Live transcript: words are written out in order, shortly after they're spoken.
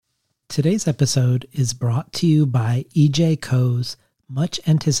Today's episode is brought to you by E.J. Coe's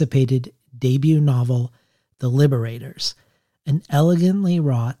much-anticipated debut novel, The Liberators, an elegantly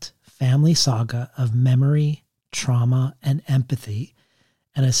wrought family saga of memory, trauma, and empathy,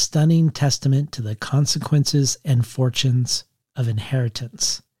 and a stunning testament to the consequences and fortunes of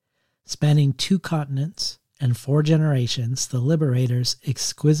inheritance. Spanning 2 continents and 4 generations, The Liberators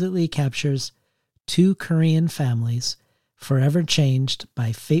exquisitely captures 2 Korean families forever changed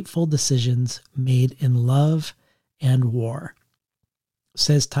by fateful decisions made in love and war.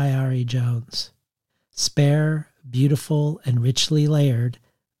 Says Tayari Jones. Spare, beautiful, and richly layered,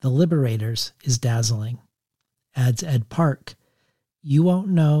 The Liberators is dazzling. Adds Ed Park. You won't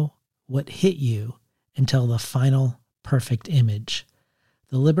know what hit you until the final perfect image.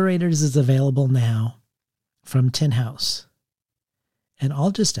 The Liberators is available now from Tin House. And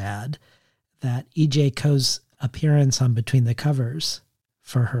I'll just add that E.J. Coe's appearance on Between the Covers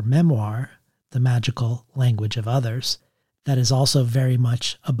for her memoir, The Magical Language of Others, that is also very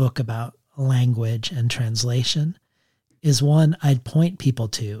much a book about language and translation, is one I'd point people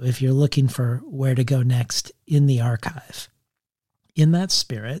to if you're looking for where to go next in the archive. In that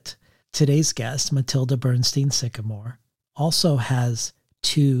spirit, today's guest, Mattilda Bernstein Sycamore, also has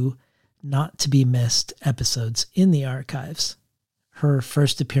 2 not-to-be-missed episodes in the archives. Her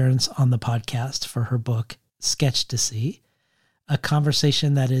first appearance on the podcast for her book, Sketch to See, a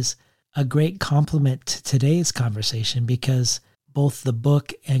conversation that is a great complement to today's conversation because both the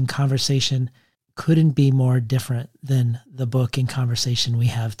book and conversation couldn't be more different than the book and conversation we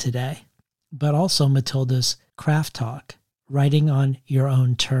have today. But also Mattilda's craft talk, writing on your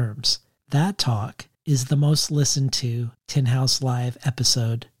own terms. That talk is the most listened to Tin House Live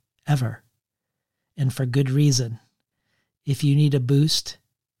episode ever. And for good reason. If you need a boost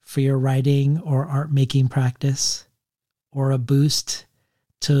for your writing or art making practice, or a boost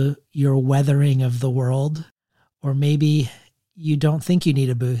to your weathering of the world, or maybe you don't think you need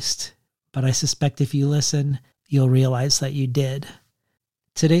a boost, but I suspect if you listen, you'll realize that you did.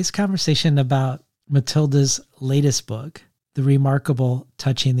 Today's conversation about Mattilda's latest book, The Remarkable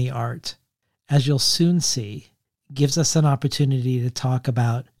Touching the Art, as you'll soon see, gives us an opportunity to talk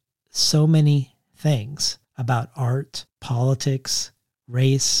about so many things about art, politics,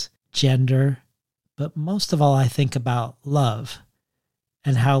 race, gender, but most of all, I think about love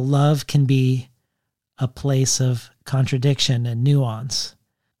and how love can be a place of contradiction and nuance,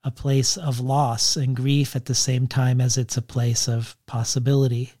 a place of loss and grief at the same time as it's a place of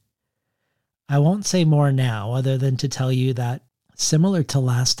possibility. I won't say more now other than to tell you that similar to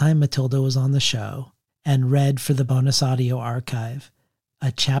last time Mattilda was on the show and read for the bonus audio archive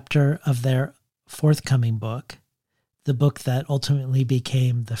a chapter of their forthcoming book, the book that ultimately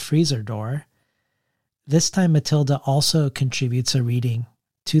became The Freezer Door, this time Mattilda also contributes a reading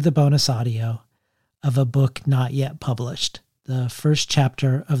to the bonus audio of a book not yet published, the first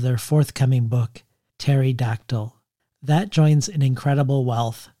chapter of their forthcoming book, Pterodactyl. That joins an incredible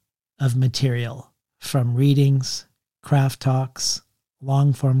wealth of material from readings, craft talks,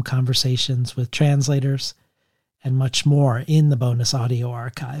 long-form conversations with translators, and much more in the bonus audio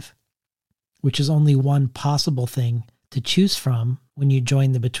archive, which is only one possible thing to choose from when you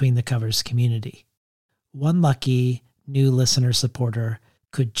join the Between the Covers community. One lucky new listener supporter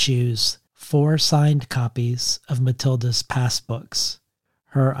could choose 4 signed copies of Mattilda's past books,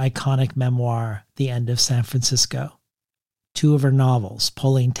 her iconic memoir, The End of San Francisco, 2 of her novels,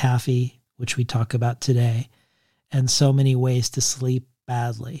 Pulling Taffy, which we talk about today, and So Many Ways to Sleep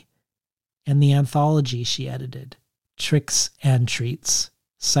Badly, and the anthology she edited, Tricks and Treats,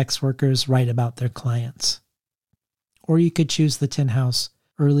 Sex Workers Write About Their Clients. Or you could choose the Tin House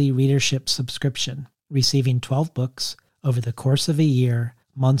Early Readership subscription, receiving 12 books over the course of a year,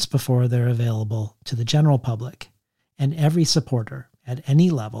 months before they're available to the general public. And every supporter at any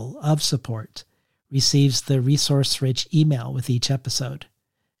level of support receives the resource-rich email with each episode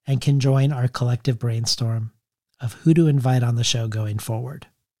and can join our collective brainstorm of who to invite on the show going forward.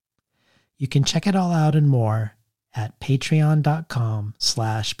 You can check it all out and more at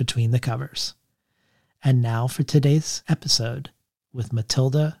patreon.com/betweenthecovers. And now for today's episode with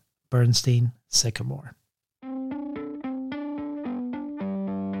Mattilda Bernstein Sycamore.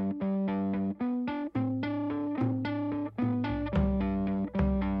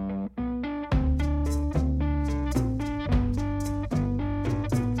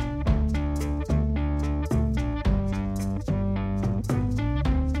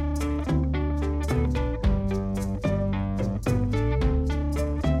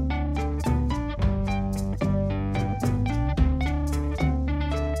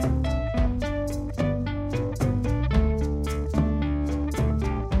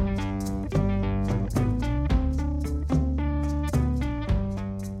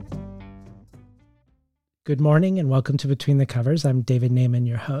 Good morning and welcome to Between the Covers. I'm David Naiman,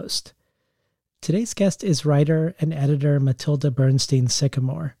 your host. Today's guest is writer and editor Mattilda Bernstein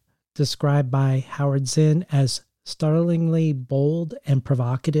Sycamore, described by Howard Zinn as startlingly bold and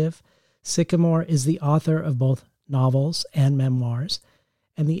provocative. Sycamore is the author of both novels and memoirs,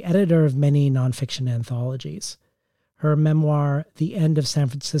 and the editor of many nonfiction anthologies. Her memoir, The End of San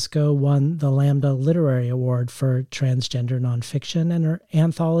Francisco, won the Lambda Literary Award for transgender nonfiction, and her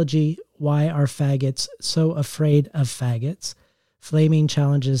anthology, Why Are Faggots So Afraid of Faggots? Flaming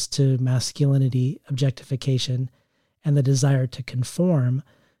Challenges to Masculinity, Objectification, and the Desire to Conform,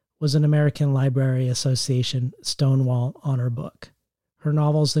 was an American Library Association Stonewall Honor Book. Her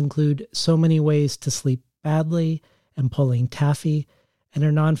novels include So Many Ways to Sleep Badly and Pulling Taffy, and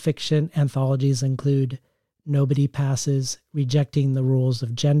her nonfiction anthologies include Nobody Passes, Rejecting the Rules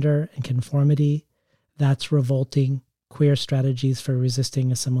of Gender and Conformity, That's Revolting, Queer Strategies for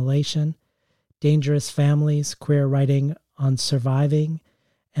Resisting Assimilation, Dangerous Families, Queer Writing on Surviving,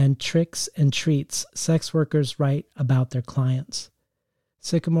 and Tricks and Treats, Sex Workers Write About Their Clients.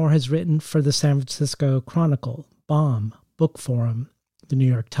 Sycamore has written for the San Francisco Chronicle, Bomb, Book Forum, the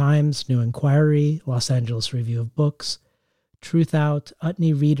New York Times, New Inquiry, Los Angeles Review of Books, Truth Out,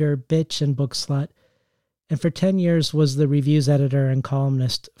 Utne Reader, Bitch, and Book Slut, and for 10 years was the reviews editor and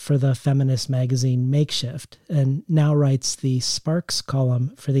columnist for the feminist magazine Makeshift, and now writes the Sparks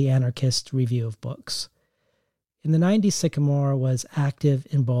column for the Anarchist Review of Books. In the 90s, Sycamore was active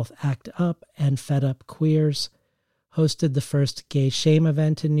in both ACT UP and Fed Up Queers, hosted the first Gay Shame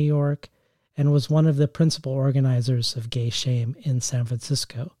event in New York, and was one of the principal organizers of Gay Shame in San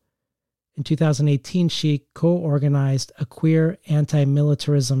Francisco. In 2018, she co-organized a queer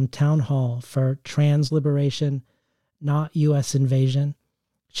anti-militarism town hall for trans liberation, not U.S. invasion.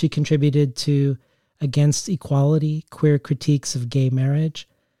 She contributed to Against Equality, Queer Critiques of Gay Marriage,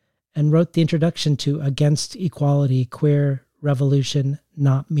 and wrote the introduction to Against Equality, Queer Revolution,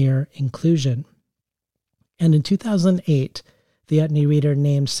 Not Mere Inclusion. And in 2008, the Utne Reader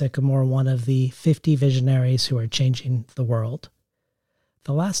named Sycamore one of the 50 visionaries who are changing the world.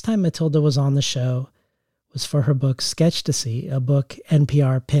 The last time Mattilda was on the show was for her book Sketchtasy, a book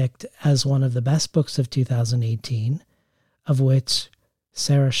NPR picked as one of the best books of 2018, of which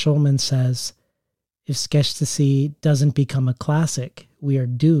Sarah Schulman says, if Sketchtasy doesn't become a classic, we are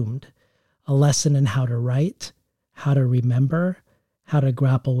doomed. A lesson in how to write, how to remember, how to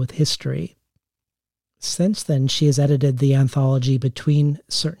grapple with history. Since then, she has edited the anthology Between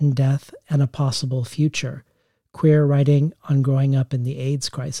Certain Death and a Possible Future, Queer Writing on Growing Up in the AIDS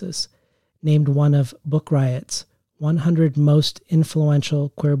Crisis, named one of Book Riot's 100 most influential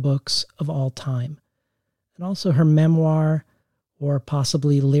queer books of all time. And also her memoir, or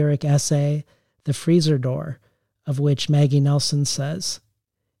possibly lyric essay, The Freezer Door, of which Maggie Nelson says,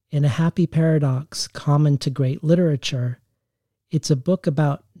 in a happy paradox common to great literature, it's a book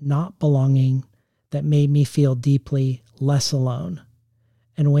about not belonging that made me feel deeply less alone.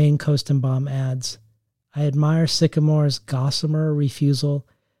 And Wayne Kostenbaum adds, I admire Sycamore's gossamer refusal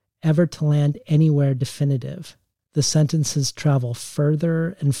ever to land anywhere definitive. The sentences travel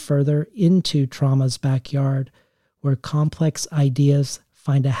further and further into trauma's backyard, where complex ideas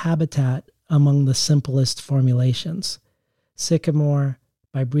find a habitat among the simplest formulations. Sycamore,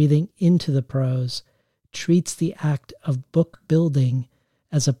 by breathing into the prose, treats the act of book building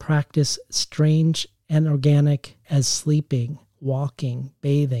as a practice strange and organic as sleeping, walking,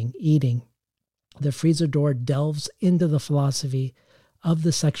 bathing, eating. The Freezer Door delves into the philosophy of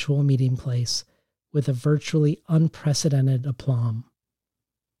the sexual meeting place with a virtually unprecedented aplomb.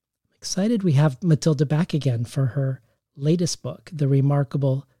 I'm excited we have Mattilda back again for her latest book, the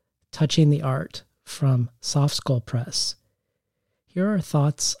remarkable Touching the Art from Soft Skull Press. Here are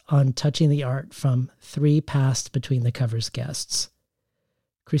thoughts on Touching the Art from 3 past Between the Covers guests.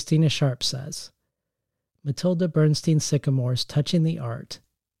 Christina Sharp says, Mattilda Bernstein Sycamore's Touching the Art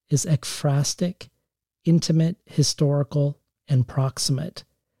is ekphrastic, intimate, historical, and proximate.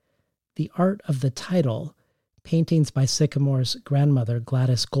 The art of the title, paintings by Sycamore's grandmother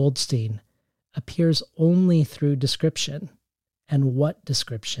Gladys Goldstein, appears only through description. And what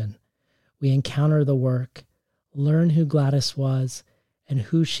description? We encounter the work, learn who Gladys was and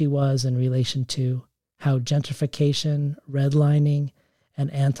who she was in relation to, how gentrification, redlining, and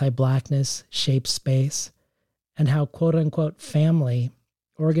anti-blackness shape space, and how quote-unquote family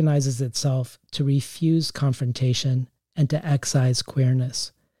organizes itself to refuse confrontation and to excise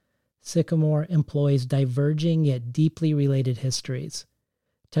queerness. Sycamore employs diverging yet deeply related histories.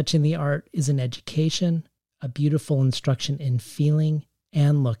 Touching the Art is an education, a beautiful instruction in feeling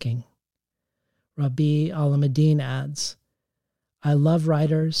and looking. Rabi Alameddin adds, I love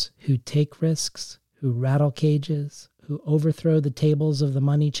writers who take risks, who rattle cages, who overthrow the tables of the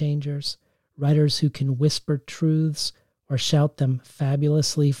money changers, writers who can whisper truths or shout them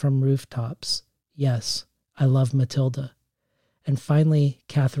fabulously from rooftops. Yes, I love Mattilda. And finally,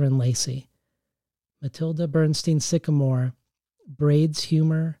 Catherine Lacey. Mattilda Bernstein Sycamore braids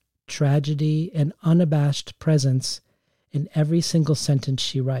humor, tragedy, and unabashed presence in every single sentence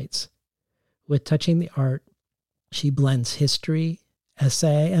she writes. With Touching the Art, she blends history,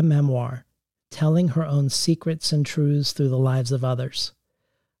 essay, and memoir, telling her own secrets and truths through the lives of others.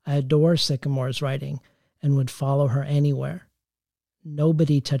 I adore Sycamore's writing and would follow her anywhere.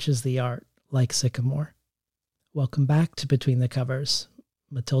 Nobody touches the art like Sycamore. Welcome back to Between the Covers,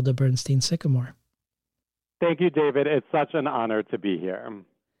 Mattilda Bernstein Sycamore. Thank you, David. It's such an honor to be here.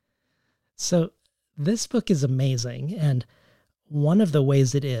 So this book is amazing, and one of the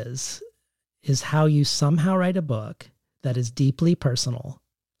ways it is how you somehow write a book that is deeply personal,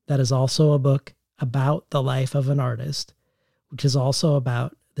 that is also a book about the life of an artist, which is also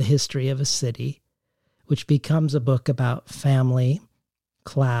about the history of a city, which becomes a book about family,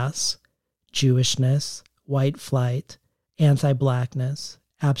 class, Jewishness, white flight, anti-Blackness,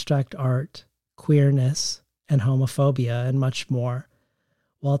 abstract art, queerness, and homophobia, and much more,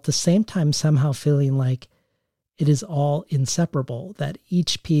 while at the same time somehow feeling like it is all inseparable, that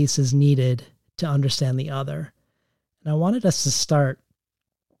each piece is needed to understand the other. And I wanted us to start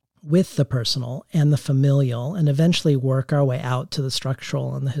with the personal and the familial and eventually work our way out to the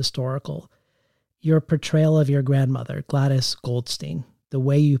structural and the historical. Your portrayal of your grandmother, Gladys Goldstein, the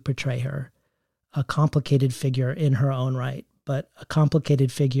way you portray her, a complicated figure in her own right, but a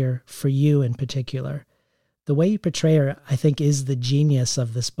complicated figure for you in particular. The way you portray her, I think, is the genius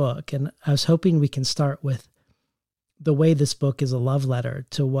of this book. And I was hoping we can start with the way this book is a love letter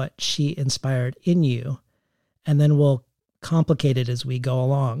to what she inspired in you, and then we'll complicate it as we go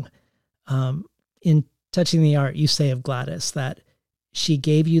along. In Touching the Art, you say of Gladys that she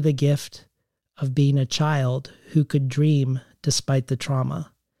gave you the gift of being a child who could dream despite the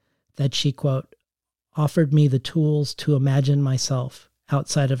trauma, that she, quote, offered me the tools to imagine myself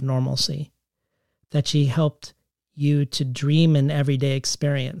outside of normalcy, that she helped you to dream an everyday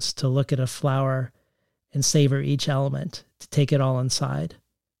experience, to look at a flower and savor each element, to take it all inside.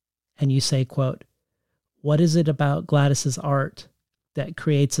 And you say, quote, what is it about Gladys's art that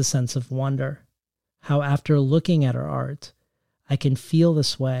creates a sense of wonder? How after looking at her art, I can feel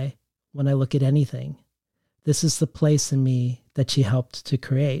this way when I look at anything. This is the place in me that she helped to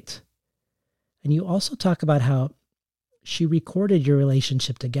create. And you also talk about how she recorded your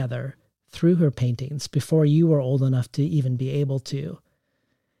relationship together through her paintings before you were old enough to even be able to.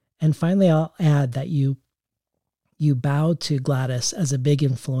 And finally, I'll add that you bowed to Gladys as a big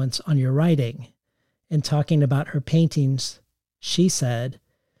influence on your writing. In talking about her paintings, she said,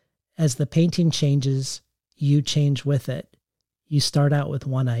 as the painting changes, you change with it. You start out with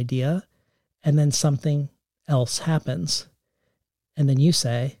one idea, and then something else happens. And then you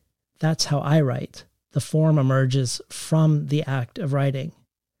say, that's how I write. The form emerges from the act of writing.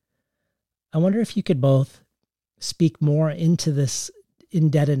 I wonder if you could both speak more into this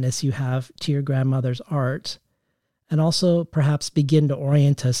indebtedness you have to your grandmother's art, and also perhaps begin to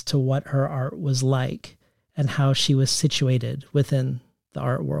orient us to what her art was like and how she was situated within the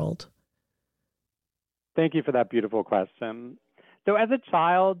art world. Thank you for that beautiful question. So as a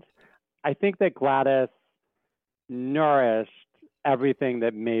child, I think that Gladys nourished everything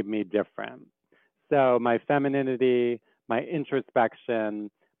that made me different. So my femininity, my introspection,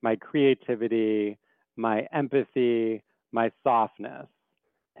 my creativity, my empathy, my softness.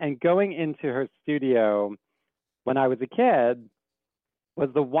 And going into her studio when I was a kid was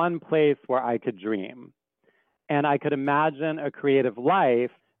the one place where I could dream. And I could imagine a creative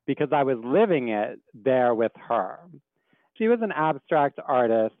life because I was living it there with her. She was an abstract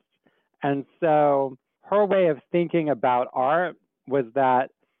artist. And so her way of thinking about art was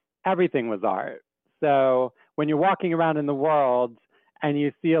that everything was art. So when you're walking around in the world and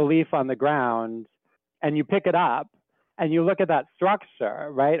you see a leaf on the ground and you pick it up and you look at that structure,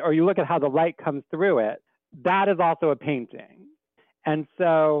 right? Or you look at how the light comes through it, that is also a painting. And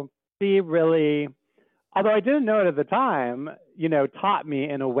so she really, although I didn't know it at the time, taught me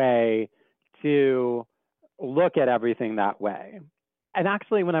in a way to look at everything that way. And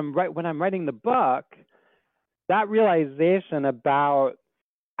actually, when I'm writing the book, that realization about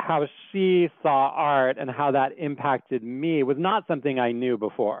how she saw art and how that impacted me was not something I knew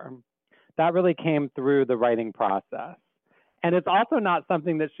before. That really came through the writing process. And it's also not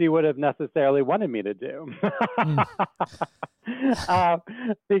something that she would have necessarily wanted me to do.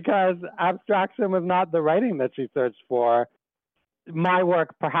 Because abstraction was not the writing that she searched for. my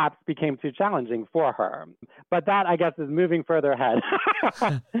work perhaps became too challenging for her. But that, I guess, is moving further ahead.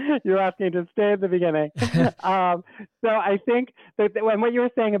 You're asking to stay at the beginning. So I think that when what you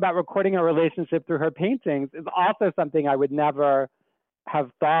were saying about recording a relationship through her paintings is also something I would never have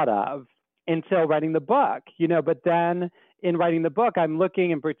thought of until writing the book, but then in writing the book, I'm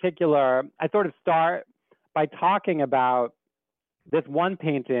looking in particular, I sort of start by talking about this one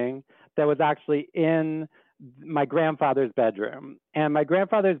painting that was actually in my grandfather's bedroom. And my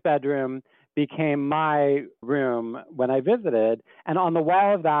grandfather's bedroom became my room when I visited. And on the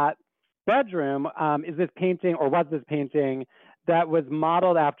wall of that bedroom is this painting, or was this painting, that was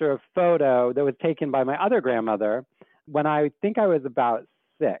modeled after a photo that was taken by my other grandmother when I think I was about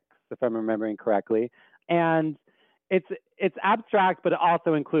 6, if I'm remembering correctly. And it's abstract, but it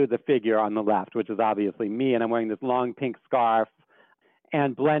also includes a figure on the left, which is obviously me. And I'm wearing this long pink scarf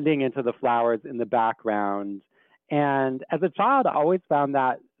and blending into the flowers in the background. And as a child, I always found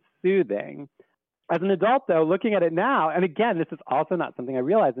that soothing. As an adult, though, looking at it now, and again, this is also not something I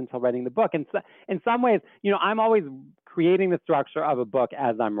realized until writing the book. And so, in some ways, I'm always creating the structure of a book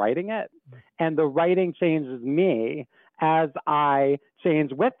as I'm writing it. And the writing changes me as I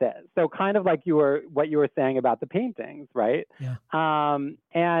change with it. So kind of like what you were saying about the paintings, right? Yeah.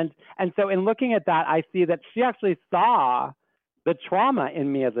 And so in looking at that, I see that she actually saw the trauma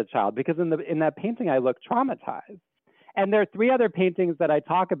in me as a child, because in that painting, I look traumatized. And there are 3 other paintings that I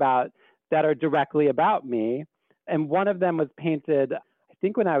talk about that are directly about me. And one of them was painted, I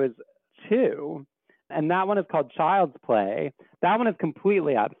think, when I was 2. And that one is called Child's Play. That one is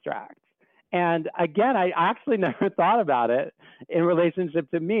completely abstract. And again, I actually never thought about it in relationship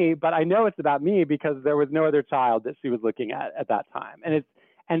to me, but I know it's about me because there was no other child that she was looking at that time.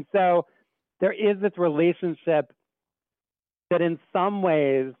 And so there is this relationship that in some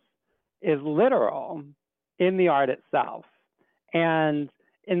ways is literal in the art itself. And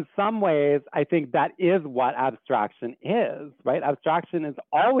in some ways, I think that is what abstraction is, right? Abstraction is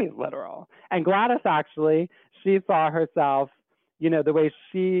always literal. And Gladys, actually, she saw herself, the way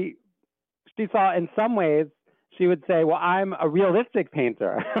she saw, in some ways, she would say, well, I'm a realistic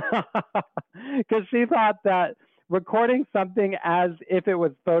painter. Because she thought that recording something as if it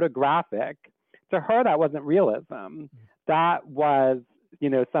was photographic, to her, that wasn't realism. That was,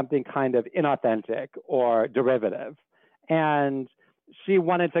 something kind of inauthentic or derivative. And she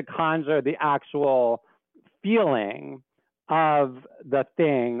wanted to conjure the actual feeling of the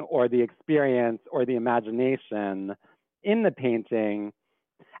thing or the experience or the imagination in the painting.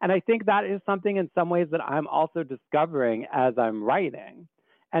 And I think that is something in some ways that I'm also discovering as I'm writing.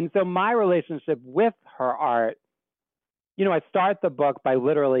 And so my relationship with her art, I start the book by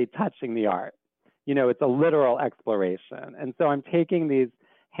literally touching the art. It's a literal exploration. And so I'm taking these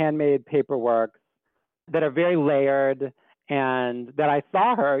handmade paperworks that are very layered and that I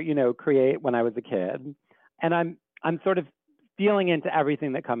saw her, create when I was a kid. And I'm sort of feeling into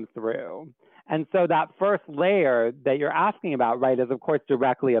everything that comes through. And so that first layer that you're asking about, right, is of course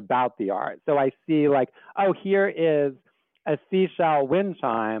directly about the art. So I see here is a seashell wind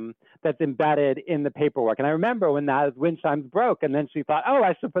chime that's embedded in the paperwork. And I remember when those wind chimes broke, and then she thought,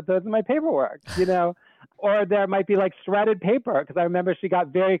 I should put those in my paperwork, Or there might be shredded paper, because I remember she got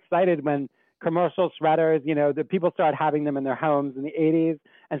very excited when commercial shredders, the people started having them in their homes in the 80s.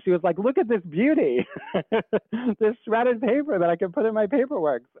 And she was like, look at this beauty, this shredded paper that I can put in my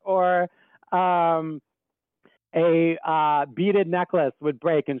paperwork. Or a beaded necklace would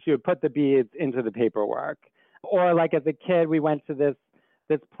break and she would put the beads into the paperwork. Or as a kid, we went to this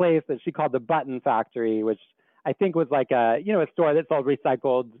place that she called the Button Factory, which I think was a store that sold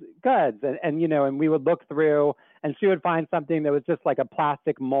recycled goods. And we would look through and she would find something that was just like a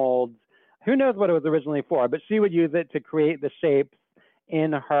plastic mold. Who knows what it was originally for, but she would use it to create the shapes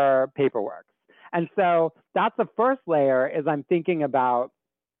in her paperwork. And so that's the first layer, is I'm thinking about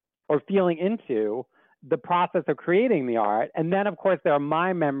or feeling into the process of creating the art. And then, of course, there are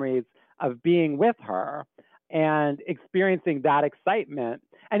my memories of being with her and experiencing that excitement.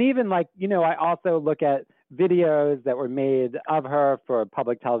 And even I also look at videos that were made of her for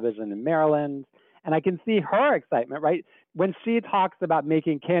public television in Maryland, and I can see her excitement, right? When she talks about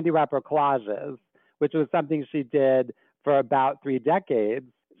making candy wrapper collages, which was something she did for about 3 decades,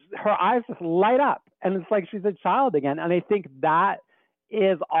 her eyes just light up. And it's like she's a child again. And I think that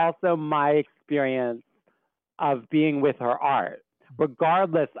is also my experience of being with her art,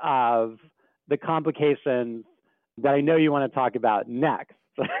 regardless of the complications that I know you want to talk about next.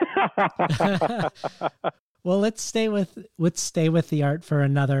 Well, let's stay with the art for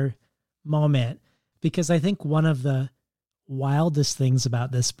another moment, because I think one of the wildest things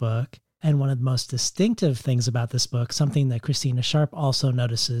about this book And one of the most distinctive things about this book, something that Christina Sharp also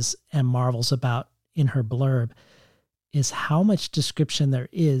notices and marvels about in her blurb, is how much description there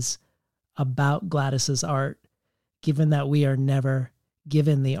is about Gladys's art, given that we are never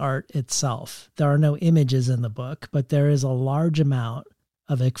given the art itself. There are no images in the book, but there is a large amount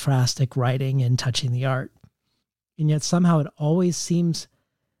of ekphrastic writing in Touching the Art. And yet somehow it always seems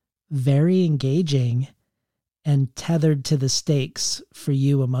very engaging and tethered to the stakes for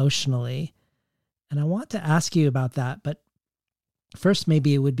you emotionally. And I want to ask you about that, but first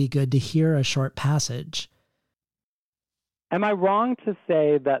maybe it would be good to hear a short passage. Am I wrong to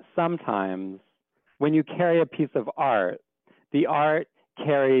say that sometimes when you carry a piece of art, the art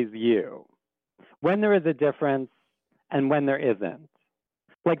carries you? When there is a difference and when there isn't.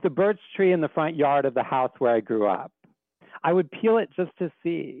 Like the birch tree in the front yard of the house where I grew up. I would peel it just to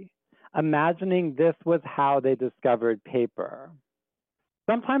see, imagining this was how they discovered paper.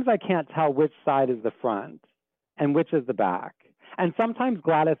 Sometimes I can't tell which side is the front and which is the back. And sometimes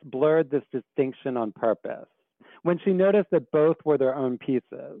Gladys blurred this distinction on purpose when she noticed that both were their own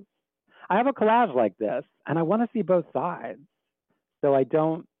pieces. I have a collage like this, and I want to see both sides, so I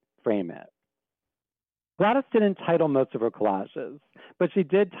don't frame it. Gladys didn't title most of her collages, but she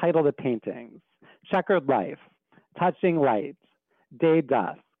did title the paintings: Checkered Life, Touching Light, Day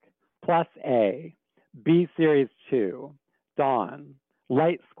Dusk, Plus A, B Series 2, Dawn,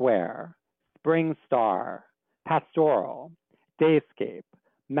 Light Square, Spring Star, Pastoral, Dayscape,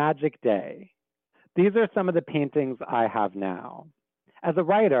 Magic Day. These are some of the paintings I have now. As a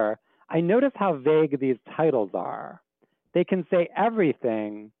writer, I notice how vague these titles are. They can say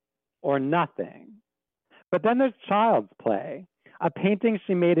everything or nothing. But then there's Child's Play, a painting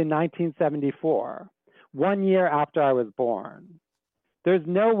she made in 1974, 1 year after I was born. There's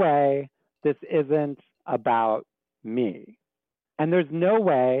no way this isn't about me. And there's no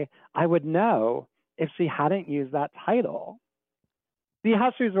way I would know if she hadn't used that title. See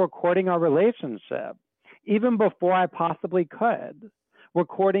how she's recording our relationship, even before I possibly could,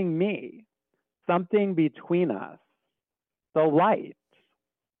 recording me, something between us, the light.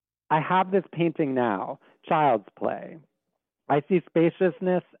 I have this painting now, Child's Play. I see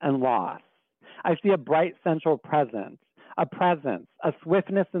spaciousness and loss. I see a bright central presence, a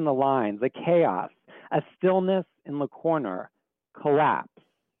swiftness in the lines, a chaos, a stillness in the corner, collapse.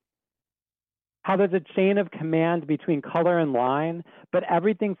 How there's a chain of command between color and line, but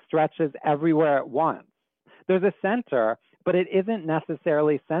everything stretches everywhere at once. There's a center, but it isn't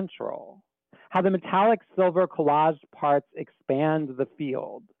necessarily central. How the metallic silver collaged parts expand the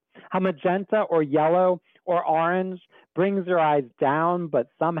field. How magenta or yellow or orange brings your eyes down, but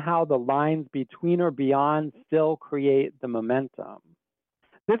somehow the lines between or beyond still create the momentum.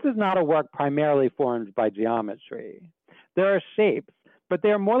 This is not a work primarily formed by geometry. There are shapes, but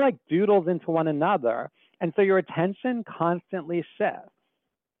they are more like doodles into one another, and so your attention constantly shifts.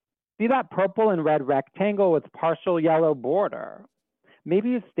 See that purple and red rectangle with partial yellow border? Maybe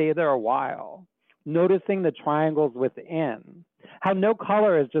you stay there a while, noticing the triangles within, how no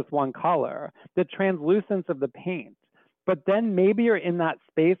color is just one color, the translucence of the paint. But then maybe you're in that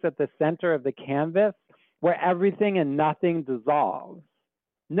space at the center of the canvas where everything and nothing dissolves.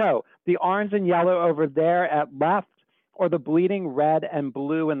 No, the orange and yellow over there at left, or the bleeding red and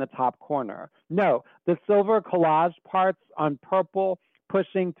blue in the top corner. No, the silver collage parts on purple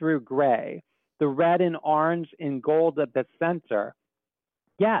pushing through gray, the red and orange in gold at the center.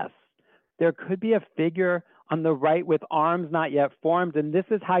 Yes, there could be a figure on the right with arms not yet formed, and this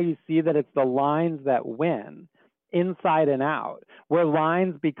is how you see that it's the lines that win, inside and out, where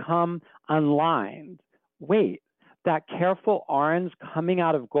lines become unlined. Wait, that careful orange coming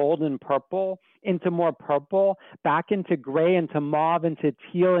out of gold and purple into more purple, back into gray, into mauve, into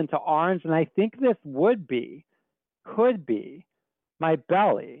teal, into orange, and I think this could be, my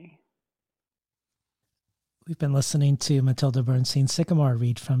belly. We've been listening to Mattilda Bernstein Sycamore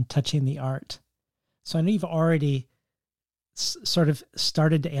read from Touching the Art. So I know you've already sort of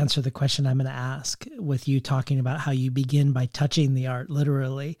started to answer the question I'm going to ask with you talking about how you begin by touching the art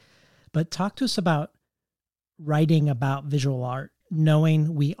literally, but talk to us about writing about visual art,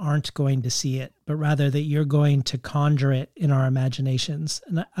 knowing we aren't going to see it, but rather that you're going to conjure it in our imaginations.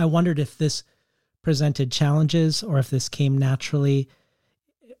 And I wondered if this presented challenges or if this came naturally.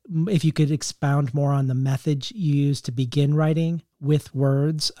 If you could expound more on the methods you use to begin writing with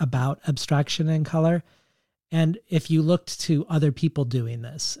words about abstraction and color, and if you looked to other people doing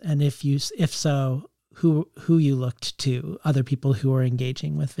this, and if so, who you looked to, other people who are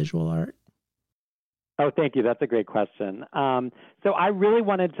engaging with visual art. Oh, thank you. That's a great question. So I really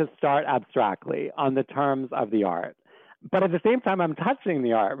wanted to start abstractly on the terms of the art. But at the same time, I'm touching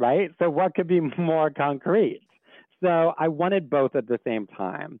the art, right? So what could be more concrete? So I wanted both at the same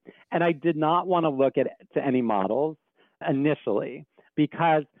time. And I did not want to look to any models initially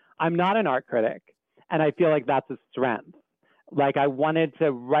because I'm not an art critic. And I feel like that's a strength. Like I wanted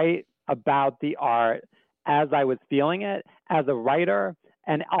to write about the art as I was feeling it as a writer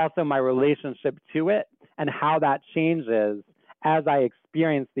and also my relationship to it and how that changes as I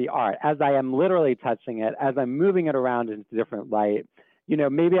experience the art, as I am literally touching it, as I'm moving it around into different light. You know,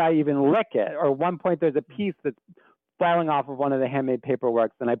 maybe I even lick it, or at one point there's a piece that's falling off of one of the handmade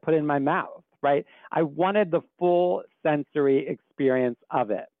paperworks and I put it in my mouth, right? I wanted the full sensory experience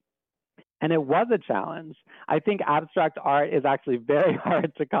of it. And it was a challenge. I think abstract art is actually very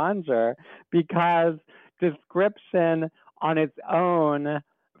hard to conjure because description on its own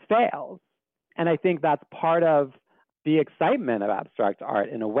fails. And I think that's part of the excitement of abstract art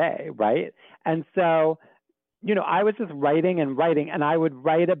in a way, right? And so, you know, I was just writing and writing, and I would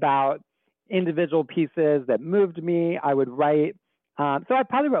write about individual pieces that moved me. I would write, so I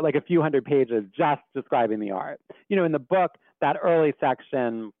probably wrote like a few hundred pages just describing the art. You know, in the book, that early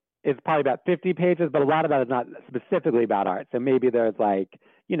section is probably about 50 pages, but a lot of that is not specifically about art. So maybe there's like,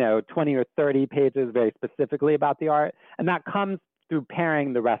 you know, 20 or 30 pages very specifically about the art. And that comes through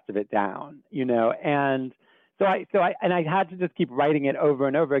paring the rest of it down, you know, and I had to just keep writing it over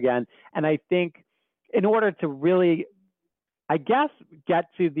and over again. And I think in order to really, I guess, get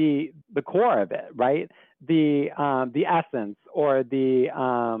to the core of it, right? The essence or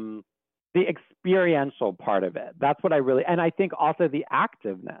the experiential part of it. That's what I really, and I think also the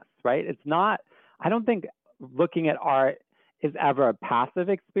activeness, right? It's not, I don't think looking at art is ever a passive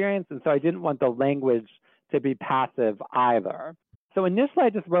experience. And so I didn't want the language to be passive either. So initially I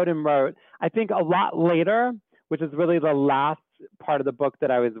just wrote. I think a lot later, which is really the last part of the book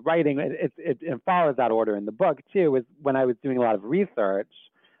that I was writing, it follows that order in the book too, was when I was doing a lot of research.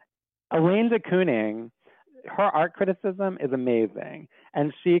 Elaine de Kooning, her art criticism is amazing,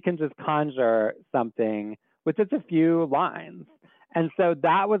 and she can just conjure something with just a few lines. And so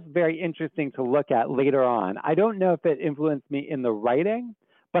that was very interesting to look at later on. I don't know if it influenced me in the writing,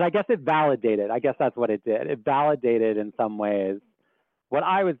 but I guess it validated. I guess that's what it did. It validated in some ways what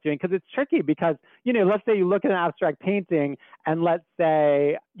I was doing, because it's tricky because, you know, let's say you look at an abstract painting and let's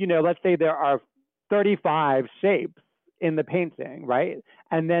say there are 35 shapes in the painting, right?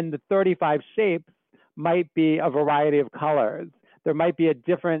 And then the 35 shapes might be a variety of colors. There might be a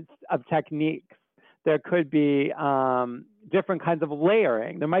difference of techniques. There could be different kinds of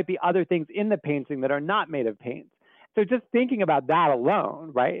layering. There might be other things in the painting that are not made of paint. So just thinking about that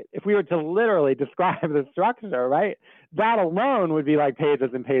alone, right? If we were to literally describe the structure, right? That alone would be like pages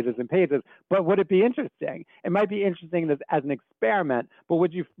and pages and pages. But would it be interesting? It might be interesting as an experiment, but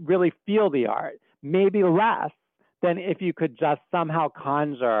would you really feel the art? Maybe less than if you could just somehow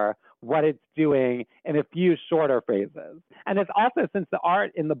conjure what it's doing in a few shorter phrases. And it's also, since the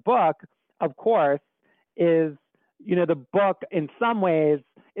art in the book, of course, is, you know, the book in some ways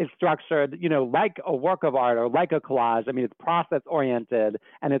is structured, you know, like a work of art or like a collage. I mean, it's process oriented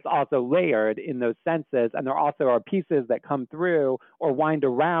and it's also layered in those senses. And there also are pieces that come through or wind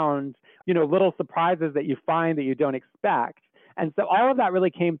around, you know, little surprises that you find that you don't expect. And so all of that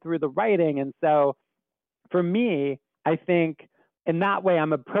really came through the writing. And so for me, I think in that way,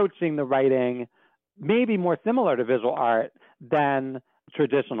 I'm approaching the writing maybe more similar to visual art than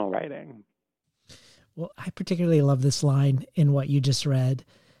traditional writing. Well, I particularly love this line in what you just read.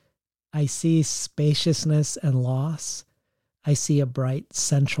 I see spaciousness and loss. I see a bright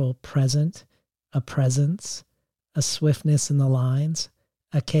central present, a presence, a swiftness in the lines,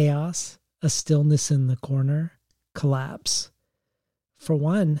 a chaos, a stillness in the corner, collapse. For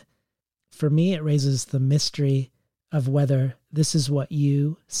one, for me, it raises the mystery of whether this is what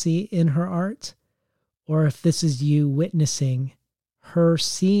you see in her art, or if this is you witnessing her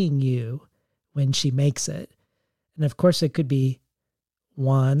seeing you when she makes it. And of course, it could be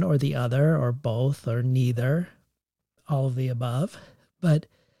one or the other, or both, or neither, all of the above. But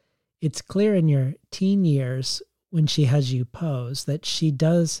it's clear in your teen years when she has you pose that she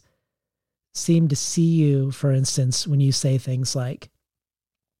does seem to see you, for instance, when you say things like,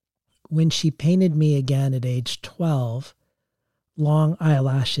 when she painted me again at age 12, long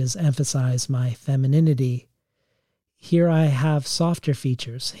eyelashes emphasize my femininity. Here I have softer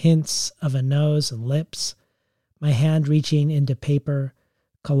features, hints of a nose and lips, my hand reaching into paper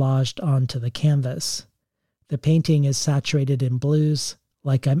collaged onto the canvas. The painting is saturated in blues,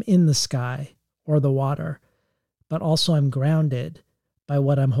 like I'm in the sky or the water, but also I'm grounded by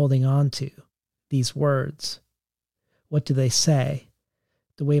what I'm holding on to, these words. What do they say?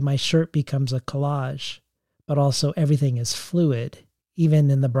 The way my shirt becomes a collage, but also everything is fluid.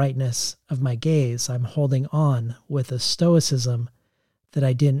 Even in the brightness of my gaze, I'm holding on with a stoicism that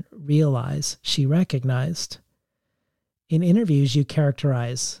I didn't realize she recognized. In interviews, you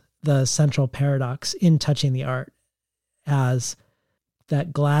characterize the central paradox in Touching the Art as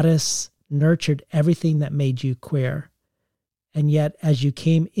that Gladys nurtured everything that made you queer. And yet, as you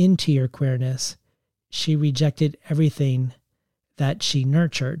came into your queerness, she rejected everything that she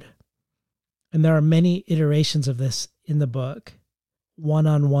nurtured. And there are many iterations of this in the book,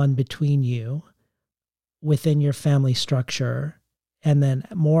 one-on-one between you, within your family structure, and then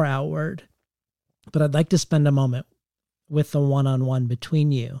more outward. But I'd like to spend a moment with the one-on-one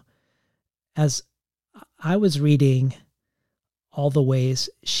between you. As I was reading all the ways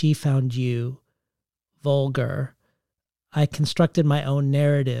she found you vulgar, I constructed my own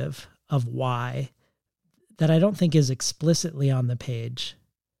narrative of why that I don't think is explicitly on the page.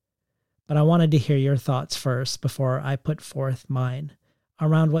 But I wanted to hear your thoughts first before I put forth mine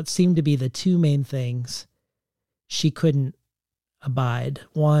around what seemed to be the two main things she couldn't abide.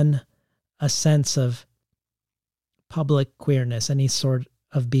 One, a sense of public queerness, any sort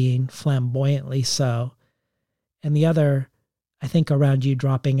of being flamboyantly so. And the other, I think, around you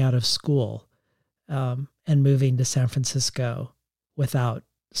dropping out of school and moving to San Francisco without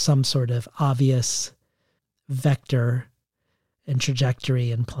some sort of obvious vector and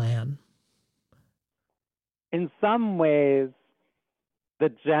trajectory and plan. In some ways,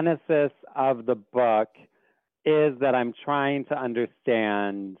 the genesis of the book is that I'm trying to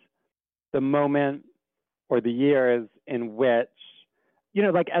understand the moment or the years in which,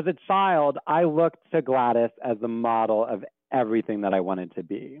 like as a child, I looked to Gladys as the model of everything that I wanted to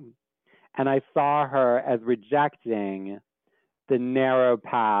be. And I saw her as rejecting the narrow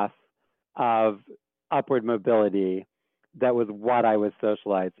path of upward mobility that was what I was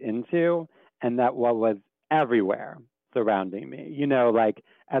socialized into, and that what was everywhere surrounding me. Like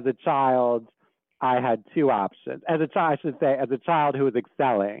as a child, I had two options. As a child who was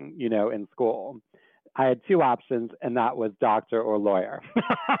excelling, in school, I had two options, and that was doctor or lawyer.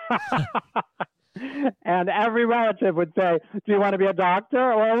 And every relative would say, do you want to be a doctor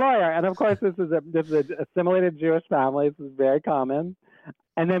or a lawyer? And of course, this is a assimilated Jewish family. This is very common.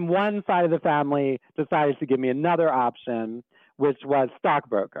 And then one side of the family decided to give me another option, which was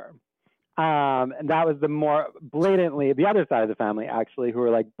stockbroker. And that was the more blatantly, the other side of the family, actually, who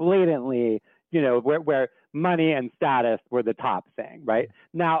were like blatantly, where money and status were the top thing, right?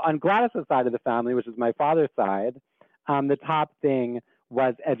 Now, on Gladys' side of the family, which is my father's side, the top thing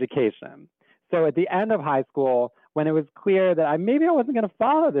was education. So at the end of high school, when it was clear that maybe I wasn't going to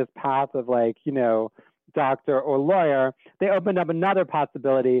follow this path of doctor or lawyer, they opened up another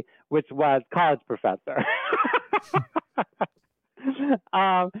possibility, which was college professor.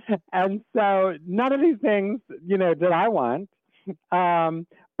 And so none of these things, did I want.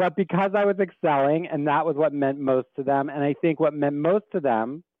 But because I was excelling, and that was what meant most to them, and I think what meant most to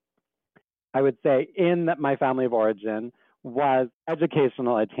them, I would say, in my family of origin, was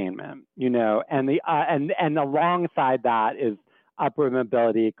educational attainment, and alongside that is upward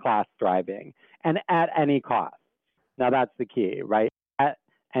mobility, class striving, and at any cost. Now that's the key, right? At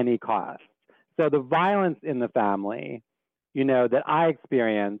any cost. So the violence in the family, that I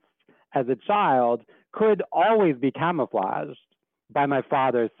experienced as a child could always be camouflaged by my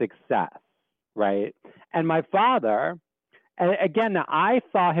father's success, right? And my father, and again, I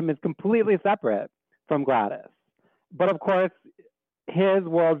saw him as completely separate from Gladys. But of course, his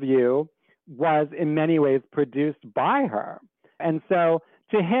worldview was in many ways produced by her. And so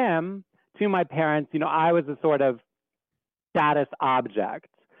to him, to my parents, I was a sort of status object,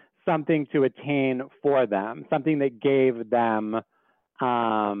 something to attain for them, something that gave them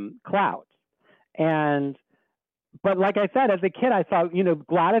clout. But like I said, as a kid, I saw,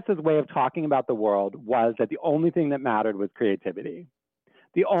 Gladys's way of talking about the world was that the only thing that mattered was creativity.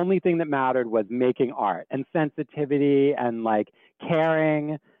 The only thing that mattered was making art and sensitivity and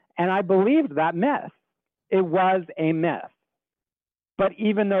caring. And I believed that myth. It was a myth. But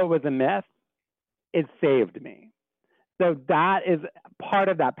even though it was a myth, it saved me. So that is part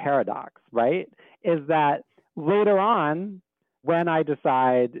of that paradox, right? Is that later on, when I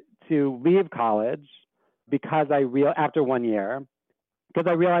decide to leave college, because after 1 year, because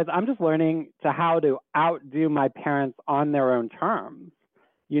I realized I'm just learning to how to outdo my parents on their own terms.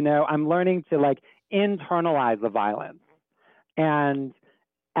 I'm learning to internalize the violence and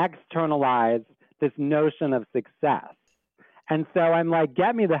externalize this notion of success. And so I'm like,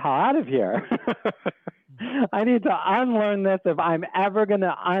 get me the hell out of here. I need to unlearn this if I'm ever going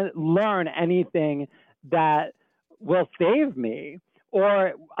to learn anything that will save me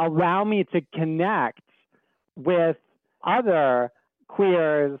or allow me to connect with other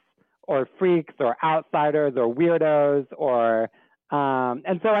queers or freaks or outsiders or weirdos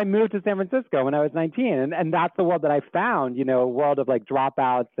and so I moved to San Francisco when I was 19, and that's the world that I found, a world of like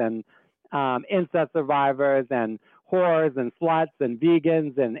dropouts and incest survivors and whores and sluts and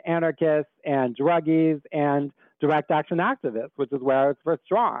vegans and anarchists and druggies and direct action activists, which is where I was first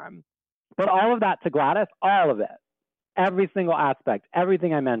drawn. But all of that to Gladys, all of it, every single aspect,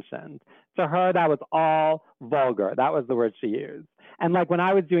 everything I mentioned, to her, that was all vulgar. That was the word she used. And like when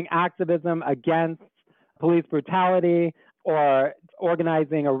I was doing activism against police brutality or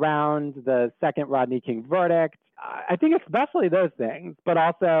organizing around the second Rodney King verdict, I think especially those things, but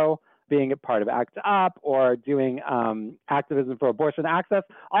also being a part of ACT UP or doing activism for abortion access,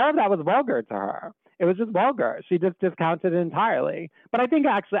 all of that was vulgar to her. It was just vulgar. She just discounted it entirely. But I think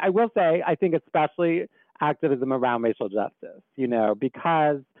actually, I will say, I think especially activism around racial justice,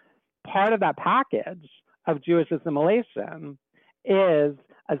 because part of that package of Jewish assimilation is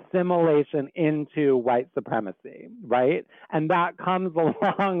assimilation into white supremacy, right? And that comes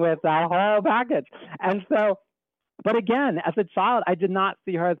along with that whole package. And so, but again, as a child, I did not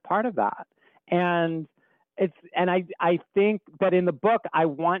see her as part of that. And I think that in the book, I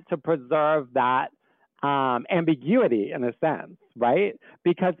want to preserve that ambiguity in a sense, right?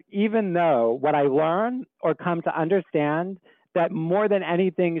 Because even though what I learn or come to understand that more than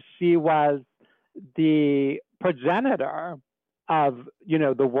anything, she was the progenitor of,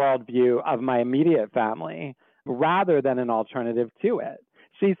 the worldview of my immediate family rather than an alternative to it.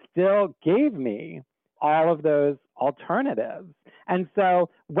 She still gave me all of those alternatives. And so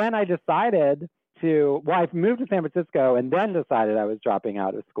when I decided I moved to San Francisco and then decided I was dropping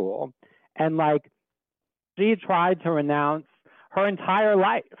out of school. And she tried to renounce her entire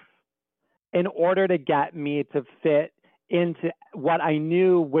life in order to get me to fit into what I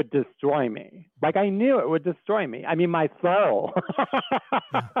knew would destroy me. I knew it would destroy me. I mean, my soul.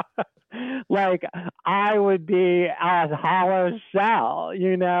 I would be a hollow shell,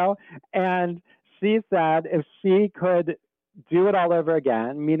 And she said if she could do it all over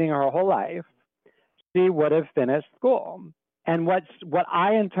again, meaning her whole life, she would have finished school. And what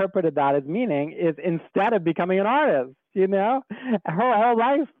I interpreted that as meaning is instead of becoming an artist, her whole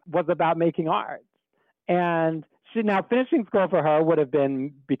life was about making art. And now finishing school for her would have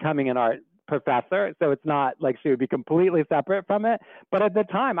been becoming an art professor. So it's not like she would be completely separate from it. But at the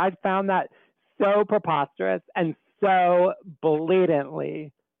time, I found that so preposterous and so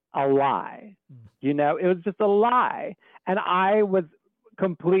blatantly a lie. It was just a lie. And I was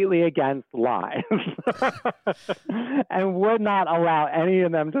completely against lies and would not allow any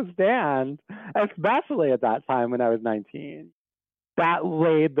of them to stand, especially at that time when I was 19. That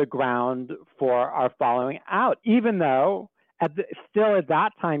laid the ground for our following out, even though still at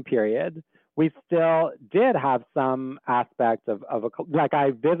that time period, we still did have some aspect of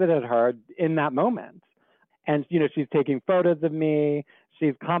I visited her in that moment. And, she's taking photos of me.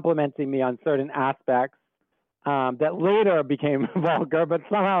 She's complimenting me on certain aspects that later became vulgar, but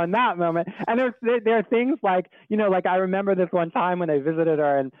somehow in that moment. And there are things I remember this one time when I visited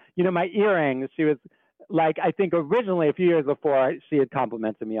her and, my earrings, she was I think originally a few years before she had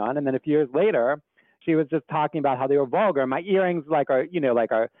complimented me on, and then a few years later, she was just talking about how they were vulgar. My earrings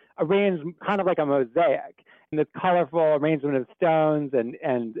are arranged kind of like a mosaic in this colorful arrangement of stones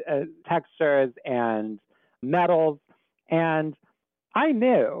and textures and metals. And I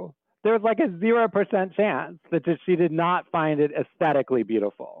knew there was a 0% chance that she did not find it aesthetically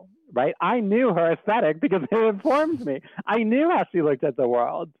beautiful, right? I knew her aesthetic because it informed me. I knew how she looked at the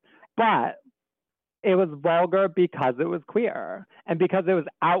world, but it was vulgar because it was queer and because it was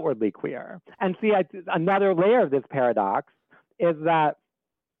outwardly queer. And see, another layer of this paradox is that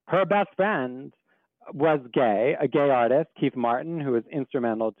her best friend was gay, a gay artist, Keith Martin, who was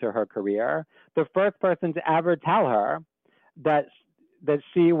instrumental to her career. The first person to ever tell her that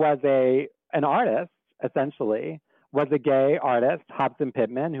she was an artist, essentially, was a gay artist, Hobson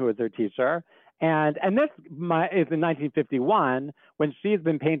Pittman, who was her teacher. And this is in 1951, when she's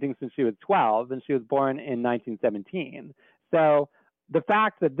been painting since she was 12, and she was born in 1917. So the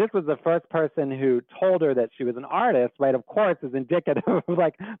fact that this was the first person who told her that she was an artist, right, of course, is indicative of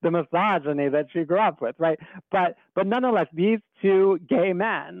the misogyny that she grew up with, right? But nonetheless, these two gay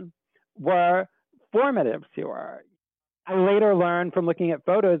men were formative to her. I later learned from looking at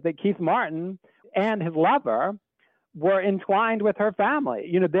photos that Keith Martin and his lover were entwined with her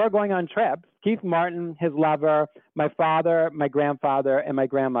family. They're going on trips. Keith Martin, his lover, my father, my grandfather, and my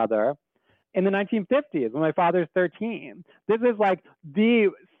grandmother in the 1950s when my father's 13. This is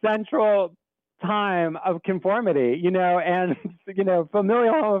the central time of conformity, and,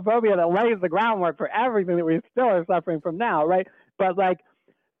 familial homophobia that lays the groundwork for everything that we still are suffering from now, right? But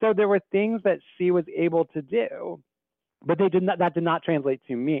so there were things that she was able to do, but that did not translate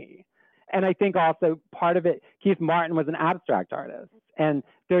to me. And I think also part of it, Keith Martin was an abstract artist. And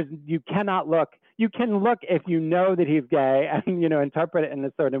you can look if you know that he's gay and, interpret it in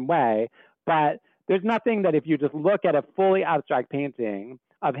a certain way. But there's nothing that if you just look at a fully abstract painting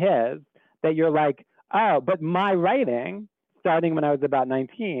of his, that you're like, oh, but my writing, starting when I was about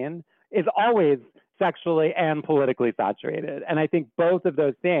 19, is always sexually and politically saturated. And I think both of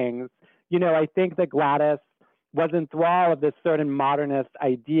those things, I think that Gladys was enthralled of this certain modernist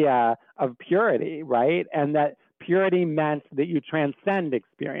idea of purity, right? And that purity meant that you transcend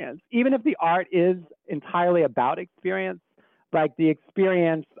experience. Even if the art is entirely about experience, like the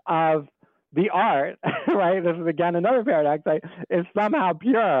experience of the art, right? This is again another paradox, right? Is somehow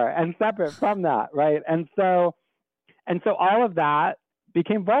pure and separate from that, right? And so all of that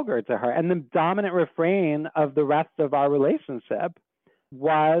became vulgar to her. And the dominant refrain of the rest of our relationship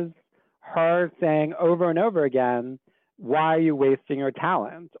was her saying over and over again, why are you wasting your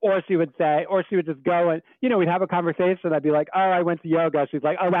talent? Or she would just go and, we'd have a conversation. I'd be like, oh, I went to yoga. She's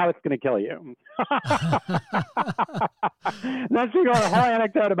like, oh, wow, it's going to kill you. And then she'd go a whole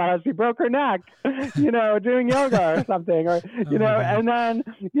anecdote about how she broke her neck, doing yoga or something. Or, and then,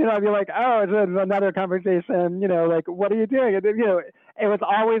 I'd be like, oh, it's another conversation, like, what are you doing? And, it was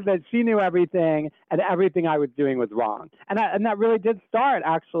always that she knew everything and everything I was doing was wrong. And that really did start,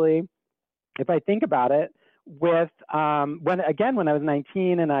 actually, if I think about it, with when I was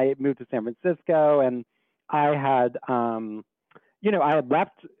 19 and I moved to San Francisco, and I had I had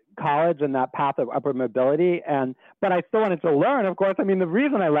left college and that path of upward mobility, but I still wanted to learn, of course. I mean, the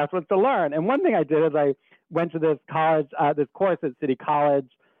reason I left was to learn. And one thing I did is I went to this course at City College,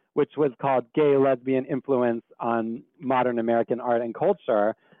 which was called Gay Lesbian Influence on Modern American Art and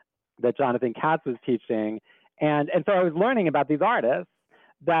Culture, that Jonathan Katz was teaching. And so I was learning about these artists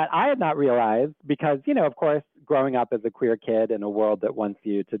that I had not realized because, of course, growing up as a queer kid in a world that wants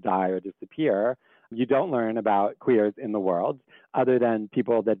you to die or disappear, you don't learn about queers in the world other than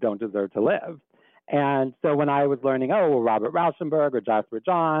people that don't deserve to live. And so when I was learning, Robert Rauschenberg or Jasper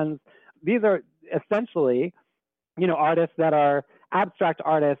Johns, these are essentially, artists that are abstract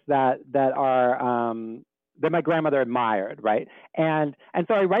artists that are that my grandmother admired, right? And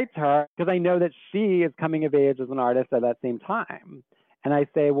so I write to her because I know that she is coming of age as an artist at that same time. And I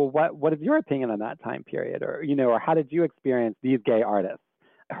say, well, what is your opinion on that time period? Or, or how did you experience these gay artists?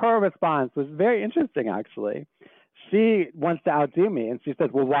 Her response was very interesting, actually. She wants to outdo me. And she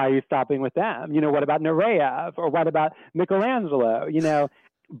says, well, why are you stopping with them? What about Nureyev? Or what about Michelangelo?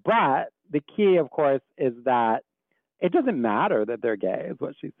 But the key, of course, is that it doesn't matter that they're gay, is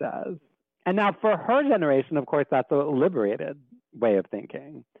what she says. And now for her generation, of course, that's a liberated way of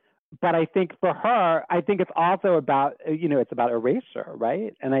thinking. But I think for her, it's also about, it's about erasure,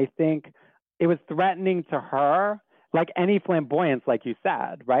 right? And I think it was threatening to her, like any flamboyance, like you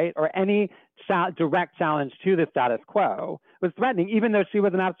said, right? Or any direct challenge to the status quo was threatening, even though she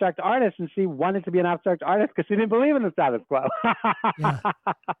was an abstract artist and she wanted to be an abstract artist because she didn't believe in the status quo. Yeah.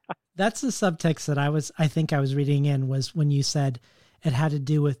 That's the subtext that I think I was reading in, was when you said it had to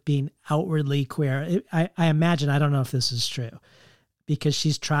do with being outwardly queer. I imagine, I don't know if this is true, because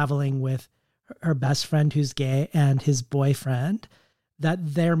she's traveling with her best friend who's gay and his boyfriend, that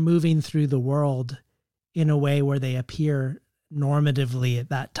they're moving through the world in a way where they appear normatively at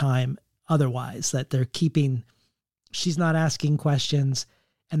that time otherwise, that she's not asking questions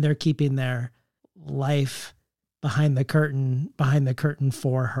and they're keeping their life behind the curtain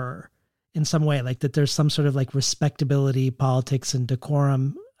for her in some way, like that there's some sort of like respectability, politics, and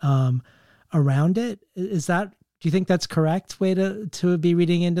decorum around it. Do you think that's correct way to be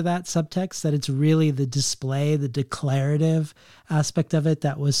reading into that subtext, that it's really the display, the declarative aspect of it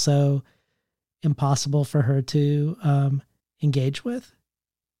that was so impossible for her to engage with?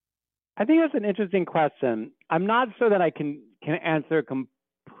 I think that's an interesting question. I'm not sure that I can answer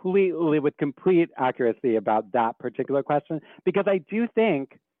completely with complete accuracy about that particular question, because I do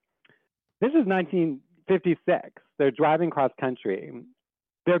think this is 1956. They're driving cross country.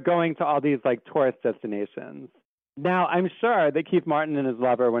 They're going to all these like tourist destinations. Now, I'm sure that Keith Martin and his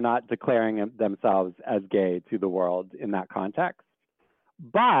lover were not declaring themselves as gay to the world in that context.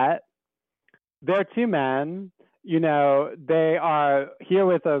 But they're two men, they are here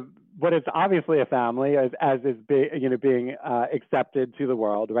with what is obviously a family, as is being accepted to the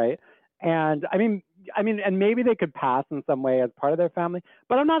world, right? And I mean, and maybe they could pass in some way as part of their family,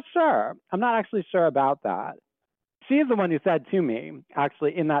 but I'm not sure. I'm not actually sure about that. She is the one who said to me,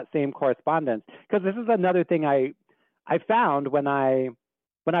 actually, in that same correspondence, because this is another thing I found when I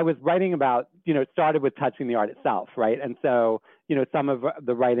was writing about, it started with touching the art itself, right? And so, some of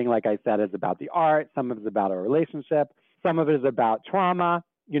the writing, like I said, is about the art, some of it is about our relationship, some of it is about trauma,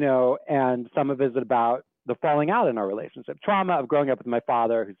 and some of it is about the falling out in our relationship, trauma of growing up with my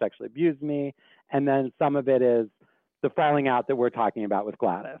father who sexually abused me, and then some of it is the falling out that we're talking about with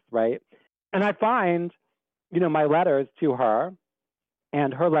Gladys, right? And I find, my letters to her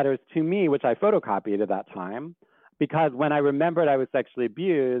and her letters to me, which I photocopied at that time, because when I remembered I was sexually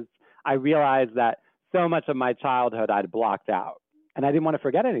abused, I realized that so much of my childhood I'd blocked out, and I didn't want to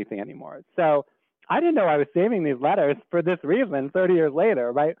forget anything anymore. So I didn't know I was saving these letters for this reason 30 years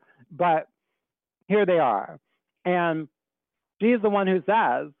later, right? But here they are. And she's the one who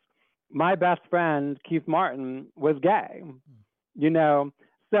says, my best friend, Keith Martin, was gay,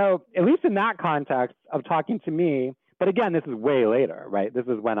 So at least in that context of talking to me, but again, this is way later, right? This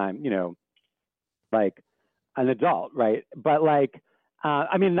is when I'm, like an adult, right? But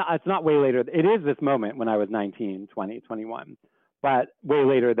it's not way later. It is this moment when I was 19, 20, 21, but way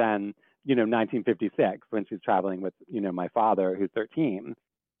later than, 1956 when she's traveling with, my father who's 13.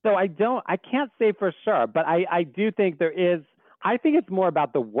 So I can't say for sure, but I do think I think it's more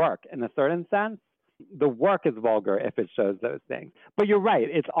about the work in a certain sense. The work is vulgar if it shows those things. But you're right.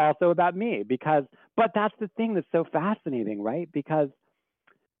 It's also about me but that's the thing that's so fascinating, right? Because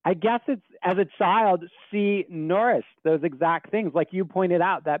I guess it's, as a child, she nourished those exact things. Like you pointed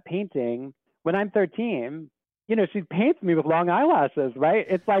out, that painting, when I'm 13, she paints me with long eyelashes, right?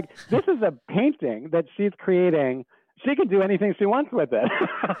 It's like, this is a painting that she's creating. She can do anything she wants with it.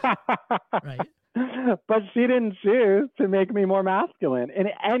 Right. But she didn't choose to make me more masculine in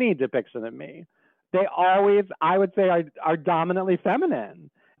any depiction of me. They always, I would say, are dominantly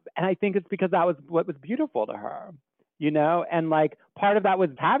feminine. And I think it's because that was what was beautiful to her, and like part of that was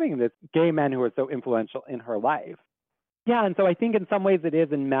having this gay men who were so influential in her life. Yeah. And so I think in some ways it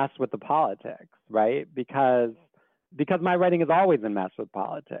is enmeshed with the politics, right? Because my writing is always enmeshed with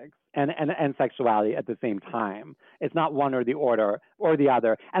politics and sexuality at the same time. It's not one or the order or the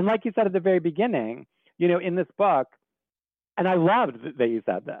other. And like you said at the very beginning, in this book, and I loved that you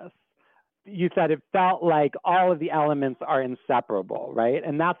said this, you said it felt like all of the elements are inseparable, right?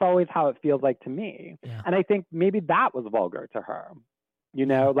 And that's always how it feels like to me. Yeah. And I think maybe that was vulgar to her.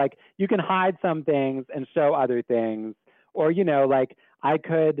 Like you can hide some things and show other things, or, like I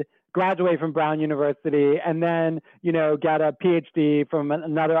could graduate from Brown University and then, get a PhD from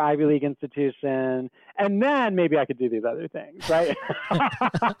another Ivy League institution. And then maybe I could do these other things, right?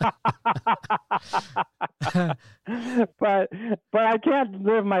 but I can't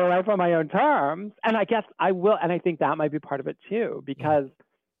live my life on my own terms. And I guess I will. And I think that might be part of it too, because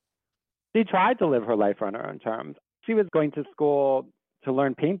she tried to live her life on her own terms. She was going to school to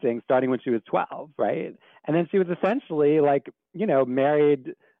learn painting starting when she was 12, right? And then she was essentially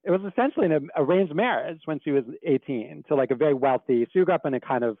married. It was essentially an arranged marriage when she was 18 to like a very wealthy, she grew up in a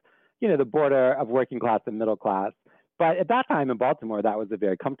kind of, the border of working class and middle class. But at that time in Baltimore, that was a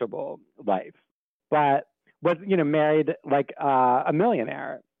very comfortable life. But was, married like a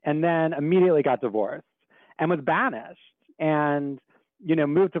millionaire, and then immediately got divorced and was banished and,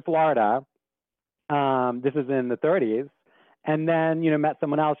 moved to Florida. This is in the 30s. And then, met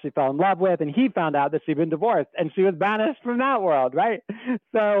someone else she fell in love with, and he found out that she'd been divorced, and she was banished from that world, right?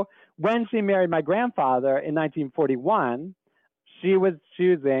 So when she married my grandfather in 1941, she was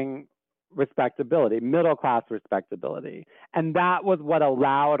choosing respectability, middle-class respectability. And that was what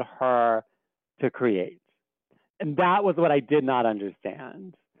allowed her to create. And that was what I did not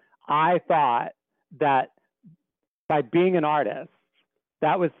understand. I thought that by being an artist,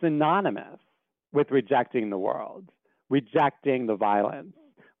 that was synonymous with rejecting the world, rejecting the violence,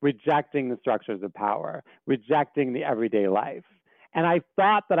 rejecting the structures of power, rejecting the everyday life. And I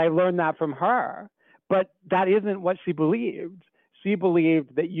thought that I learned that from her, but that isn't what she believed. She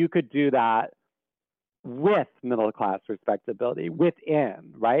believed that you could do that with middle-class respectability,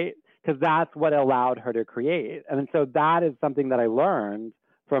 within, right? Because that's what allowed her to create. And so that is something that I learned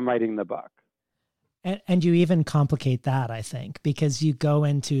from writing the book. And you even complicate that, I think, because you go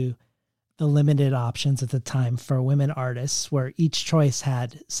into the limited options at the time for women artists, where each choice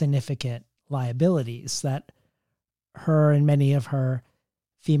had significant liabilities that her and many of her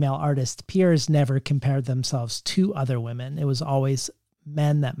female artist peers never compared themselves to other women. It was always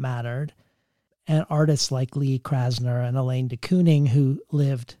men that mattered. And artists like Lee Krasner and Elaine de Kooning, who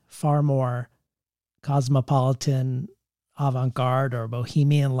lived far more cosmopolitan, avant-garde, or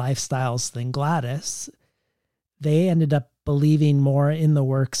bohemian lifestyles than Gladys, they ended up believing more in the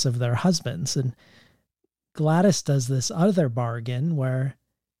works of their husbands. And Gladys does this other bargain where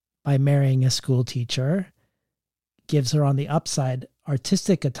by marrying a school teacher, gives her on the upside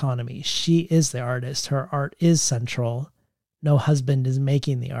artistic autonomy. She is the artist. Her art is central. No husband is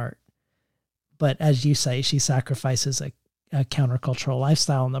making the art. But as you say, she sacrifices a countercultural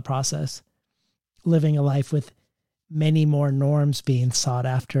lifestyle in the process, living a life with many more norms being sought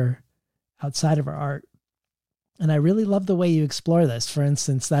after outside of her art. And I really love the way you explore this. For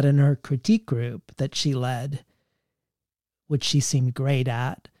instance, that in her critique group that she led, which she seemed great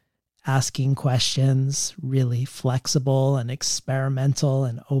at, asking questions, really flexible and experimental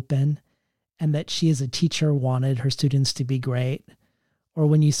and open, and that she as a teacher wanted her students to be great. Or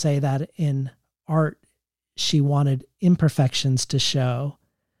when you say that in art, she wanted imperfections to show,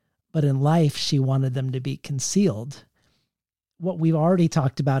 but in life, she wanted them to be concealed. What we've already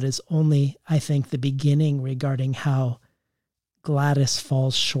talked about is only, I think, the beginning regarding how Gladys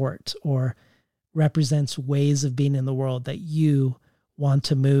falls short or represents ways of being in the world that you want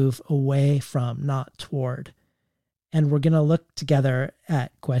to move away from, not toward. And we're going to look together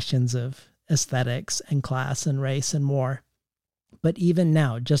at questions of aesthetics and class and race and more. But even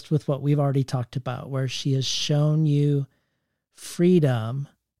now, just with what we've already talked about, where she has shown you freedom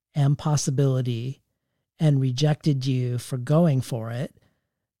and possibility and rejected you for going for it,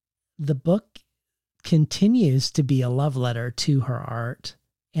 the book continues to be a love letter to her art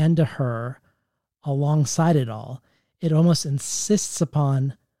and to her alongside it all. It almost insists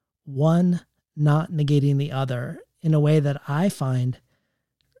upon one not negating the other in a way that I find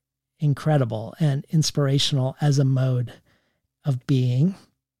incredible and inspirational as a mode of being.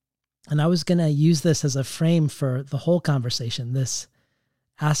 And I was going to use this as a frame for the whole conversation, this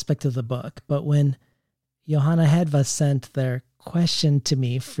aspect of the book. But when Johanna Hedva sent their question to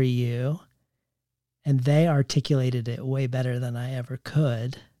me for you, and they articulated it way better than I ever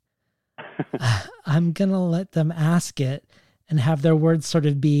could, I'm going to let them ask it and have their words sort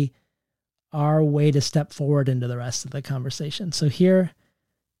of be our way to step forward into the rest of the conversation. So here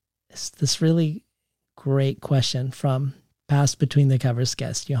is this really great question from past Between the Covers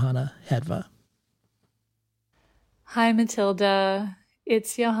guest, Johanna Hedva. Hi, Mattilda.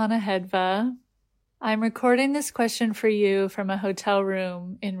 It's Johanna Hedva. I'm recording this question for you from a hotel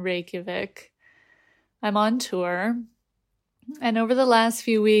room in Reykjavik. I'm on tour, and over the last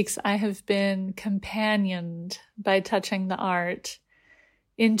few weeks, I have been companioned by touching the art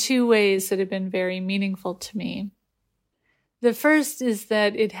in two ways that have been very meaningful to me. The first is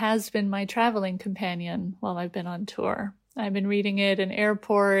that it has been my traveling companion while I've been on tour. I've been reading it in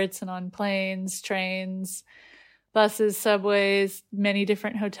airports and on planes, trains, buses, subways, many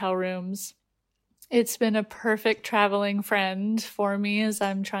different hotel rooms. It's been a perfect traveling friend for me as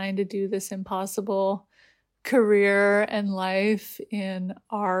I'm trying to do this impossible career and life in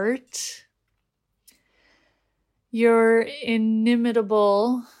art. Your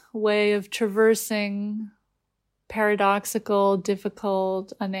inimitable way of traversing paradoxical,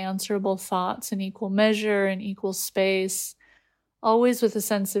 difficult, unanswerable thoughts in equal measure and equal space, always with a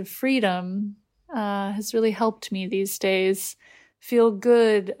sense of freedom, has really helped me these days feel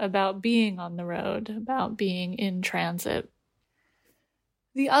good about being on the road, about being in transit.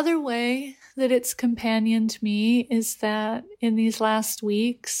 The other way that it's companioned me is that in these last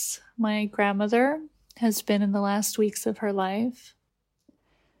weeks, my grandmother has been in the last weeks of her life.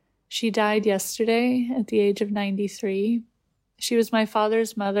 She died yesterday at the age of 93. She was my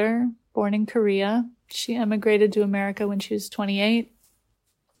father's mother, born in Korea. She emigrated to America when she was 28.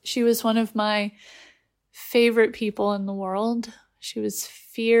 She was one of my favorite people in the world. She was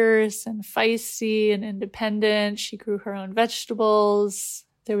fierce and feisty and independent. She grew her own vegetables.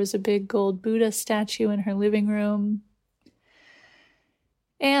 There was a big gold Buddha statue in her living room.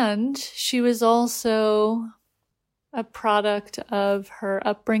 And she was also a product of her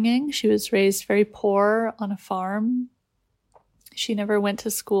upbringing. She was raised very poor on a farm. She never went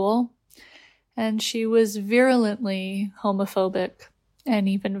to school. And she was virulently homophobic and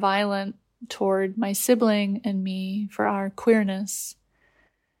even violent toward my sibling and me for our queerness.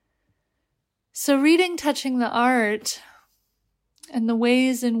 So reading Touching the Art and the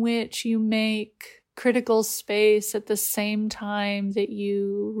ways in which you make critical space at the same time that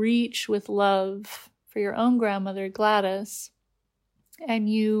you reach with love for your own grandmother, Gladys, and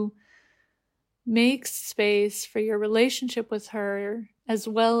you make space for your relationship with her as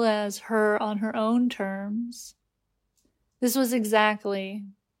well as her on her own terms. This was exactly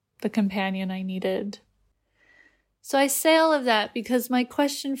the companion I needed. So I say all of that because my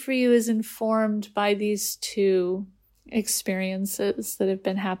question for you is informed by these two experiences that have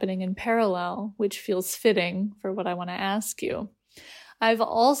been happening in parallel, which feels fitting for what I want to ask you. I've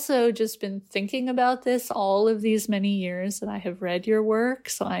also just been thinking about this all of these many years that I have read your work,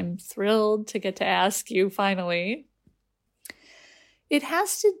 so I'm thrilled to get to ask you finally. It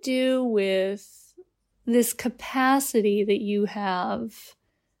has to do with this capacity that you have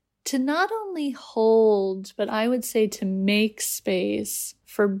to not only hold, but I would say to make space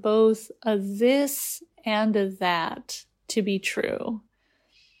for both a this and a that to be true.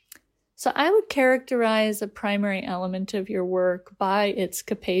 So I would characterize a primary element of your work by its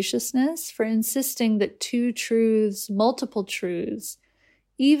capaciousness for insisting that two truths, multiple truths,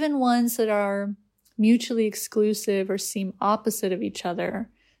 even ones that are mutually exclusive or seem opposite of each other,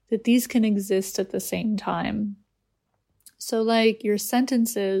 that these can exist at the same time. So like your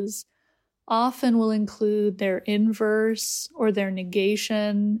sentences often will include their inverse or their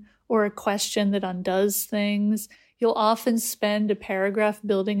negation or a question that undoes things. You'll often spend a paragraph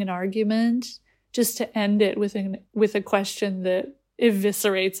building an argument just to end it with a question that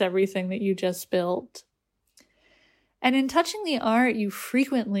eviscerates everything that you just built. And in Touching the Art, you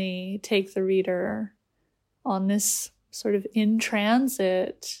frequently take the reader on this sort of in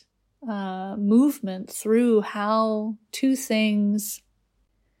transit movement through how two things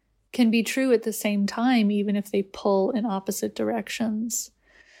can be true at the same time, even if they pull in opposite directions.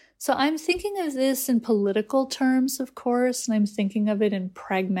 So I'm thinking of this in political terms, of course, and I'm thinking of it in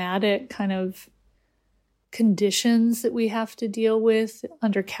pragmatic kind of conditions that we have to deal with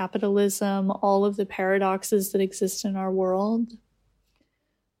under capitalism, all of the paradoxes that exist in our world.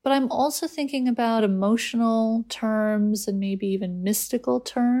 But I'm also thinking about emotional terms and maybe even mystical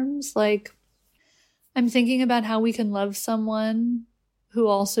terms. Like, I'm thinking about how we can love someone who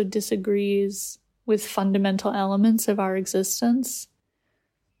also disagrees with fundamental elements of our existence.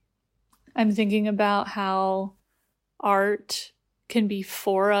 I'm thinking about how art can be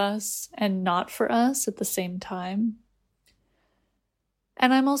for us and not for us at the same time.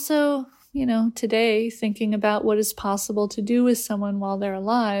 And I'm also, today thinking about what is possible to do with someone while they're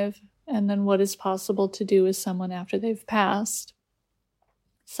alive, and then what is possible to do with someone after they've passed.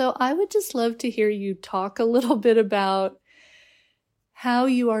 So I would just love to hear you talk a little bit about how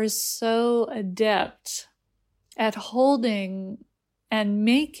you are so adept at holding and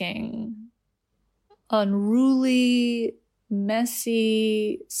making unruly,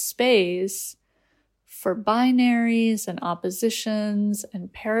 messy space for binaries and oppositions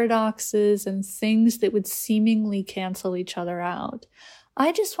and paradoxes and things that would seemingly cancel each other out.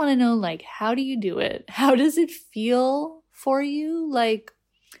 I just want to know, how do you do it? How does it feel for you?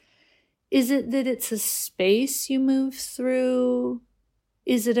 Is it that it's a space you move through?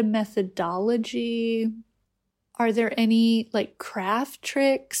 Is it a methodology? Are there any craft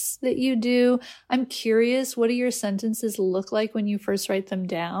tricks that you do? I'm curious, what do your sentences look like when you first write them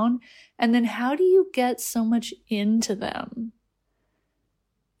down? And then how do you get so much into them?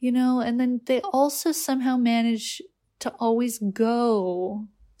 And then they also somehow manage to always go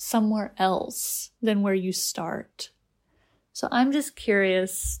somewhere else than where you start. So I'm just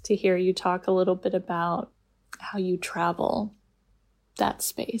curious to hear you talk a little bit about how you travel that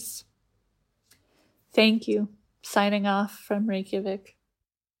space. Thank you. Signing off from Reykjavik.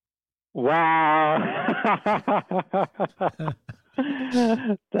 Wow.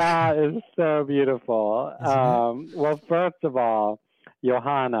 That is so beautiful. Well, first of all,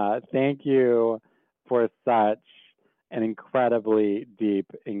 Johanna, thank you for such an incredibly deep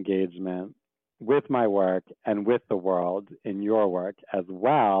engagement with my work and with the world in your work as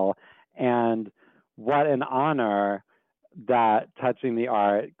well. And what an honor that Touching the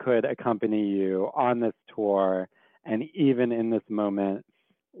Art could accompany you on this tour, and even in this moment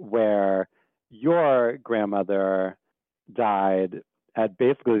where your grandmother died at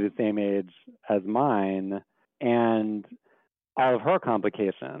basically the same age as mine, and all of her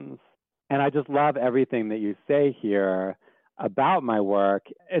complications. And I just love everything that you say here about my work.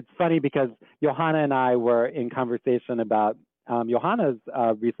 It's funny because Johanna and I were in conversation about Johanna's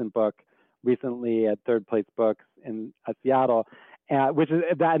recent book recently at Third Place Books in Seattle, and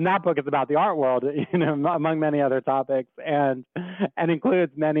that book is about the art world, among many other topics, and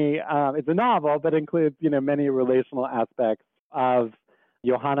includes many. It's a novel, but includes many relational aspects of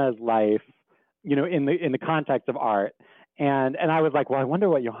Johanna's life, in the context of art. And I was like, well, I wonder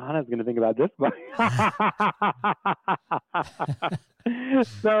what Johanna's going to think about this book.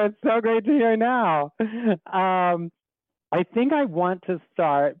 So it's so great to hear now. I think I want to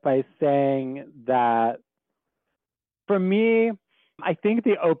start by saying that for me, I think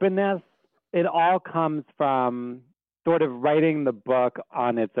the openness, it all comes from sort of writing the book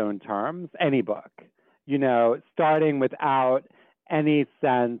on its own terms, any book, starting without any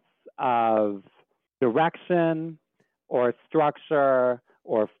sense of direction or structure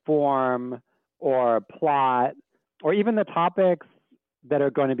or form or plot or even the topics that are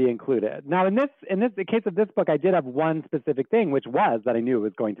going to be included. Now, in the case of this book, I did have one specific thing, which was that I knew it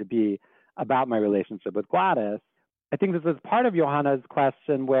was going to be about my relationship with Gladys. I think this was part of Johanna's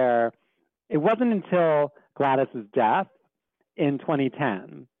question, where it wasn't until Gladys's death in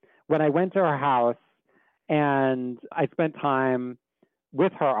 2010 when I went to her house and I spent time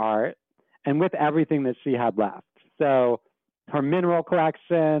with her art and with everything that she had left. So her mineral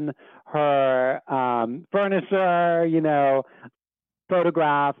collection, her furniture,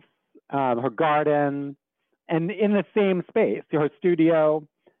 photographs, her garden, and in the same space, her studio,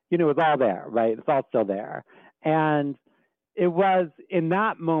 it was all there, right? It's all still there. And it was in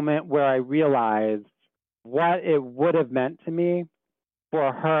that moment where I realized what it would have meant to me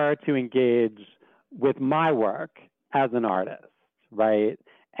for her to engage with my work as an artist, right?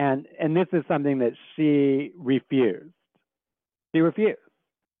 And this is something that she refused. She refused.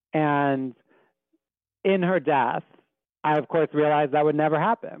 And in her death, I, of course, realized that would never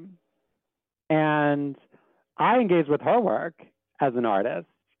happen. And I engaged with her work as an artist,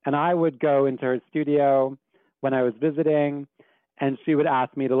 and I would go into her studio when I was visiting, and she would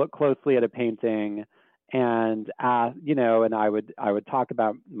ask me to look closely at a painting and ask, and I would talk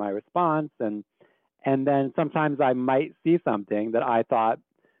about my response, and then sometimes I might see something that I thought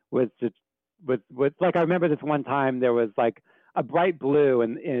was like, I remember this one time there was like a bright blue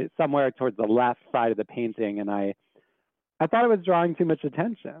and somewhere towards the left side of the painting, and I thought it was drawing too much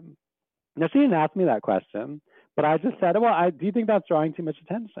attention. Now, she didn't ask me that question, but I just said, well, do you think that's drawing too much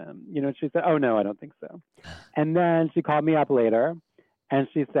attention? And she said, oh, no, I don't think so. And then she called me up later and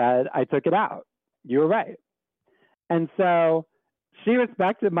she said, I took it out. You were right. And so she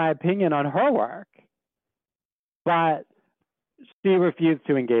respected my opinion on her work, but she refused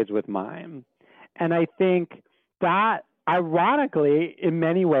to engage with mine. And I think that, ironically, in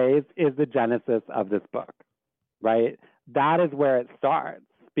many ways, is the genesis of this book, right? That is where it starts.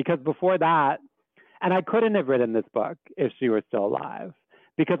 Because before that, and I couldn't have written this book if she were still alive,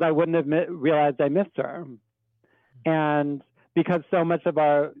 because I wouldn't have realized I missed her. And because so much of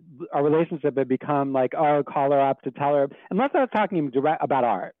our relationship had become like, oh, call her up to tell her, unless I was talking direct about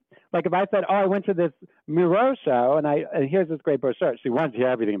art. Like if I said, oh, I went to this Miro show and here's this great brochure, she wanted to hear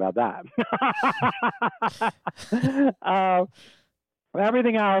everything about that.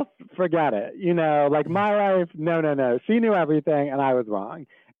 Everything else, forget it. Like my life, no. She knew everything and I was wrong.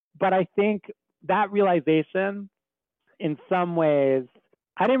 But I think that realization, in some ways,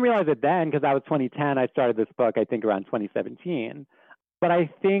 I didn't realize it then because I was 2010. I started this book, I think, around 2017. But I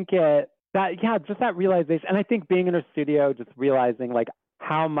think just that realization. And I think being in her studio, just realizing like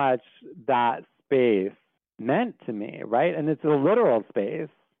how much that space meant to me, right? And it's a literal space.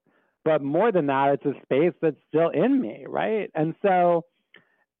 But more than that, it's a space that's still in me, right? And so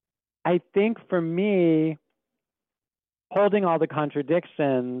I think for me, holding all the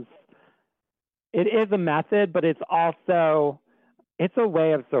contradictions, it is a method, but it's also, it's a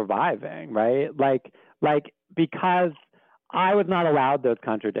way of surviving, right? Like because I was not allowed those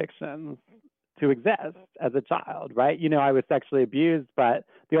contradictions to exist as a child, right? I was sexually abused, but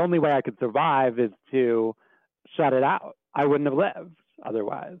the only way I could survive is to shut it out. I wouldn't have lived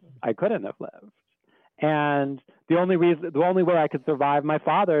otherwise. I couldn't have lived. And the only way I could survive my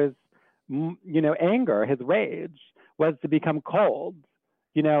father's, anger, his rage, was to become cold,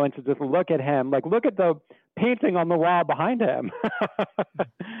 and to just look at him, like look at the painting on the wall behind him.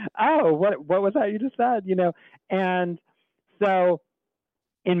 Oh, what was that you just said? And so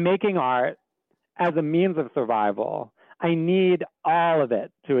in making art as a means of survival, I need all of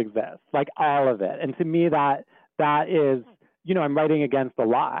it to exist, like all of it. And to me, that is, I'm writing against the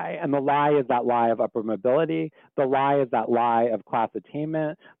lie. And the lie is that lie of upper mobility. The lie is that lie of class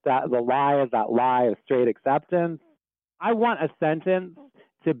attainment. The lie is that lie of straight acceptance. I want a sentence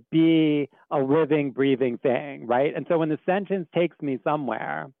to be a living, breathing thing, right? And so when the sentence takes me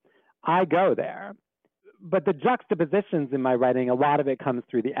somewhere, I go there. But the juxtapositions in my writing, a lot of it comes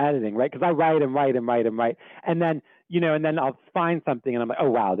through the editing, right? Because I write and write and write and write. And then, and then I'll find something and I'm like, oh,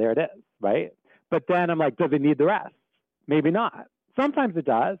 wow, there it is, right? But then I'm like, does it need the rest? Maybe not. Sometimes it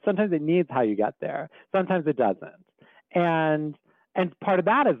does. Sometimes it needs how you get there. Sometimes it doesn't. And part of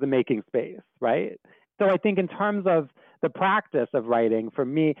that is the making space, right? So I think in terms of the practice of writing for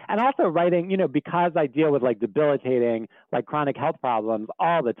me, and also writing, because I deal with like debilitating, like chronic health problems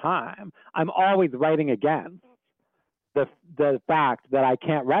all the time, I'm always writing against the fact that I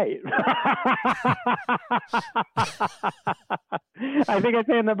can't write. I think I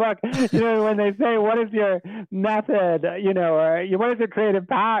say in the book, when they say, what is your method, or what is your creative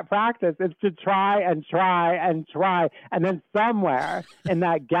practice? It's to try and try and try. And then somewhere in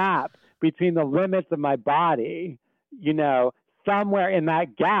that gap between the limits of my body, somewhere in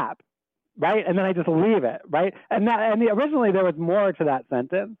that gap, right? And then I just leave it, right? And originally there was more to that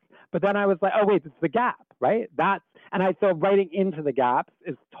sentence, but then I was like, oh wait, it's the gap, right? So writing into the gaps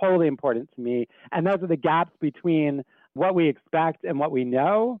is totally important to me. And those are the gaps between what we expect and what we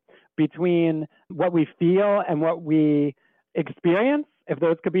know, between what we feel and what we experience, if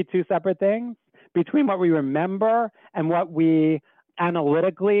those could be two separate things, between what we remember and what we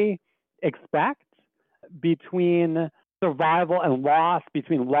analytically expect, between survival and loss,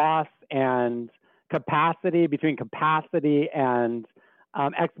 between loss and capacity, between capacity and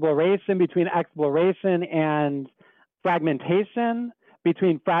exploration, between exploration and fragmentation,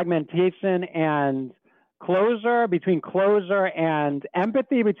 between fragmentation and closure, between closure and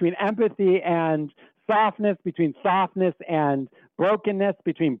empathy, between empathy and softness, between softness and brokenness,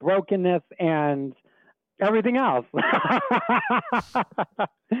 between brokenness and everything else.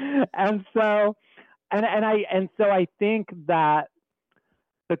 And so I think that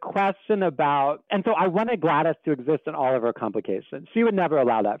the question about, and so I wanted Gladys to exist in all of her complications. She would never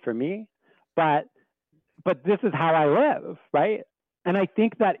allow that for me, but this is how I live, right? And I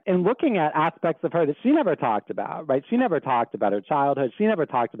think that in looking at aspects of her that she never talked about, right? She never talked about her childhood. She never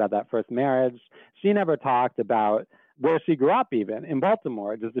talked about that first marriage. She never talked about where she grew up, even in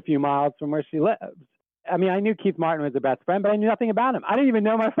Baltimore, just a few miles from where she lived. I mean, I knew Keith Martin was her best friend, but I knew nothing about him. I didn't even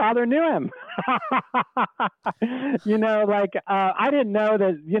know my father knew him. I didn't know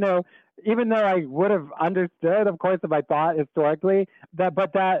that, even though I would have understood, of course, if I thought historically, that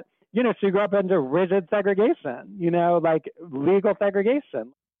she grew up under rigid segregation, legal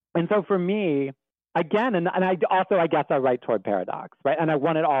segregation. And so for me, again, and I also, I guess I write toward paradox, right? And I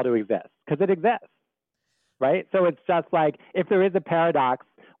want it all to exist because it exists, right? So it's just like, if there is a paradox,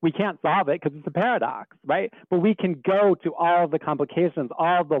 we can't solve it because it's a paradox, right? But we can go to all of the complications,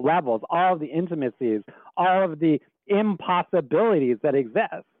 all of the levels, all of the intimacies, all of the impossibilities that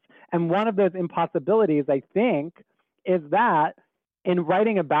exist. And one of those impossibilities, I think, is that in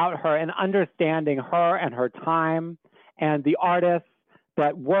writing about her and understanding her and her time and the artists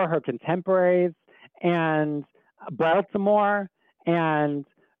that were her contemporaries and Baltimore and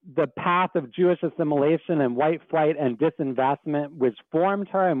the path of Jewish assimilation and white flight and disinvestment, which formed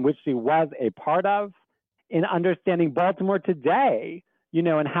her and which she was a part of, in understanding Baltimore today,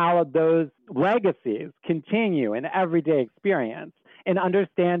 and how those legacies continue in everyday experience, in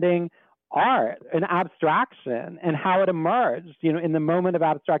understanding art and abstraction and how it emerged, in the moment of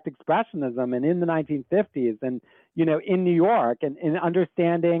abstract expressionism and in the 1950s and, in New York, and in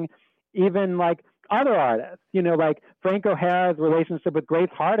understanding even like other artists, like Frank O'Hara's relationship with Grace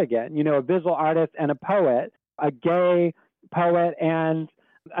Hardigan, a visual artist and a poet, a gay poet and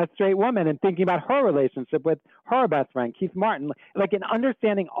a straight woman, and thinking about her relationship with her best friend, Keith Martin, like in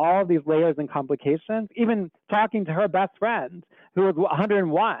understanding all these layers and complications, even talking to her best friend who was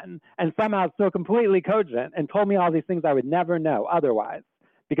 101 and somehow so completely cogent and told me all these things I would never know otherwise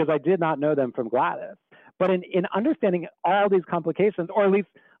because I did not know them from Gladys. But in understanding all these complications, or at least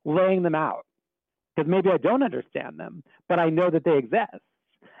laying them out, because maybe I don't understand them, but I know that they exist.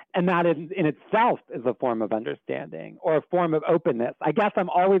 And that in itself is a form of understanding or a form of openness. I guess I'm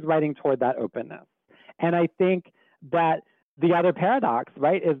always writing toward that openness. And I think that the other paradox,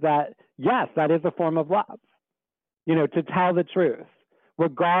 right, is that, yes, that is a form of love, to tell the truth,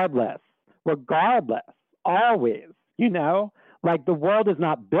 regardless, always, like the world is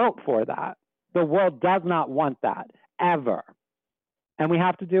not built for that. The world does not want that, ever. And we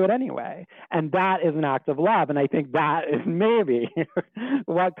have to do it anyway. And that is an act of love. And I think that is maybe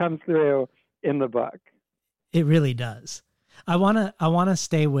what comes through in the book. It really does. I want to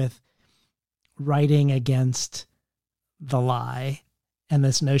stay with writing against the lie and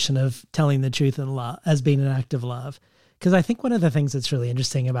this notion of telling the truth in love as being an act of love. Because I think one of the things that's really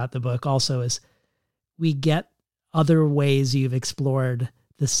interesting about the book also is we get other ways you've explored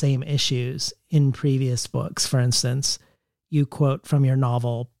the same issues in previous books. For instance, you quote from your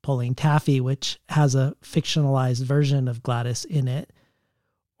novel, Pulling Taffy, which has a fictionalized version of Gladys in it.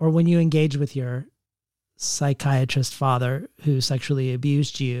 Or when you engage with your psychiatrist father who sexually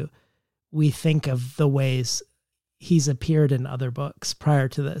abused you, we think of the ways he's appeared in other books prior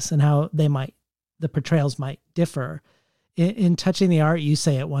to this and how the portrayals might differ. In Touching the Art, you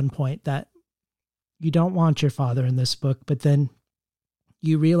say at one point that you don't want your father in this book, but then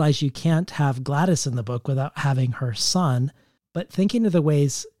you realize you can't have Gladys in the book without having her son. But thinking of the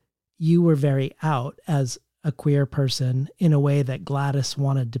ways you were very out as a queer person in a way that Gladys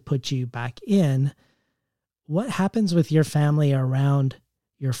wanted to put you back in, what happens with your family around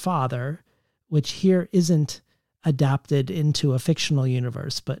your father, which here isn't adapted into a fictional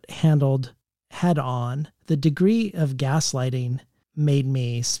universe, but handled head on? The degree of gaslighting made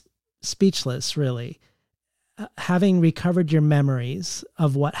me speechless, really. Having recovered your memories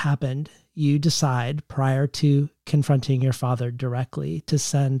of what happened, you decide prior to confronting your father directly to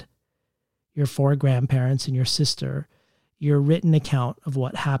send your 4 grandparents and your sister your written account of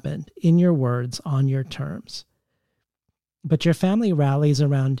what happened in your words on your terms. But your family rallies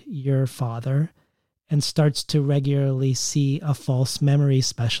around your father and starts to regularly see a false memory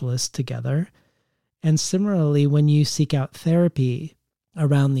specialist together. And similarly, when you seek out therapy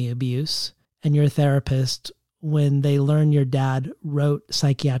around the abuse, and your therapist, when they learn your dad wrote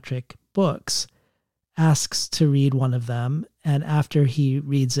psychiatric books, asks to read one of them, and after he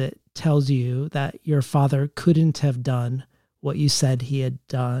reads it, tells you that your father couldn't have done what you said he had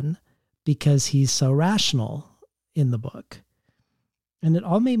done because he's so rational in the book. And it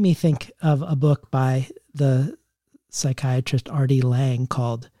all made me think of a book by the psychiatrist Artie Lang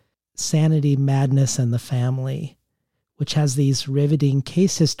called Sanity, Madness, and the Family, which has these riveting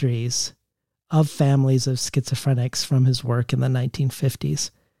case histories of families of schizophrenics from his work in the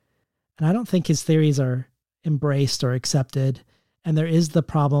 1950s. And I don't think his theories are embraced or accepted. And there is the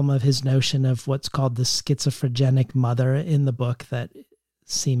problem of his notion of what's called the schizophrenic mother in the book that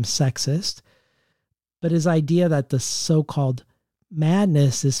seems sexist. But his idea that the so-called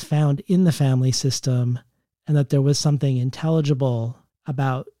madness is found in the family system and that there was something intelligible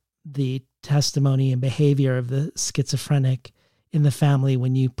about the testimony and behavior of the schizophrenic in the family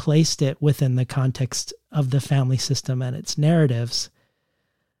when you placed it within the context of the family system and its narratives.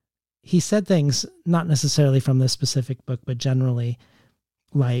 He said things not necessarily from this specific book, but generally,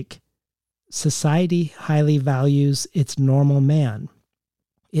 like, society highly values its normal man.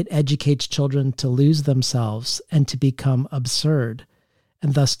 It educates children to lose themselves and to become absurd,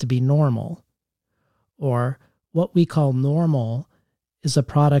 and thus to be normal. Or, what we call normal is a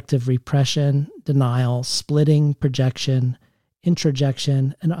product of repression, denial, splitting, projection,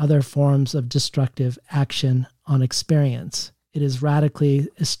 introjection, and other forms of destructive action on experience. It is radically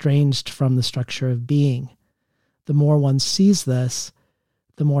estranged from the structure of being. The more one sees this,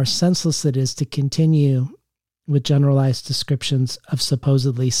 the more senseless it is to continue with generalized descriptions of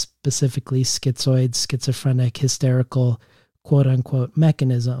supposedly specifically schizoid, schizophrenic, hysterical, quote-unquote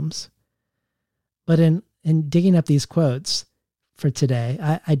mechanisms. But in digging up these quotes for today,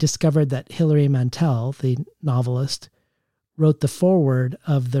 I discovered that Hilary Mantel, the novelist, wrote the foreword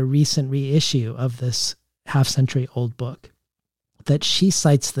of the recent reissue of this half-century-old book, that she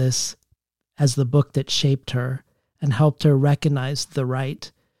cites this as the book that shaped her and helped her recognize the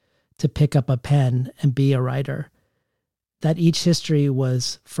right to pick up a pen and be a writer, that each history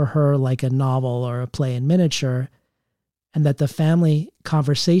was for her like a novel or a play in miniature, and that the family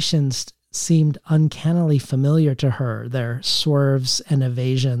conversations seemed uncannily familiar to her, their swerves and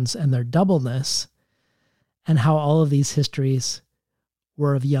evasions and their doubleness, and how all of these histories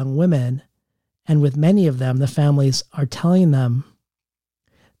were of young women. And with many of them, the families are telling them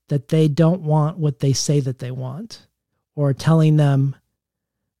that they don't want what they say that they want, or telling them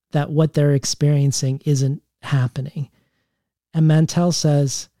that what they're experiencing isn't happening. And Mantel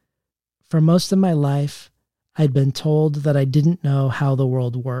says, for most of my life, I'd been told that I didn't know how the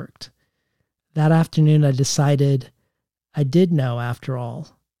world worked. That afternoon, I decided I did know after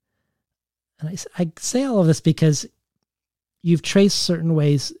all. And I say all of this because you've traced certain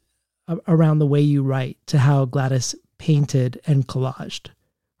ways around the way you write to how Gladys painted and collaged,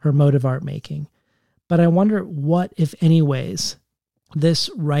 her mode of art making. But I wonder what, if any ways, this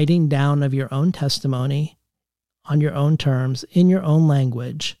writing down of your own testimony on your own terms, in your own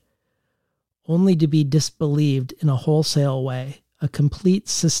language, only to be disbelieved in a wholesale way, a complete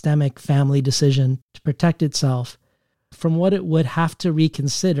systemic family decision to protect itself from what it would have to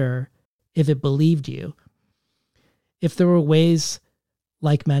reconsider if it believed you. If there were ways,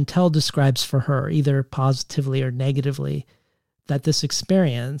 like Mantel describes for her, either positively or negatively, that this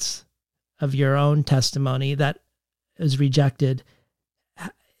experience of your own testimony that is rejected,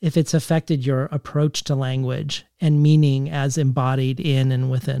 if it's affected your approach to language and meaning as embodied in and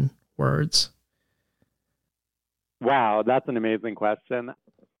within words. Wow, that's an amazing question.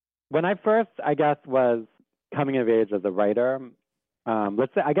 When I first, I guess, was coming of age as a writer,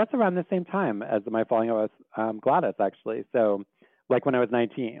 let's say, I guess around the same time as my falling out with Gladys, actually. So like when I was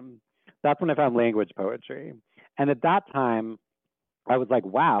 19, that's when I found language poetry. And at that time, I was like,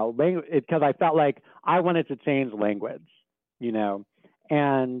 wow, because I felt like I wanted to change language, you know.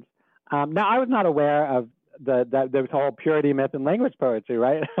 And now I was not aware of the whole purity myth in language poetry,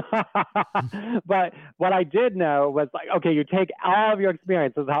 right? But what I did know was like, okay, you take all of your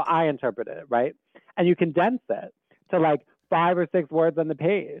experiences, how I interpreted it, right? And you condense it to like 5 or 6 words on the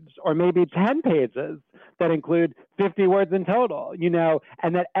page, or maybe 10 pages that include 50 words in total,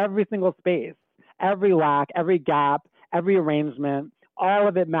 and that every single space, every lack, every gap, every arrangement, all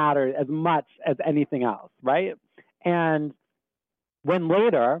of it mattered as much as anything else, right? And when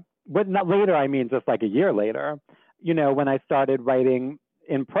later, but not later, I mean just like a year later, when I started writing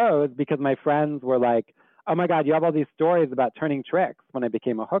in prose, because my friends were like, oh my God, you have all these stories about turning tricks when I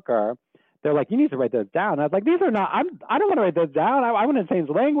became a hooker. They're like, you need to write those down. I was like, these are not, I don't want to write those down. I want to change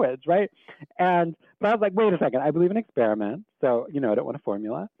language, right? But I was like, wait a second, I believe in experiments. So, I don't want a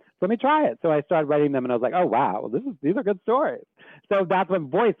formula. So let me try it. So I started writing them and I was like, oh, wow, well, these are good stories. So that's when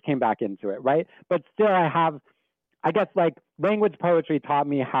voice came back into it, right? But still I guess like language poetry taught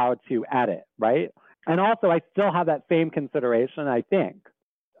me how to edit, right? And also I still have that same consideration, I think,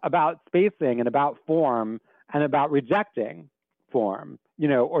 about spacing and about form and about rejecting form,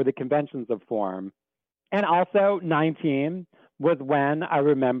 or the conventions of form. And also 19 was when I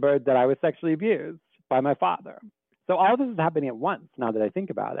remembered that I was sexually abused by my father. So all this is happening at once now that I think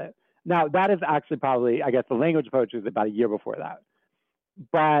about it. Now that is actually probably, I guess the language poetry is about a year before that.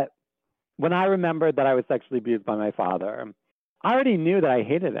 But when I remembered that I was sexually abused by my father, I already knew that I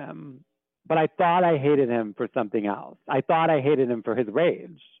hated him, but I thought I hated him for something else. I thought I hated him for his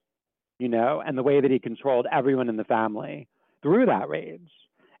rage, and the way that he controlled everyone in the family through that rage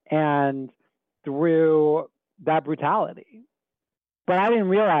and through that brutality. But I didn't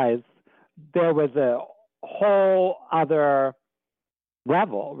realize there was a whole other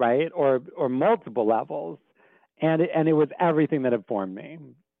level, right? Or multiple levels. And it was everything that had formed me.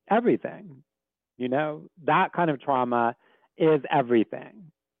 Everything. That kind of trauma is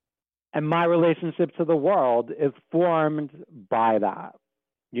everything. And my relationship to the world is formed by that,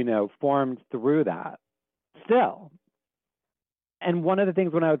 formed through that still. And one of the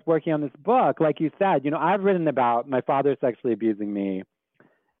things when I was working on this book, like you said, I've written about my father sexually abusing me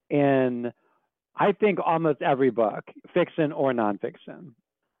in, I think, almost every book, fiction or nonfiction.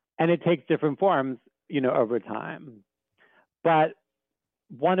 And it takes different forms, over time. But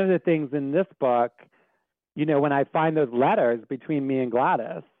one of the things in this book, when I find those letters between me and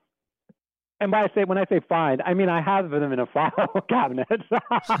Gladys, and when I say find, I mean I have them in a file cabinet.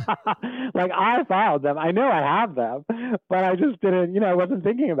 Like I filed them. I know I have them, but I just didn't, I wasn't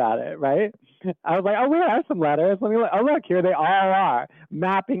thinking about it, right? I was like, oh wait, I have some letters. Let me look. Oh look, here they all are,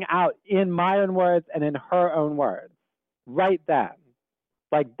 mapping out in my own words and in her own words, right then.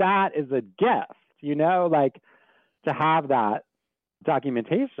 Like that is a gift, like to have that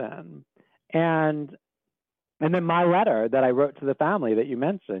documentation. And then my letter that I wrote to the family that you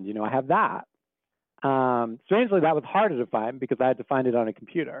mentioned, I have that. Strangely, that was harder to find because I had to find it on a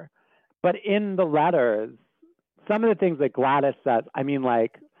computer. But in the letters, some of the things that Gladys says,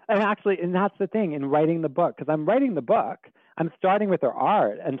 and that's the thing in writing the book, because I'm writing the book, I'm starting with her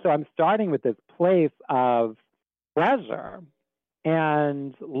art. And so I'm starting with this place of pleasure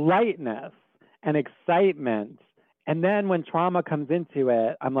and lightness and excitement. And then when trauma comes into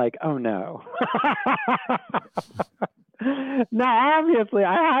it, I'm like, oh no. Now, obviously,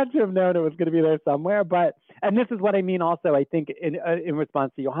 I had to have known it was going to be there somewhere. And this is what I mean also, I think, in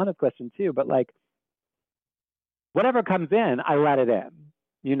response to Johanna's question too, but like, whatever comes in, I let it in,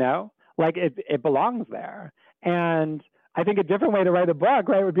 like it belongs there. And I think a different way to write a book,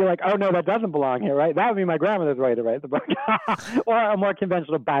 right, would be like, oh no, that doesn't belong here, right? That would be my grandmother's way to write the book. Or a more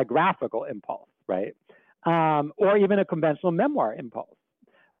conventional biographical impulse, right? Or even a conventional memoir impulse.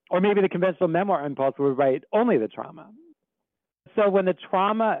 Or maybe the conventional memoir impulse would write only the trauma. So when the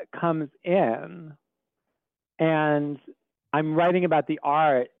trauma comes in and I'm writing about the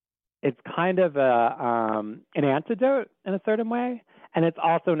art, it's kind of an antidote in a certain way, and it's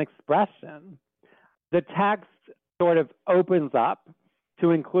also an expression. The text sort of opens up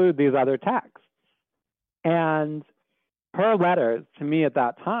to include these other texts. And her letters to me at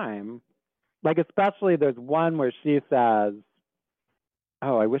that time, like especially there's one where she says,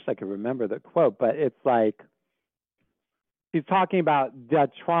 oh, I wish I could remember the quote, but it's like, she's talking about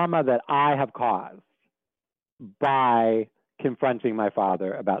the trauma that I have caused by confronting my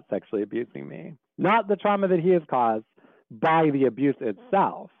father about sexually abusing me. Not the trauma that he has caused by the abuse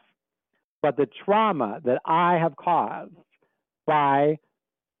itself, but the trauma that I have caused by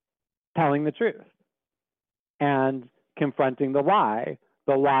telling the truth and confronting the lie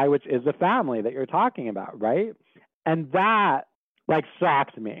which is the family that you're talking about, right? And that like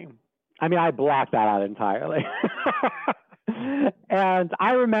shocked me. I blocked that out entirely. And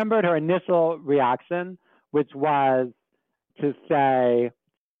I remembered her initial reaction which was to say,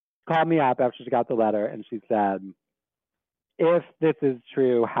 called me up after she got the letter, and she said, if this is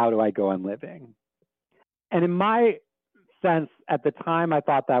true, how do I go on living? And in my sense, at the time, I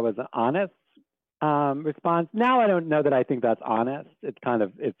thought that was an honest response. Now I don't know that I think that's honest.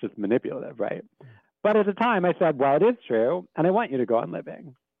 It's just manipulative, right? But at the time I said, well, it is true, and I want you to go on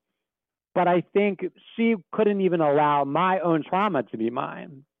living. But I think she couldn't even allow my own trauma to be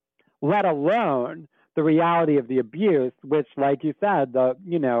mine, let alone the reality of the abuse, which, like you said,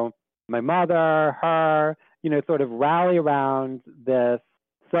 my mother, her, sort of rally around this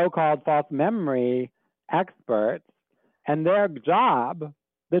so-called false memory expert, and their job,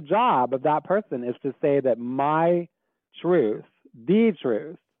 the job of that person is to say that my truth, the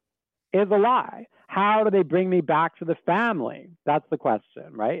truth, is a lie. How do they bring me back to the family? That's the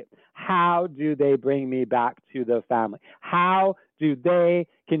question, right? How do they bring me back to the family? How do they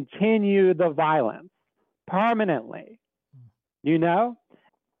continue the violence permanently?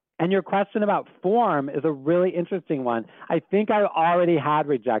 And your question about form is a really interesting one. I think I already had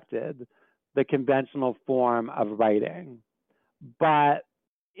rejected the conventional form of writing, but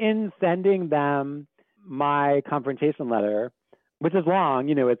in sending them my confrontation letter, which is long,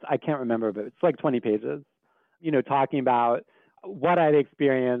 I can't remember, but it's like 20 pages, talking about what I'd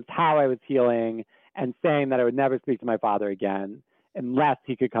experienced, how I was healing, and saying that I would never speak to my father again unless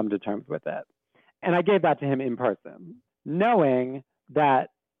he could come to terms with it. And I gave that to him in person, knowing that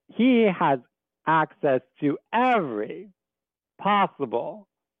he has access to every possible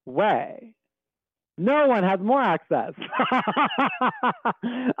way. No one has more access.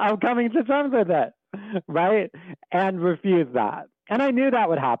 I'm coming to terms with it, right? And refuse that. And I knew that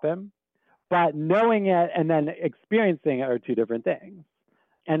would happen, but knowing it and then experiencing it are two different things.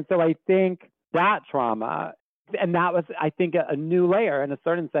 And so I think that trauma, and that was, I think, a new layer in a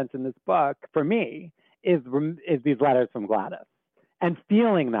certain sense in this book for me, is these letters from Gladys and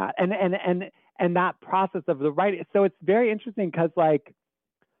feeling that and that process of the writing. So it's very interesting because, like,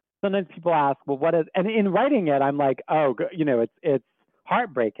 sometimes people ask, well, what is, and in writing it, I'm like, oh, it's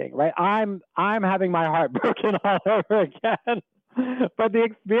heartbreaking, right? I'm having my heart broken all over again. But the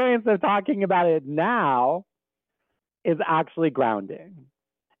experience of talking about it now is actually grounding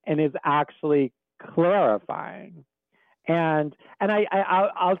and is actually clarifying. And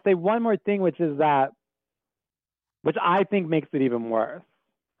I'll say one more thing, which I think makes it even worse.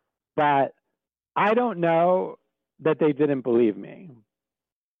 But I don't know that they didn't believe me.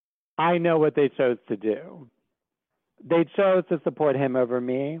 I know what they chose to do. They chose to support him over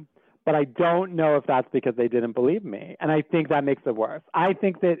me, but I don't know if that's because they didn't believe me. And I think that makes it worse. I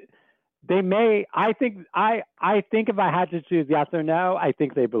think that they may, I think if I had to choose yes or no, I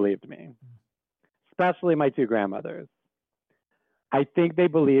think they believed me, especially my two grandmothers. I think they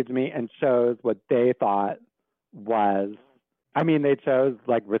believed me and chose what they thought was, they chose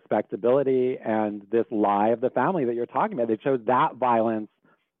like respectability and this lie of the family that you're talking about. They chose that violence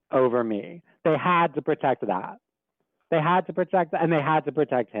over me. They had to protect that. They had to protect that, and they had to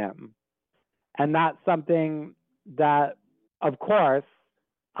protect him. And that's something that, of course,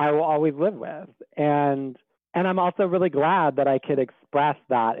 I will always live with. And I'm also really glad that I could express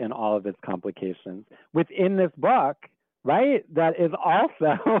that in all of its complications within this book, right? That is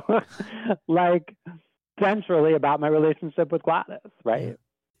also like centrally about my relationship with Gladys, right?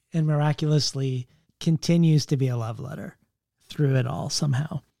 And miraculously continues to be a love letter through it all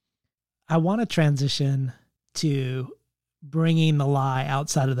somehow. I want to transition to bringing the lie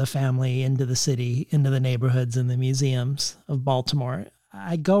outside of the family into the city, into the neighborhoods and the museums of Baltimore.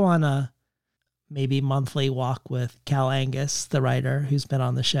 I go on a maybe monthly walk with Cal Angus, the writer who's been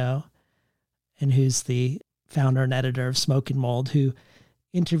on the show and who's the founder and editor of Smoke and Mold, who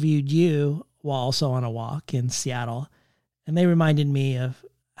interviewed you while also on a walk in Seattle. And they reminded me of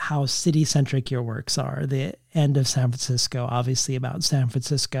how city-centric your works are. The End of San Francisco, obviously about San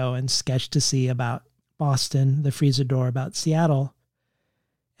Francisco, and Sketch to See about Boston, The Freezer Door about Seattle,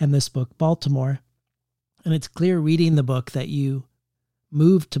 and this book, Baltimore. And it's clear reading the book that you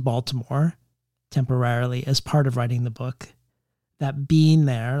moved to Baltimore temporarily as part of writing the book, that being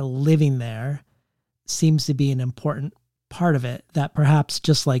there, living there, seems to be an important part of it, that perhaps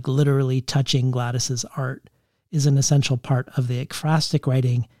just like literally touching Gladys's art is an essential part of the ekphrastic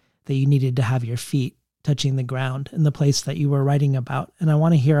writing, that you needed to have your feet touching the ground in the place that you were writing about. And I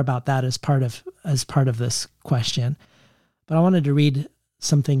want to hear about that as part of this question. But I wanted to read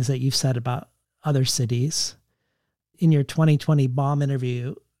some things that you've said about other cities. In your 2020 Bomb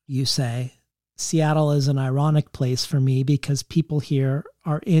interview, you say, Seattle is an ironic place for me because people here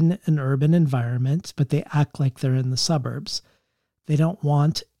are in an urban environment, but they act like they're in the suburbs. They don't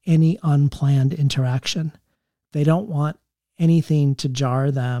want any unplanned interaction. They don't want anything to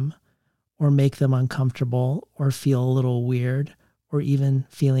jar them or make them uncomfortable or feel a little weird or even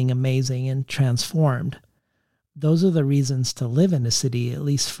feeling amazing and transformed. Those are the reasons to live in a city, at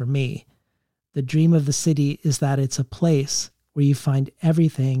least for me. The dream of the city is that it's a place where you find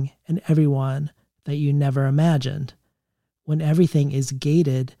everything and everyone that you never imagined. When everything is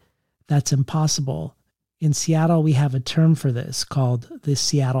gated, that's impossible. In Seattle, we have a term for this called the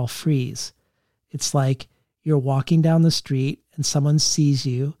Seattle freeze. It's like you're walking down the street and someone sees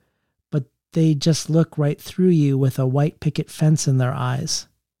you, but they just look right through you with a white picket fence in their eyes.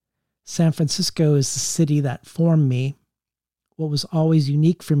 San Francisco is the city that formed me. What was always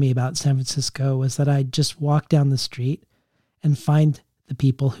unique for me about San Francisco was that I'd just walk down the street and find the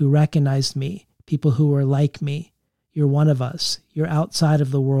people who recognized me, people who were like me. You're one of us. You're outside of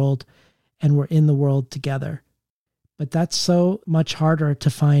the world, and we're in the world together. But that's so much harder to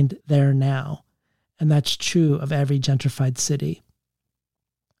find there now. And that's true of every gentrified city.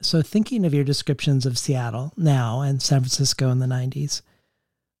 So thinking of your descriptions of Seattle now and San Francisco in the 90s,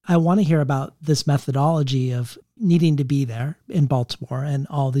 I want to hear about this methodology of needing to be there in Baltimore and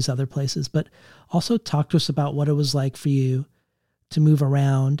all these other places, but also talk to us about what it was like for you to move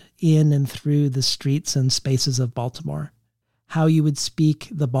around in and through the streets and spaces of Baltimore, how you would speak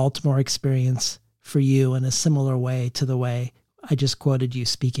the Baltimore experience for you in a similar way to the way I just quoted you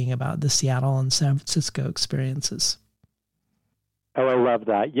speaking about the Seattle and San Francisco experiences. Oh, I love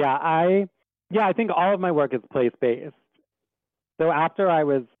that. Yeah, I think all of my work is place-based. So after I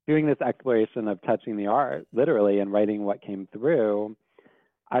was doing this exploration of touching the art, literally, and writing what came through,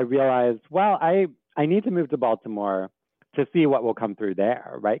 I realized, well, I need to move to Baltimore to see what will come through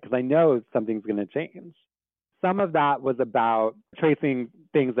there, right? Because I know something's going to change. Some of that was about tracing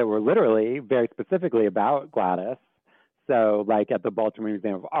things that were literally very specifically about Gladys. So like at the Baltimore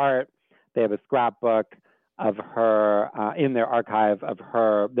Museum of Art, they have a scrapbook of her in their archive of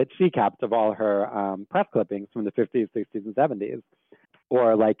her that she kept of all her press clippings from the 50s, 60s, and 70s.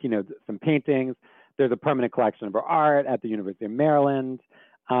 Or like, some paintings. There's a permanent collection of her art at the University of Maryland,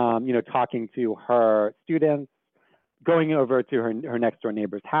 talking to her students, going over to her next door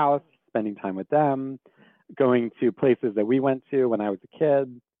neighbor's house, spending time with them, going to places that we went to when I was a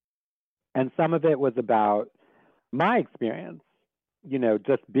kid. And some of it was about my experience,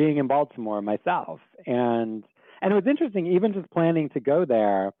 just being in Baltimore myself. And it was interesting, even just planning to go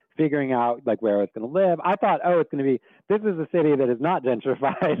there, figuring out like where I was going to live. I thought, this is a city that is not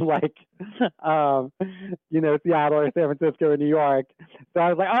gentrified like, Seattle or San Francisco or New York. So I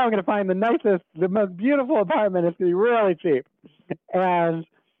was like, I'm going to find the nicest, the most beautiful apartment. It's going to be really cheap. And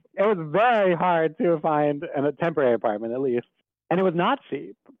it was very hard to find a temporary apartment, at least. And it was not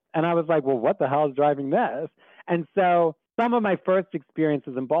cheap. And I was like, well, what the hell is driving this? And so some of my first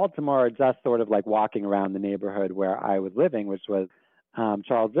experiences in Baltimore are just sort of like walking around the neighborhood where I was living, which was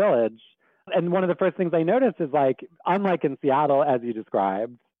Charles Village. And one of the first things I noticed is like, unlike in Seattle, as you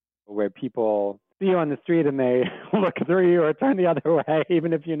described, where people see you on the street and they look through you or turn the other way,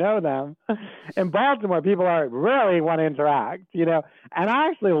 even if you know them. In Baltimore, people really want to interact, and I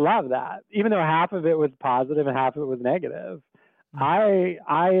actually love that, even though half of it was positive and half of it was negative. I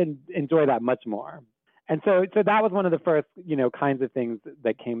enjoy that much more. And so that was one of the first, kinds of things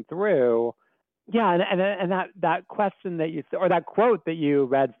that came through. Yeah, and that question that you, or that quote that you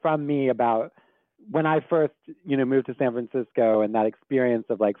read from me about when I first, moved to San Francisco and that experience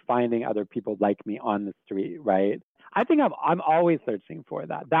of like finding other people like me on the street, right? I think I'm always searching for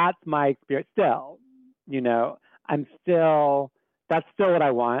that. That's my experience still, that's still what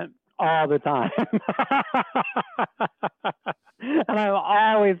I want all the time. And I'm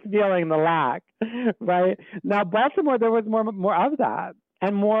always feeling the lack, right? Now, Baltimore, there was more of that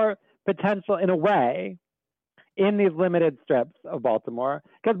and more potential in a way in these limited strips of Baltimore.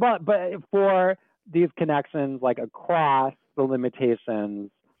 But for these connections, like across the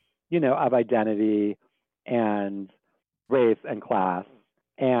limitations, of identity and race and class.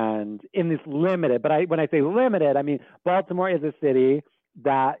 And in this limited, but when I say limited, I mean, Baltimore is a city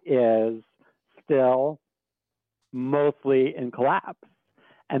that is still mostly in collapse.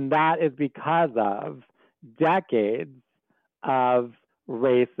 And that is because of decades of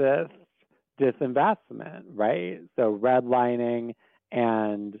racist disinvestment, right? So redlining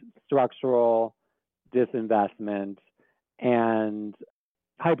and structural disinvestment and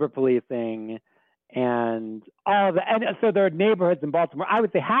hyperpolicing and all that. And so there are neighborhoods in Baltimore, I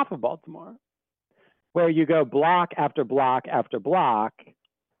would say half of Baltimore, where you go block after block after block,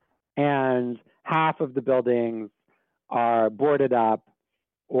 and half of the buildings are boarded up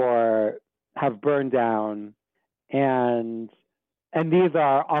or have burned down, and And these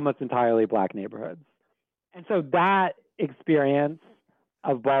are almost entirely Black neighborhoods. And so that experience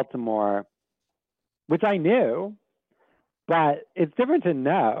of Baltimore, which I knew, but it's different to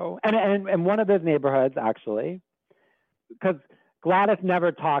know. And one of those neighborhoods, actually, because Gladys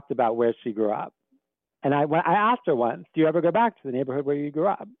never talked about where she grew up. And I asked her once, do you ever go back to the neighborhood where you grew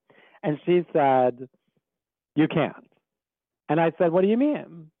up? And she said, you can't. And I said, what do you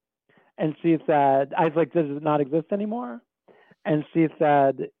mean? And she said, I was like, does it not exist anymore? And she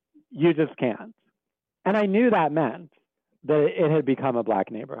said, you just can't. And I knew that meant that it had become a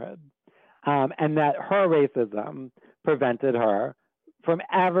Black neighborhood, and that her racism prevented her from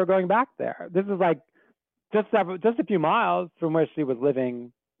ever going back there. This is like just a few miles from where she was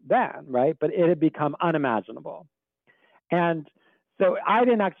living then, right? But it had become unimaginable. And so I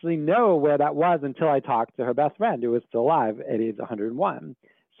didn't actually know where that was until I talked to her best friend, who was still alive at age 101.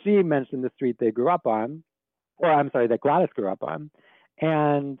 She mentioned the street they grew up on, or I'm sorry, that Gladys grew up on.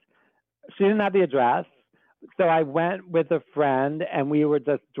 And she didn't have the address. So I went with a friend and we were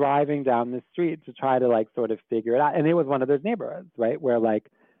just driving down the street to try to like sort of figure it out. And it was one of those neighborhoods, right? Where like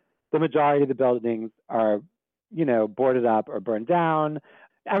the majority of the buildings are, you know, boarded up or burned down.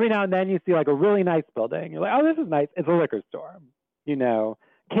 Every now and then you see like a really nice building. You're like, oh, this is nice. It's a liquor store. You know,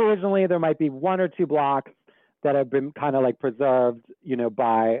 occasionally there might be one or two blocks that have been kind of like preserved, you know,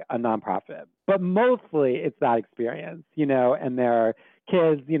 by a nonprofit. But mostly it's that experience, you know, and there are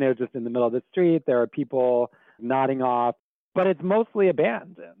kids, you know, just in the middle of the street. There are people nodding off, but it's mostly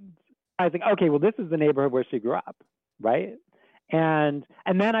abandoned. I think, okay, well, this is the neighborhood where she grew up, right? And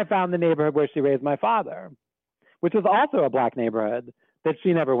then I found the neighborhood where she raised my father, which was also a Black neighborhood that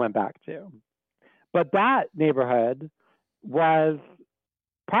she never went back to. But that neighborhood was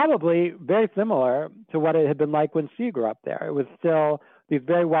probably very similar to what it had been like when she grew up there. It was still these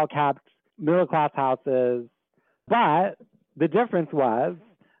very well-kept middle-class houses, but the difference was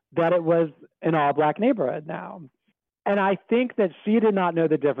that it was an all-Black neighborhood now. And I think that she did not know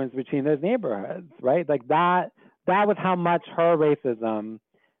the difference between those neighborhoods, right? Like that was how much her racism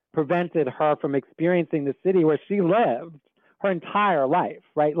prevented her from experiencing the city where she lived her entire life,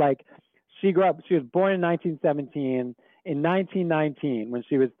 right? Like she was born in 1917. In 1919, when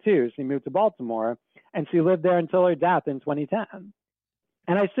she was 2, she moved to Baltimore, and she lived there until her death in 2010.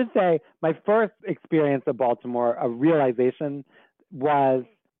 And I should say, my first experience of Baltimore, a realization, was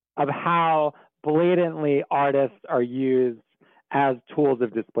of how blatantly artists are used as tools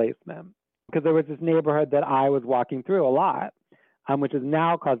of displacement. Because there was this neighborhood that I was walking through a lot, which is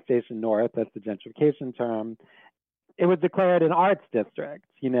now called Station North. That's the gentrification term. It was declared an arts district,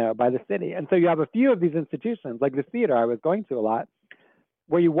 you know, by the city. And so you have a few of these institutions, like the theater I was going to a lot,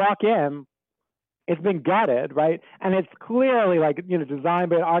 where you walk in, it's been gutted, right? And it's clearly like, you know, designed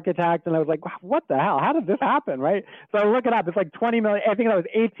by an architect. And I was like, wow, what the hell? How did this happen, right? So I look it up. It's like 20 million. I think that was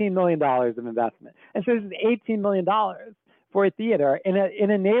 $18 million of investment. And so this is $18 million for a theater in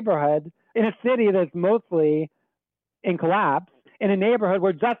a neighborhood, in a city that's mostly in collapse, in a neighborhood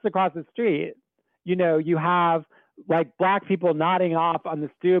where just across the street, you know, you have like Black people nodding off on the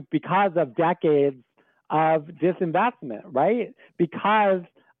stoop because of decades of disinvestment, right? Because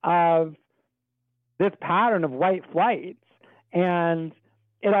of this pattern of white flight. And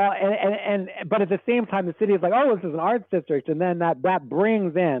it all, but at the same time, the city is like, oh, this is an arts district. And then that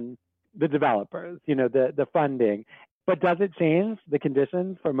brings in the developers, you know, the funding. But does it change the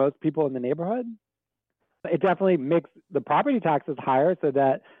conditions for most people in the neighborhood? It definitely makes the property taxes higher so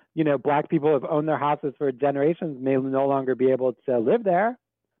that, you know, Black people have owned their houses for generations may no longer be able to live there.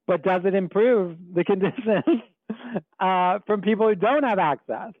 But does it improve the conditions from people who don't have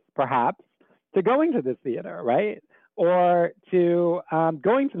access, perhaps, to going to the theater, right? Or to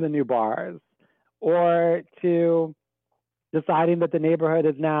going to the new bars, or to deciding that the neighborhood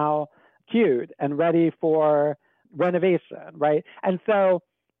is now cute and ready for renovation, right? And so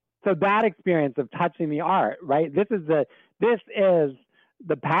that experience of touching the art, right? This is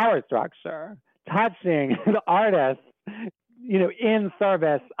the power structure, touching the artist, you know, in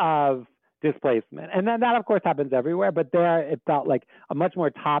service of displacement. And then that, of course, happens everywhere, but there it felt like a much more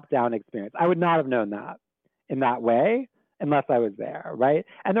top-down experience. I would not have known that in that way unless I was there, right?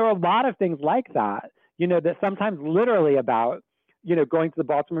 And there were a lot of things like that, you know, that sometimes literally about, you know, going to the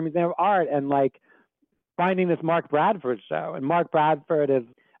Baltimore Museum of Art and like finding this Mark Bradford show. And Mark Bradford is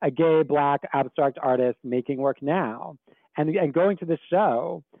a gay Black abstract artist making work now, and going to the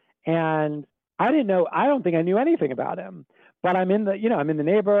show. And I don't think I knew anything about him, but I'm in the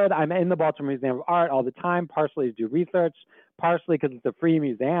neighborhood. I'm in the Baltimore Museum of Art all the time, partially to do research, partially because it's a free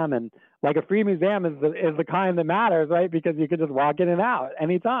museum. And like a free museum is the kind that matters, right? Because you can just walk in and out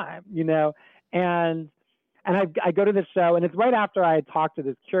anytime, you know? And And I go to the show, and it's right after I had talked to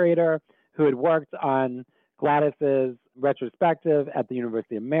this curator who had worked on Gladys's retrospective at the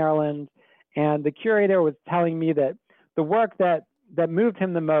University of Maryland. And the curator was telling me that the work that moved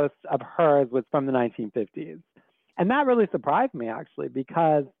him the most of hers was from the 1950s. And that really surprised me, actually,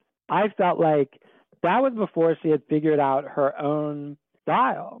 because I felt like that was before she had figured out her own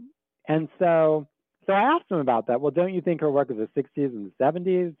style. And so I asked him about that. Well, don't you think her work was the 60s and the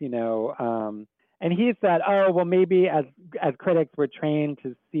 70s? And he said, oh, well, maybe as critics we're trained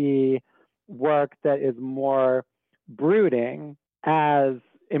to see work that is more brooding as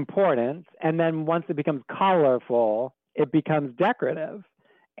important, and then once it becomes colorful, it becomes decorative.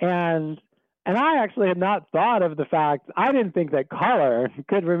 And I actually had not thought of the fact, I didn't think that color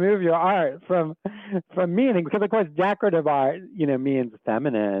could remove your art from meaning, because of course decorative art, means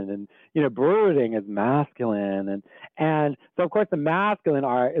feminine, and brooding is masculine, and so of course the masculine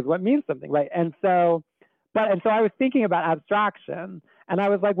art is what means something, right? And so I was thinking about abstraction, and I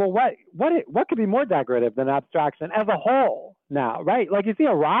was like, well, what could be more decorative than abstraction as a whole now, right? Like you see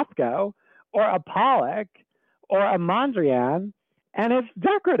a Roscoe or a Pollock or a Mondrian, and it's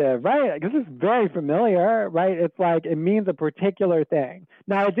decorative, right? Because it's very familiar, right? It's like it means a particular thing.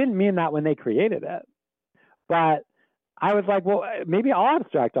 Now, it didn't mean that when they created it, but I was like, well, maybe all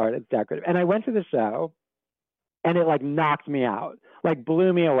abstract art is decorative. And I went to the show, and it like knocked me out, like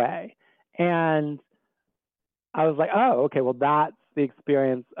blew me away. And I was like, oh, okay, well, that's the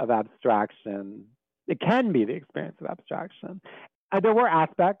experience of abstraction. It can be the experience of abstraction. There were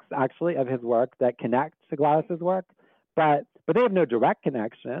aspects, actually, of his work that connect to Gladys's work, but they have no direct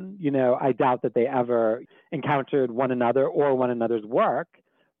connection. I doubt that they ever encountered one another or one another's work,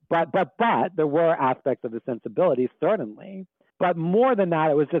 but there were aspects of the sensibility, certainly. But more than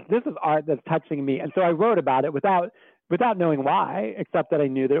that, it was just, this is art that's touching me. And so I wrote about it without knowing why, except that I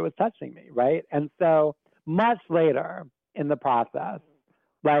knew that it was touching me, right? And so much later in the process,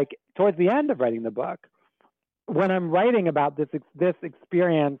 like towards the end of writing the book, when I'm writing about this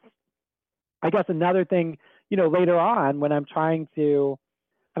experience, I guess another thing, later on when I'm trying to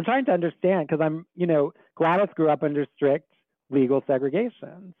understand, because Gladys grew up under strict legal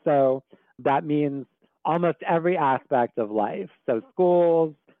segregation. So that means almost every aspect of life. So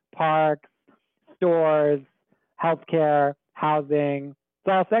schools, parks, stores, healthcare, housing,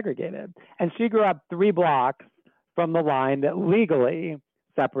 it's all segregated. And she grew up 3 blocks from the line that legally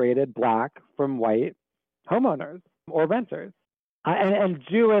separated Black from white homeowners or renters. And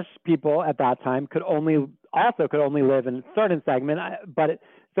Jewish people at that time could only live in a certain segment,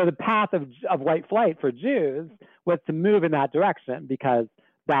 so the path of white flight for Jews was to move in that direction, because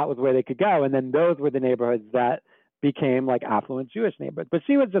that was where they could go, and then those were the neighborhoods that became like affluent Jewish neighborhoods. But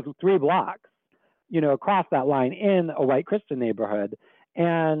she was just 3 blocks, across that line in a white Christian neighborhood,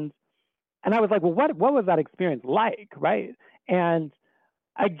 and I was like, well, what was that experience like, right? And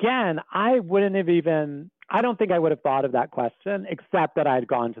again, I don't think I would have thought of that question, except that I had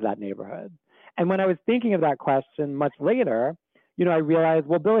gone to that neighborhood. And when I was thinking of that question much later, I realized,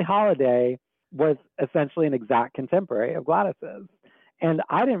 well, Billie Holiday was essentially an exact contemporary of Gladys's. And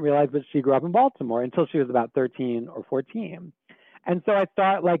I didn't realize that she grew up in Baltimore until she was about 13 or 14. And so I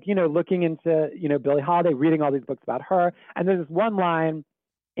thought, looking into, Billie Holiday, reading all these books about her. And there's this one line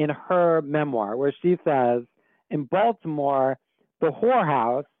in her memoir where she says, in Baltimore, the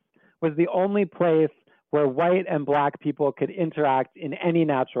whorehouse was the only place where white and Black people could interact in any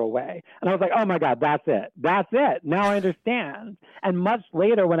natural way. And I was like, oh my God, that's it. That's it. Now I understand. And much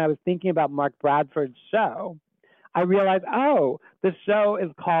later, when I was thinking about Mark Bradford's show, I realized, the show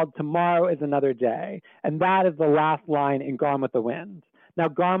is called Tomorrow is Another Day. And that is the last line in Gone with the Wind. Now,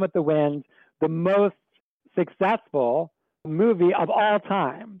 Gone with the Wind, the most successful movie of all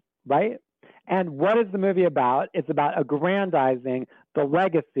time, right? And what is the movie about? It's about aggrandizing the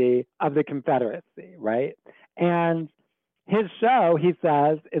legacy of the Confederacy, right? And his show, he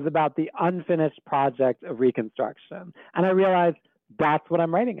says, is about the unfinished project of Reconstruction. And I realized that's what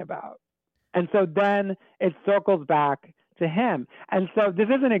I'm writing about. And so then it circles back to him. And so this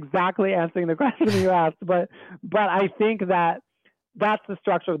isn't exactly answering the question you asked, but I think that that's the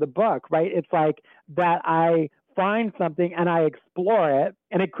structure of the book, right? It's like that I find something and I explore it,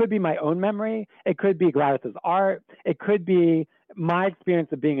 and it could be my own memory, it could be Gladys's art, it could be my experience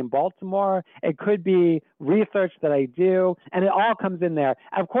of being in Baltimore, it could be research that I do, and it all comes in there.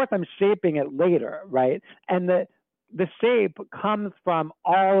 Of course, I'm shaping it later, right? And the shape comes from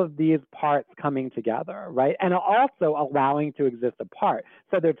all of these parts coming together, right? And also allowing to exist apart.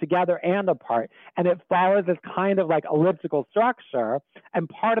 So they're together and apart. And it follows this kind of like elliptical structure. And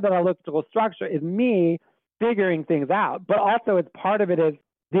part of that elliptical structure is me figuring things out. But also it's part of it is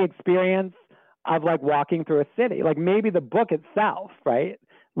the experience of like walking through a city. Like maybe the book itself, right?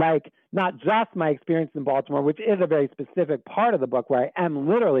 Like not just my experience in Baltimore, which is a very specific part of the book where I am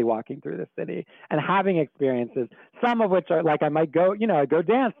literally walking through the city and having experiences, some of which are like I might go, I go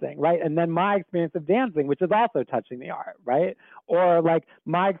dancing, right? And then my experience of dancing, which is also touching the art, right? Or like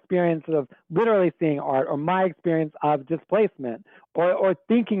my experience of literally seeing art, or my experience of displacement, or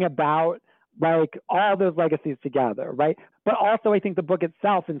thinking about like all those legacies together, right? But also I think the book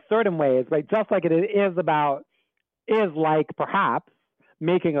itself in certain ways, right, just like it is like perhaps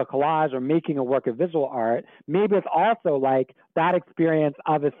making a collage or making a work of visual art, maybe it's also like that experience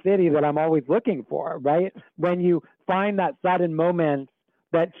of a city that I'm always looking for, right? When you find that sudden moment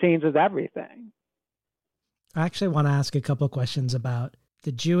that changes everything. I actually want to ask a couple of questions about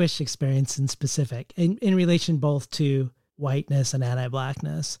the Jewish experience in specific, in relation both to whiteness and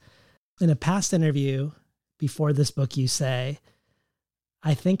anti-Blackness. In a past interview before this book, you say,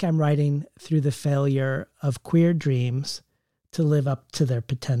 I think I'm writing through the failure of queer dreams to live up to their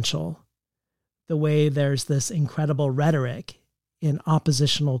potential. The way there's this incredible rhetoric in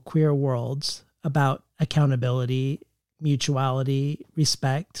oppositional queer worlds about accountability, mutuality,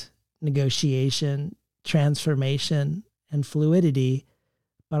 respect, negotiation, transformation, and fluidity,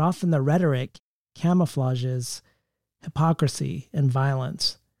 but often the rhetoric camouflages hypocrisy and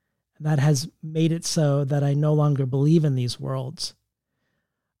violence. That has made it so that I no longer believe in these worlds.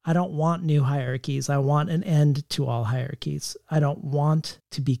 I don't want new hierarchies. I want an end to all hierarchies. I don't want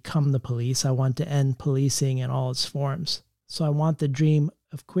to become the police. I want to end policing in all its forms. So I want the dream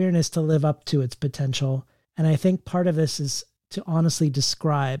of queerness to live up to its potential. And I think part of this is to honestly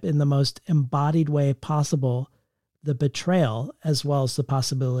describe in the most embodied way possible the betrayal as well as the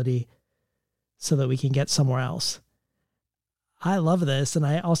possibility so that we can get somewhere else. I love this. And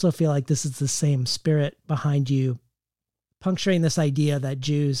I also feel like this is the same spirit behind you puncturing this idea that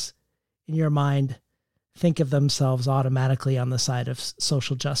Jews, in your mind, think of themselves automatically on the side of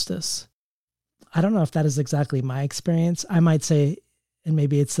social justice. I don't know if that is exactly my experience. I might say, and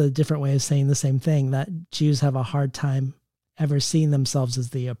maybe it's a different way of saying the same thing, that Jews have a hard time ever seeing themselves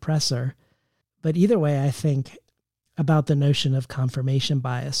as the oppressor. But either way, I think about the notion of confirmation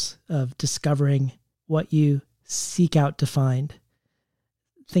bias, of discovering what you seek out to find.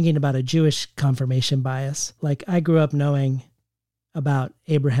 Thinking about a Jewish confirmation bias, like I grew up knowing about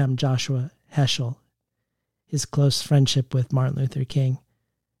Abraham Joshua Heschel, his close friendship with Martin Luther King,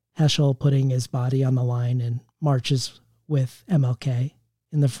 Heschel putting his body on the line in marches with MLK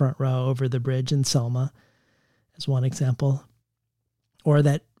in the front row over the bridge in Selma, as one example, or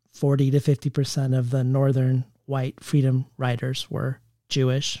that 40 to 50% of the northern white freedom riders were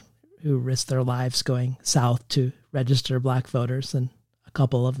Jewish, who risked their lives going south to register black voters, and a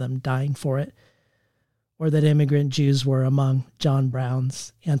couple of them dying for it, or that immigrant Jews were among John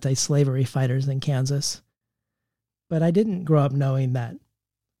Brown's anti-slavery fighters in Kansas. But I didn't grow up knowing that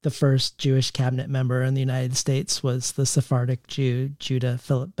the first Jewish cabinet member in the United States was the Sephardic Jew, Judah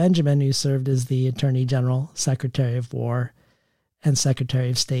Philip Benjamin, who served as the Attorney General, Secretary of War, and Secretary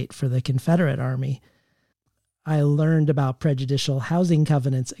of State for the Confederate Army. I learned about prejudicial housing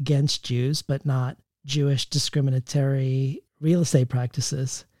covenants against Jews, but not Jewish discriminatory real estate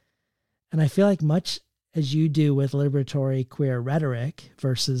practices. And I feel like much as you do with liberatory queer rhetoric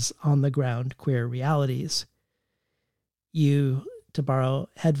versus on-the-ground queer realities, you, to borrow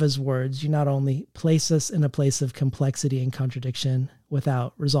Hedva's words, you not only place us in a place of complexity and contradiction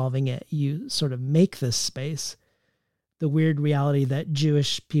without resolving it, you sort of make this space. The weird reality that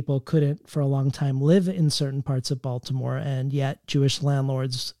Jewish people couldn't for a long time live in certain parts of Baltimore, and yet Jewish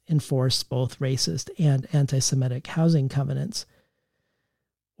landlords enforced both racist and anti-Semitic housing covenants,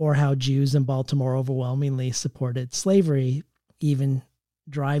 or how Jews in Baltimore overwhelmingly supported slavery, even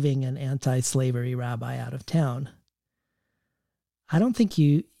driving an anti-slavery rabbi out of town. I don't think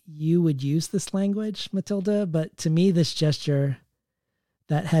you would use this language, Mattilda, but to me, this gesture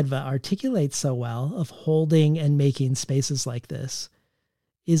that Hedva articulates so well of holding and making spaces like this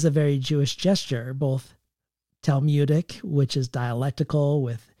is a very Jewish gesture, both Talmudic, which is dialectical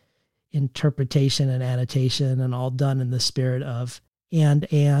with interpretation and annotation and all done in the spirit of and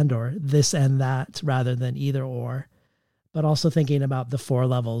or this and that rather than either or, but also thinking about the 4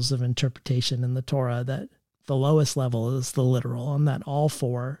 levels of interpretation in the Torah, that the lowest level is the literal and that all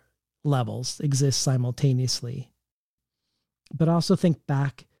 4 levels exist simultaneously. But also think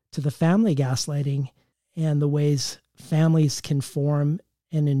back to the family gaslighting and the ways families can form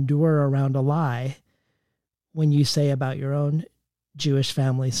and endure around a lie when you say about your own Jewish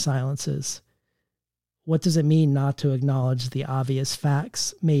family silences. What does it mean not to acknowledge the obvious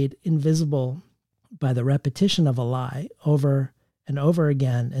facts made invisible by the repetition of a lie over and over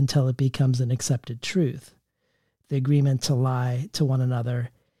again until it becomes an accepted truth. The agreement to lie to one another,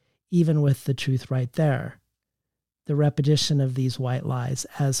 even with the truth right there. The repetition of these white lies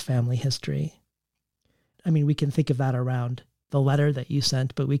as family history. I mean, we can think of that around the letter that you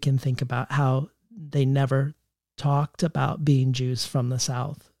sent, but we can think about how they never talked about being Jews from the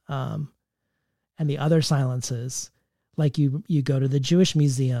South. And the other silences, like you go to the Jewish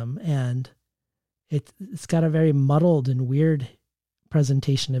Museum and it's got a very muddled and weird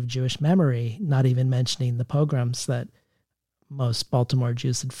presentation of Jewish memory, not even mentioning the pogroms that most Baltimore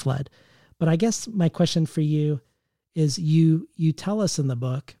Jews had fled. But I guess my question for you is you tell us in the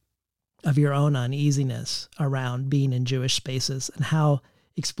book of your own uneasiness around being in Jewish spaces and how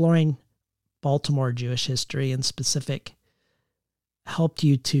exploring Baltimore Jewish history in specific helped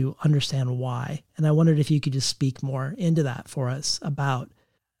you to understand why. And I wondered if you could just speak more into that for us about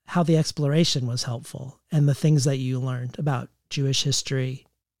how the exploration was helpful and the things that you learned about Jewish history,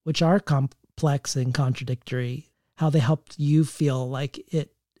 which are complex and contradictory, how they helped you feel like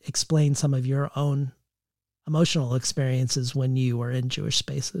it explained some of your own emotional experiences when you were in Jewish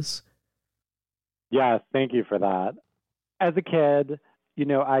spaces. Yes, thank you for that. As a kid,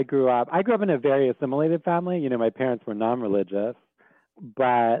 I grew up in a very assimilated family. My parents were non-religious,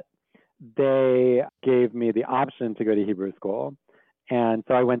 but they gave me the option to go to Hebrew school. And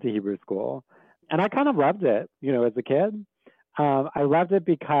so I went to Hebrew school and I kind of loved it, as a kid. I loved it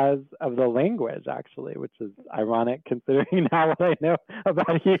because of the language, actually, which is ironic considering now what I know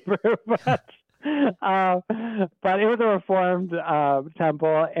about Hebrew. But it was a Reformed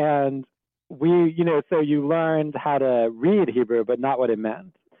temple, and so you learned how to read Hebrew, but not what it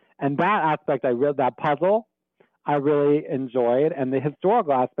meant. And that aspect, that puzzle, I really enjoyed, and the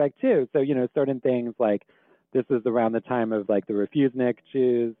historical aspect too. So, certain things like this is around the time of like the Refusnik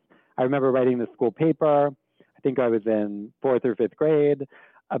Jews. I remember writing the school paper. I think I was in 4th or 5th grade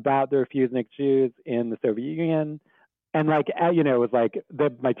about the Refusnik Jews in the Soviet Union. And it was like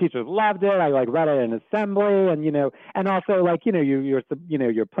my teachers loved it. I read it in assembly, and and also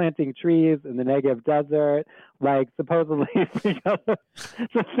you're planting trees in the Negev desert, supposedly to save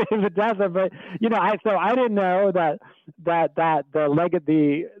the desert. But I didn't know that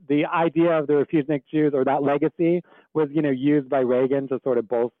the idea of the Refusnik Jews, or that legacy, was used by Reagan to sort of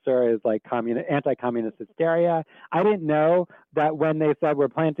bolster his anti-communist hysteria. I didn't know that when they said we're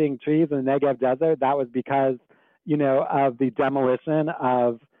planting trees in the Negev desert, that was because of the demolition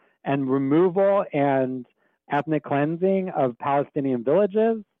and removal and ethnic cleansing of Palestinian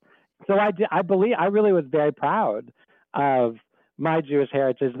villages. So I really was very proud of my Jewish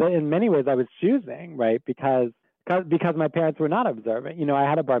heritage that in many ways I was choosing, right? Because my parents were not observant. I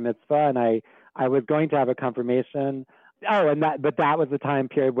had a bar mitzvah and I was going to have a confirmation. But that was the time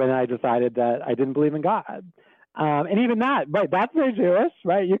period when I decided that I didn't believe in God. And even that, right? That's very Jewish,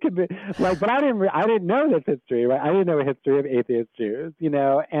 right? You could be but I didn't know this history, right? I didn't know a history of atheist Jews,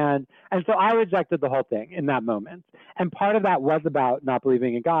 and so I rejected the whole thing in that moment. And part of that was about not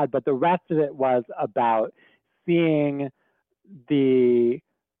believing in God, but the rest of it was about seeing the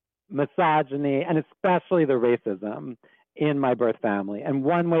misogyny and especially the racism in my birth family. And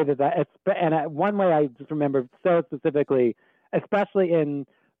one way one way I just remember so specifically, especially in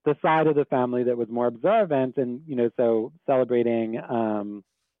the side of the family that was more observant and, so celebrating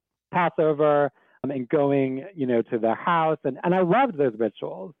Passover and going, to their house. And I loved those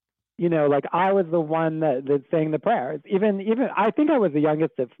rituals. I was the one that sang the prayers. Even I think I was the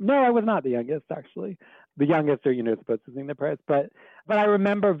youngest. No, I was not the youngest, actually. The youngest are, supposed to sing the prayers. But I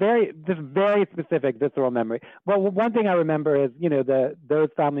remember very specific visceral memory. Well, one thing I remember is, those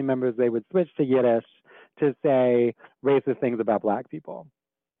family members, they would switch to Yiddish to say racist things about Black people.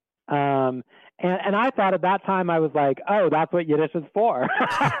 And I thought at that time, I was like, oh, that's what Yiddish is for.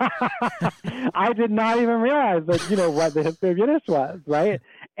 I did not even realize that, what the history of Yiddish was, right?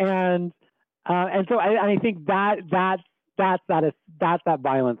 And so I think that's that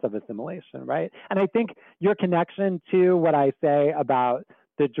violence of assimilation, right? And I think your connection to what I say about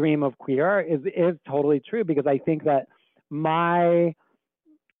the dream of queer is totally true, because I think that my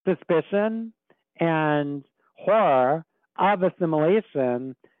suspicion and horror of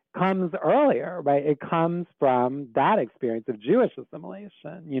assimilation comes earlier, right? It comes from that experience of Jewish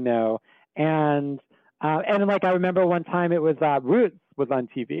assimilation, and I remember one time it was Roots was on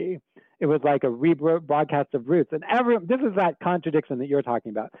TV. It was like a rebroadcast of Roots, and this is that contradiction that you're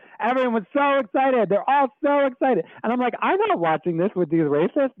talking about. Everyone was so excited; they're all so excited, and I'm like, I'm not watching this with these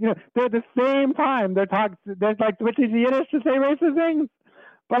racists. They're at the same time they're switching to Yiddish to say racist things,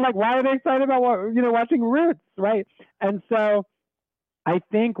 but why are they excited about watching Roots, right? And so I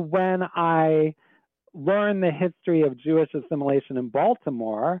think when I learn the history of Jewish assimilation in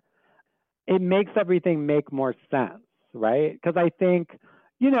Baltimore, it makes everything make more sense, right? Because I think,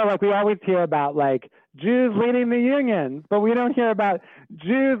 like we always hear about like Jews leading the unions, but we don't hear about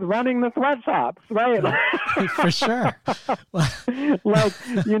Jews running the sweatshops, right? For sure.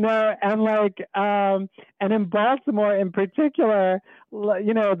 And in Baltimore in particular,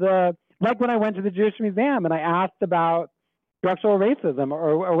 like when I went to the Jewish Museum and I asked about structural racism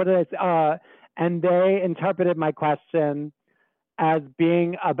or what did I say? And they interpreted my question as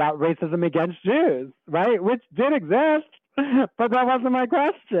being about racism against Jews, right? Which did exist, but that wasn't my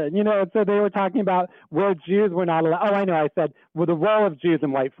question, So they were talking about where Jews were not allowed. Oh, I know. I said, well, the role of Jews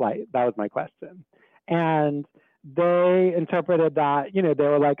in white flight. That was my question. And they interpreted that, they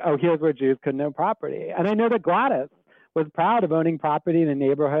were like, oh, here's where Jews couldn't own property. And I know that Gladys was proud of owning property in a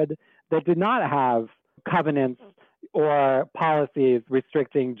neighborhood that did not have covenants or policies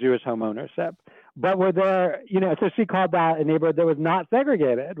restricting Jewish home ownership. But were there, so she called that a neighborhood that was not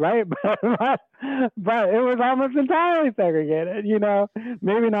segregated, right? But it was almost entirely segregated,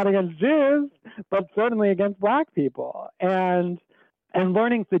 maybe not against Jews, but certainly against Black people. And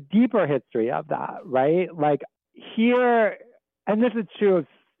learning the deeper history of that, right? Like here, and this is true of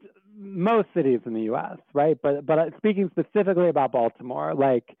most cities in the U.S., right? But speaking specifically about Baltimore,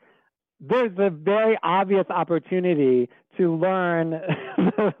 like there's a very obvious opportunity to learn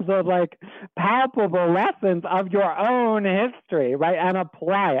the like palpable lessons of your own history, right? And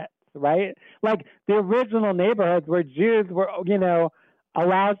apply it, right? Like the original neighborhoods where Jews were,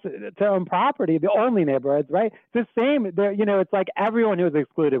 allowed to own property, the only neighborhoods, right? It's the same, there, it's like everyone who was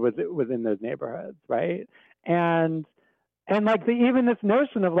excluded was in those neighborhoods, right? And like even this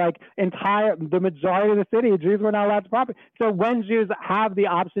notion of like the majority of the city, Jews were not allowed to property. So when Jews have the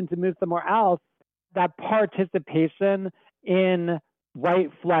option to move somewhere else, that participation in white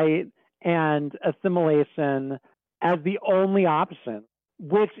flight and assimilation as the only option,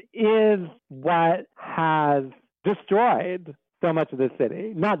 which is what has destroyed so much of the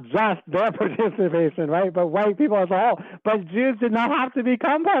city, not just their participation, right? But white people as a whole. But Jews did not have to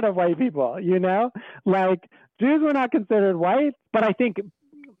become part of white people, Like Jews were not considered white, but I think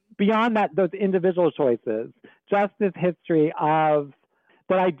beyond that, those individual choices, just this history of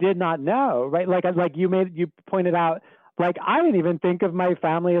that I did not know, right? Like you pointed out, like I didn't even think of my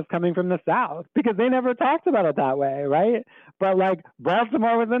family as coming from the South because they never talked about it that way, right? But like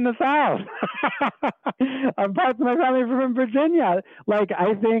Baltimore was in the South. Parts of my family were from Virginia. Like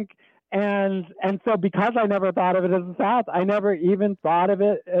I think, and so because I never thought of it as the South, I never even thought of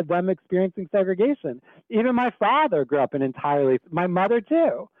it as them experiencing segregation. Even my father grew up my mother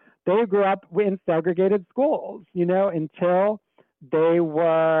too. They grew up in segregated schools, until they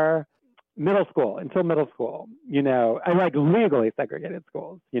were middle school, and like legally segregated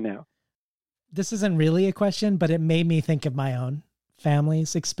schools, This isn't really a question, but it made me think of my own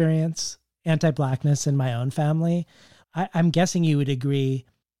family's experience, anti-Blackness in my own family. I'm guessing you would agree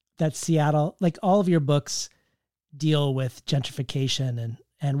that Seattle, like all of your books deal with gentrification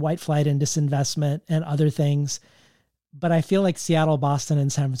and white flight and disinvestment and other things. But I feel like Seattle, Boston,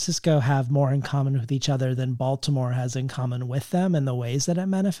 and San Francisco have more in common with each other than Baltimore has in common with them in the ways that it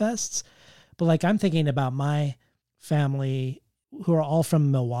manifests. But like I'm thinking about my family who are all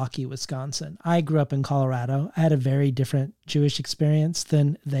from Milwaukee, Wisconsin. I grew up in Colorado. I had a very different Jewish experience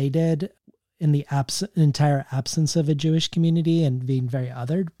than they did in the entire absence of a Jewish community and being very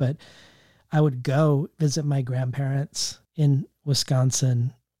othered. But I would go visit my grandparents in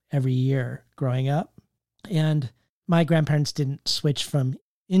Wisconsin every year growing up. And my grandparents didn't switch from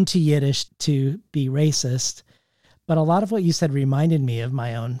into Yiddish to be racist. But a lot of what you said reminded me of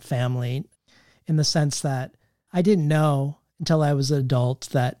my own family in the sense that I didn't know until I was an adult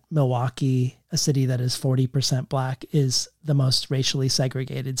that Milwaukee, a city that is 40% Black, is the most racially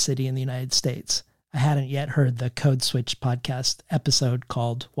segregated city in the United States. I hadn't yet heard the Code Switch podcast episode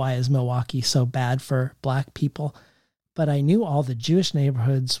called Why is Milwaukee So Bad for Black People? But I knew all the Jewish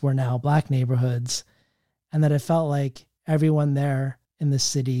neighborhoods were now Black neighborhoods, and that it felt like everyone there in the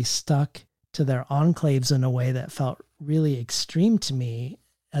city stuck to their enclaves in a way that felt really extreme to me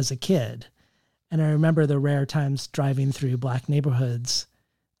as a kid. And I remember the rare times driving through Black neighborhoods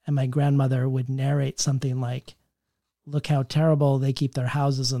and my grandmother would narrate something like, look how terrible they keep their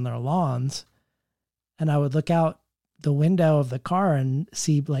houses and their lawns. And I would look out the window of the car and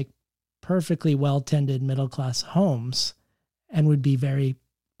see like perfectly well-tended middle-class homes and would be very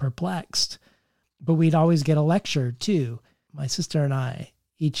perplexed. But we'd always get a lecture too, my sister and I,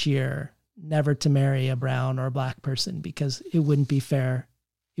 each year, never to marry a brown or a Black person because it wouldn't be fair.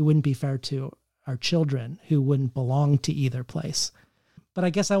 It wouldn't be fair to our children who wouldn't belong to either place. But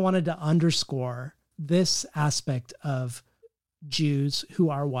I guess I wanted to underscore this aspect of Jews who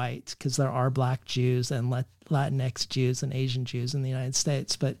are white, because there are Black Jews and Latinx Jews and Asian Jews in the United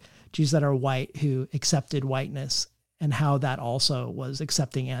States, but Jews that are white who accepted whiteness, and how that also was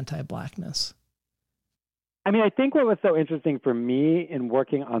accepting anti-Blackness. I mean, I think what was so interesting for me in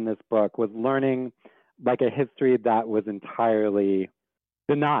working on this book was learning like a history that was entirely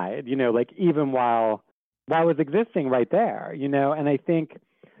denied, like even while it was existing right there, and I think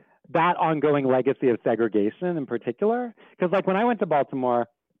that ongoing legacy of segregation in particular, because like when I went to Baltimore,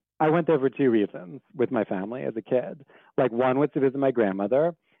 I went there for two reasons with my family as a kid. Like one was to visit my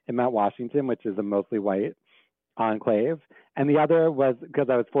grandmother in Mount Washington, which is a mostly white enclave. And the other was because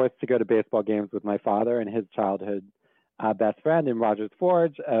I was forced to go to baseball games with my father and his childhood best friend in Rogers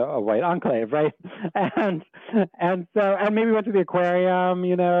Forge, a white enclave, right? And maybe went to the aquarium,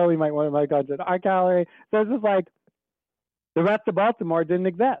 we might go to the art gallery. So it's just like the rest of Baltimore didn't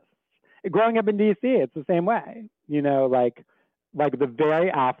exist. Growing up in DC, it's the same way, like the very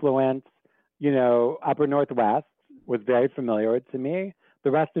affluent, upper Northwest was very familiar to me.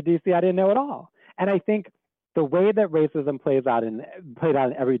 The rest of DC, I didn't know at all. And I think the way that racism played out in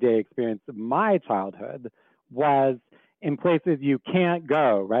everyday experience of my childhood was in places you can't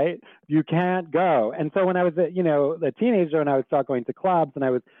go, right? You can't go. And so when I was a teenager and I would start going to clubs and I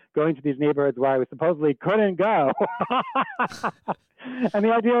was going to these neighborhoods where I was supposedly couldn't go. And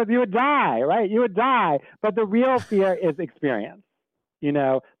the idea was you would die, right? You would die. But the real fear is experience.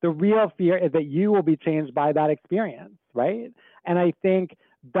 The real fear is that you will be changed by that experience, right? And I think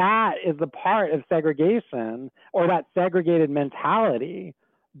that is the part of segregation, or that segregated mentality,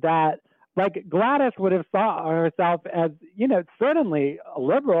 that like Gladys would have saw herself as, certainly a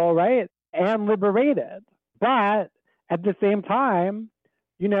liberal, right? And liberated. But at the same time,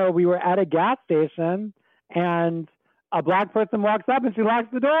 we were at a gas station and a Black person walks up and she locks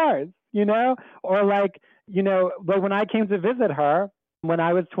the doors, or like when I came to visit her when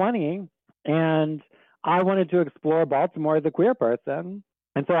I was 20 and I wanted to explore Baltimore as a queer person.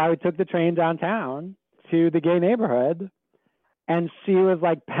 And so I took the train downtown to the gay neighborhood, and she was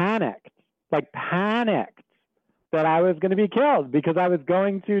like panicked that I was going to be killed because I was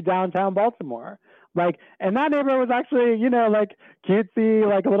going to downtown Baltimore. Like, and that neighborhood was actually, like cutesy,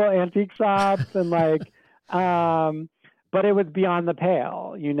 like little antique shops and like, but it was beyond the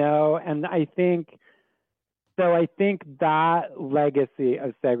pale, and I think that legacy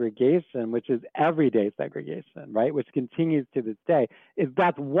of segregation, which is everyday segregation, right, which continues to this day,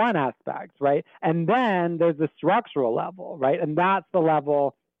 that's one aspect, right? And then there's the structural level, right? And that's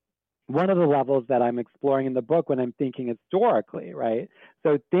one of the levels that I'm exploring in the book when I'm thinking historically, right?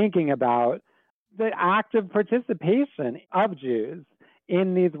 So thinking about the active participation of Jews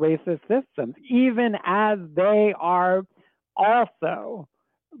in these racist systems, even as they are also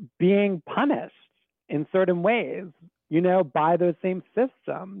being punished in certain ways, by those same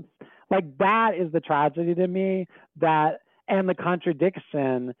systems. Like that is the tragedy to me, and the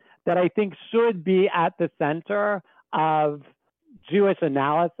contradiction that I think should be at the center of Jewish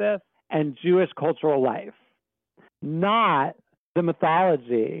analysis and Jewish cultural life, not the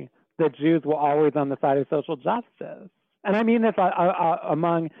mythology that Jews were always on the side of social justice. And I mean this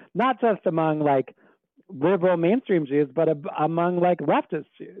not just among like liberal mainstream Jews, but among like leftist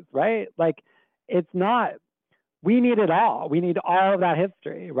Jews, right? Like it's not, we need it all. We need all of that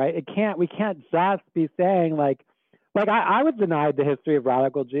history, right? We can't just be saying like I was denied the history of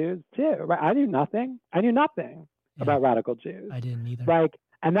radical Jews too, right? I knew nothing about radical Jews. I didn't either. Like,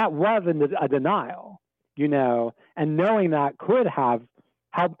 and that was a denial, and knowing that could have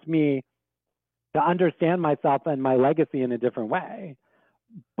helped me to understand myself and my legacy in a different way.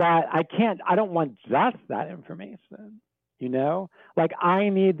 But I don't want just that information, like I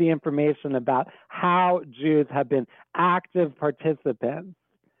need the information about how Jews have been active participants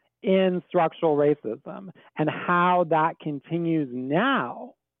in structural racism and how that continues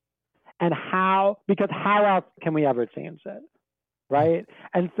now, and because how else can we ever change it, right?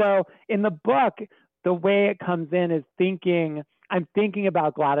 And so in the book, the way it comes in is I'm thinking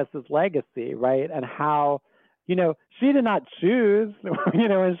about Gladys's legacy, right? And how, she did not choose,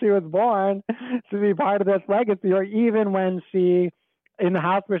 when she was born to be part of this legacy, or even when in the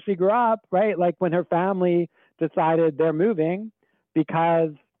house where she grew up, right? Like when her family decided they're moving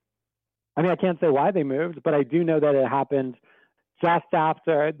because, I can't say why they moved, but I do know that it happened just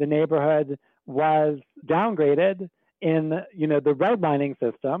after the neighborhood was downgraded in, the redlining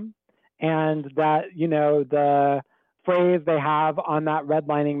system. And that, the phrase they have on that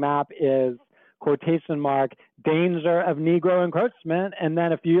redlining map is quotation mark, danger of Negro encroachment. And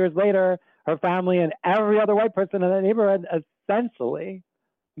then a few years later, her family and every other white person in the neighborhood essentially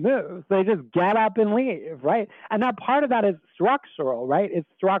moves. They just get up and leave, right? And that part of that is structural, right? It's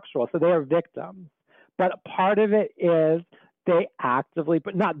structural. So they are victims. But part of it is they actively,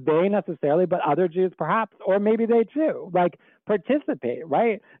 but not they necessarily, but other Jews perhaps, or maybe they too, like participate,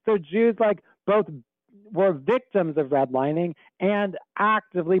 right? So Jews like both were victims of redlining and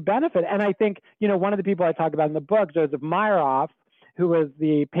actively benefit. And I think, one of the people I talk about in the book, Joseph Meyerhoff, who was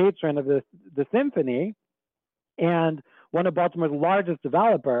the patron of the symphony and one of Baltimore's largest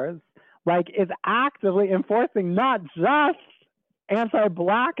developers, like is actively enforcing not just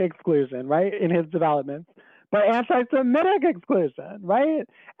anti-Black exclusion, right, in his developments, but anti-Semitic exclusion, right?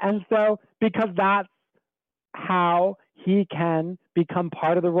 And so, because that's how he can become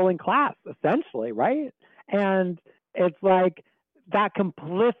part of the ruling class, essentially, right? And it's like that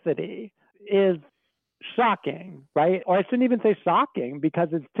complicity is shocking, right? Or I shouldn't even say shocking because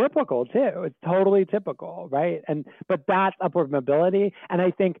it's typical too. It's totally typical, right? But that's upward mobility. And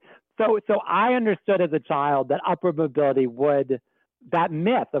I think so I understood as a child that upward mobility that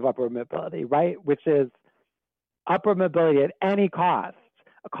myth of upward mobility, right? Which is upward mobility at any cost,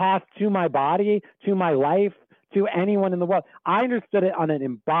 a cost to my body, to my life, to anyone in the world. I understood it on an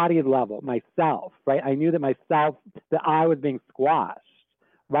embodied level, myself, right? I knew that I was being squashed,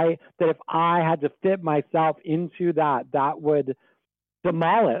 right? That if I had to fit myself into that would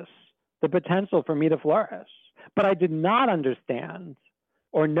demolish the potential for me to flourish. But I did not understand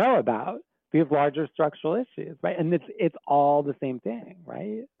or know about these larger structural issues, right? And it's all the same thing,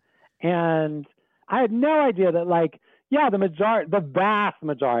 right? And I had no idea that, the vast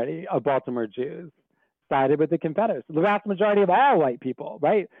majority of Baltimore Jews sided with the Confederates. The vast majority of all white people,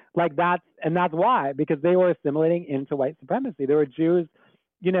 right? That's why, because they were assimilating into white supremacy. There were Jews,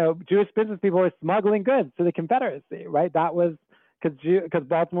 Jewish business people were smuggling goods to the Confederacy, right? That was because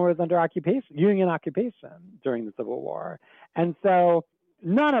Baltimore was under Union occupation during the Civil War. And so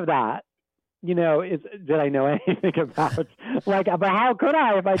none of that, did I know anything about? But how could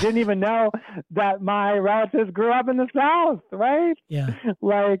I if I didn't even know that my relatives grew up in the South, right? Yeah.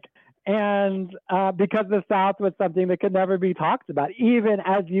 And because the South was something that could never be talked about, even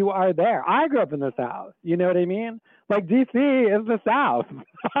as you are there. I grew up in the South. You know what I mean? DC is the South.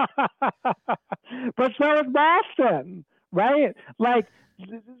 But so is Boston, right?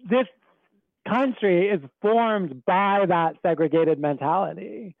 This country is formed by that segregated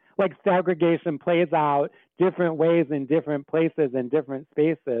mentality. Segregation plays out different ways in different places and different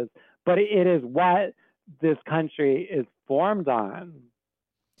spaces, but it is what this country is formed on.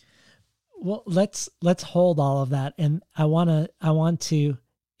 Well, let's hold all of that, and I want to,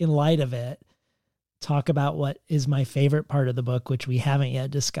 in light of it, talk about what is my favorite part of the book, which we haven't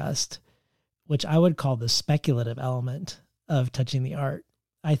yet discussed, which I would call the speculative element of Touching the Art.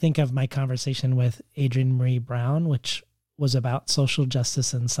 I think of my conversation with Adrienne Marie Brown, which was about social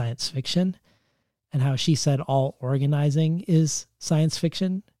justice and science fiction, and how she said all organizing is science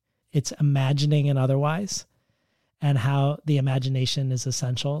fiction. It's imagining and otherwise, and how the imagination is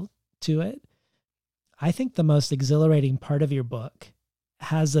essential to it. I think the most exhilarating part of your book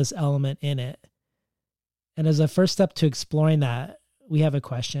has this element in it. And as a first step to exploring that, we have a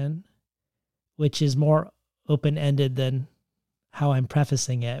question, which is more open-ended than how I'm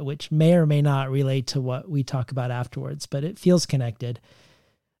prefacing it, which may or may not relate to what we talk about afterwards, but it feels connected.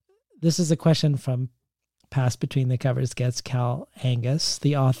 This is a question from past Between the Covers guest Cal Angus,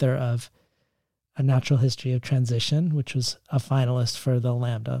 the author of A Natural History of Transition, which was a finalist for the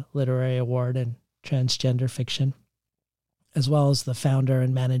Lambda Literary Award in transgender fiction, as well as the founder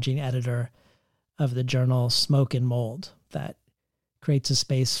and managing editor of the journal Smoke and Mold, that creates a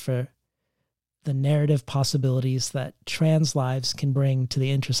space for the narrative possibilities that trans lives can bring to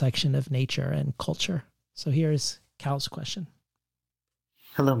the intersection of nature and culture. So here's Cal's question.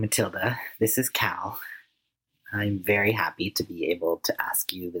 Hello, Mattilda. This is Cal. I'm very happy to be able to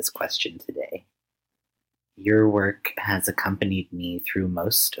ask you this question today. Your work has accompanied me through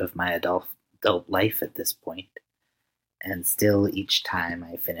most of my adult life at this point, and still each time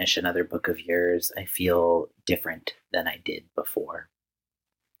I finish another book of yours, I feel different than I did before.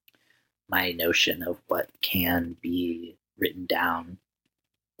 My notion of what can be written down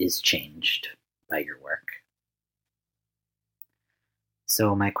is changed by your work.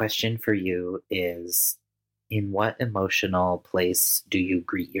 So my question for you is, in what emotional place do you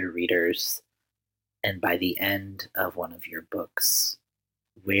greet your readers? And by the end of one of your books,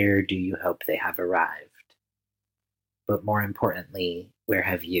 where do you hope they have arrived? But more importantly, where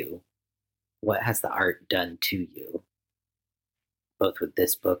have you? What has the art done to you? Both with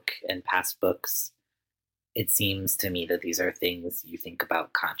this book and past books, it seems to me that these are things you think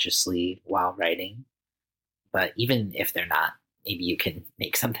about consciously while writing. But even if they're not maybe you can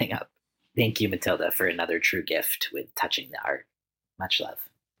make something up. Thank you, Mattilda, for another true gift with touching the art. Much love.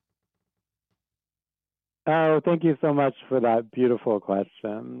 Oh, thank you so much for that beautiful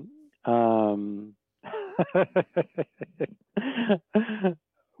question. Well,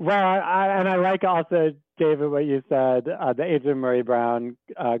 I like also, David, what you said, the Adrian Murray Brown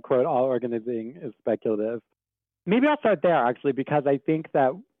quote, all organizing is speculative. Maybe I'll start there, actually, because I think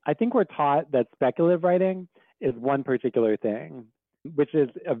we're taught that speculative writing is one particular thing, which is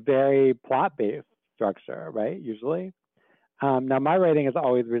a very plot-based structure, right, usually. Now, my writing is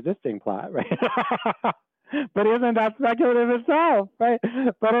always resisting plot, right? But isn't that speculative itself, right?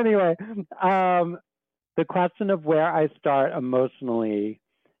 But anyway, the question of where I start emotionally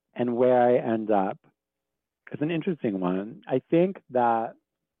and where I end up is an interesting one. I think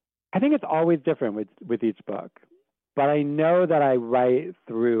it's always different with each book, but I know that I write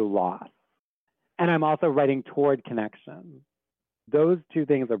through loss, and I'm also writing toward connection. Those two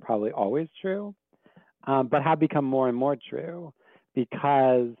things are probably always true, but have become more and more true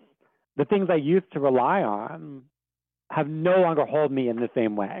because the things I used to rely on have no longer hold me in the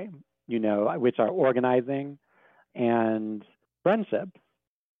same way, which are organizing and friendships.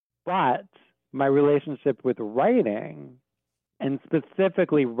 But my relationship with writing, and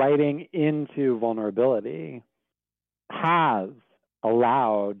specifically writing into vulnerability, has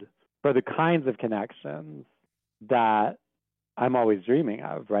allowed for the kinds of connections that I'm always dreaming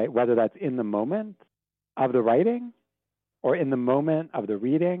of, right? Whether that's in the moment of the writing, or in the moment of the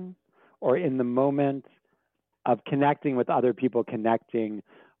reading, or in the moment of connecting with other people, connecting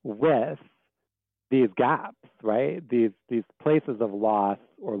with these gaps, right? These places of loss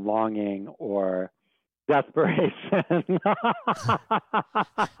or longing or desperation.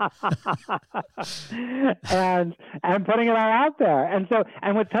 and putting it all out there. And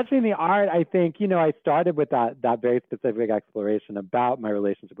with touching the art, I think, I started with that very specific exploration about my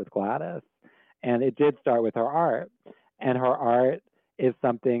relationship with Gladys. And it did start with her art. And her art is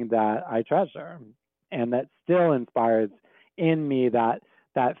something that I treasure and that still inspires in me that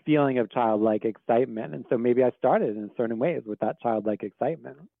feeling of childlike excitement. And so maybe I started in certain ways with that childlike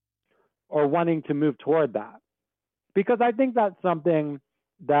excitement or wanting to move toward that. Because I think that's something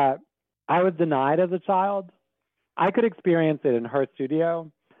that I was denied as a child. I could experience it in her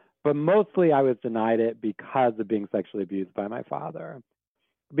studio, but mostly I was denied it because of being sexually abused by my father.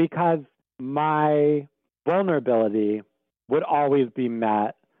 Because my vulnerability would always be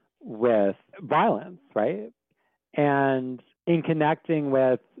met with violence, right? And in connecting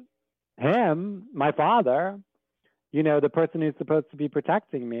with him, my father, the person who's supposed to be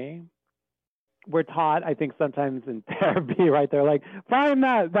protecting me, we're taught, I think sometimes in therapy, right? They're like, find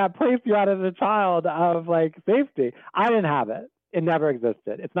that place you had as a child of like safety. I didn't have it. It never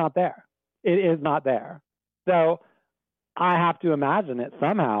existed. It's not there. It is not there. So I have to imagine it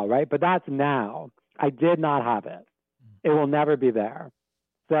somehow, right? But that's now. I did not have it. It will never be there.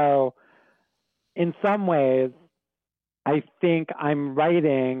 So in some ways, I think I'm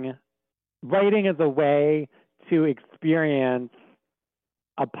writing as a way to experience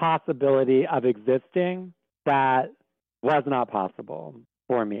a possibility of existing that was not possible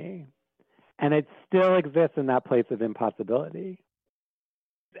for me. And it still exists in that place of impossibility.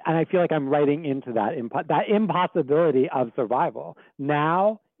 And I feel like I'm writing into that impossibility of survival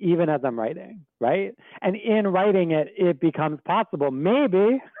now, even as I'm writing, right? And in writing it, it becomes possible,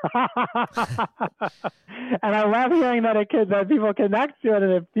 maybe. And I love hearing that that people connect to it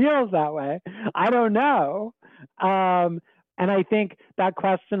and it feels that way. I don't know. And I think that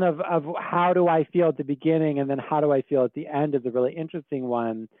question of how do I feel at the beginning and then how do I feel at the end is a really interesting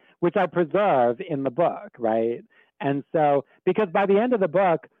one, which I preserve in the book, right? And so, because by the end of the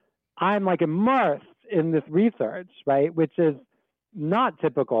book, I'm like immersed in this research, right? Which is not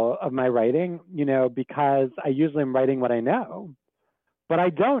typical of my writing, because I usually am writing what I know, but I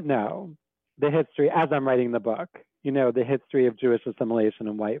don't know the history as I'm writing the book, the history of Jewish assimilation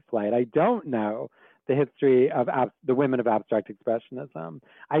and white flight. I don't know the history of the women of abstract expressionism.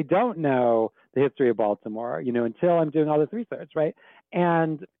 I don't know the history of Baltimore, until I'm doing all this research, right?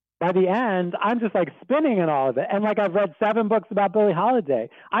 And by the end, I'm just like spinning in all of it. And like I've read 7 books about Billie Holiday.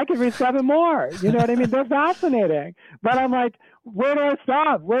 I could read 7 more. You know what I mean? They're fascinating. But I'm like, where do I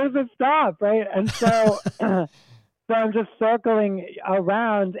stop? Where does it stop? Right. And so so I'm just circling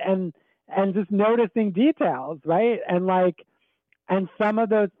around and just noticing details, right? And some of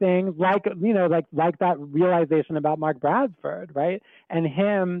those things, like that realization about Mark Bradford, right? And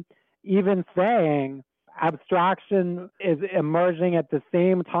him even saying abstraction is emerging at the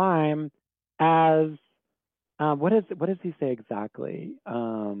same time as what does he say exactly?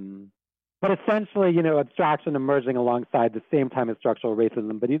 but essentially, abstraction emerging alongside the same time as structural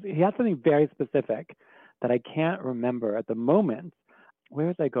racism. But he has something very specific that I can't remember at the moment. Where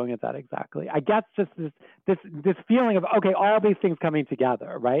was I going at that exactly? I guess just this feeling of, okay, all these things coming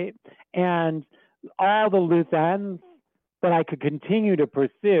together, right? And all the loose ends that I could continue to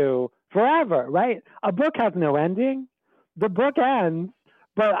pursue forever, right? A book has no ending. The book ends,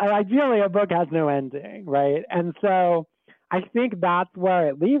 but ideally a book has no ending, right? And so I think that's where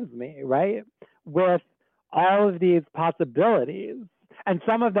it leaves me, right? With all of these possibilities. And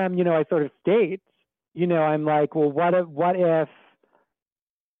some of them, I sort of state, I'm like, well, what if,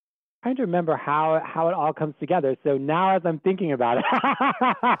 trying to remember how it all comes together. So now as I'm thinking about it,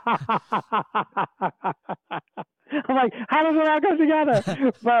 I'm like, how does it all come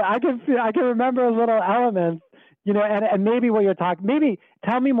together? But I can remember little elements, and maybe what you're talking, maybe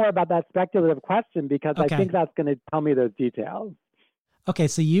tell me more about that speculative question, because Okay. I think that's going to tell me those details. Okay,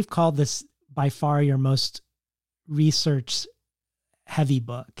 so you've called this by far your most research heavy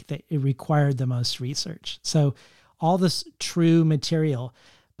book, that it required the most research. So all this true material,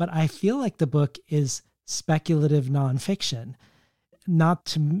 but I feel like the book is speculative nonfiction, not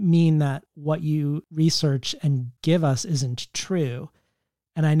to mean that what you research and give us isn't true.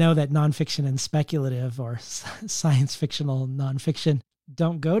 And I know that nonfiction and speculative or science fictional nonfiction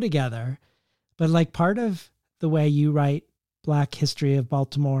don't go together, but like part of the way you write Black history of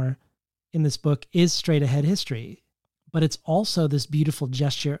Baltimore in this book is straight ahead history, but it's also this beautiful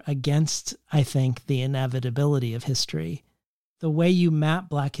gesture against, I think, the inevitability of history. The way you map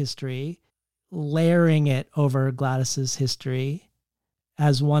Black history, layering it over Gladys's history,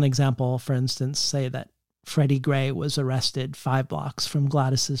 as one example, for instance, say that Freddie Gray was arrested 5 blocks from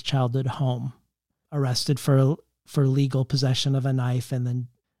Gladys's childhood home, arrested for legal possession of a knife and then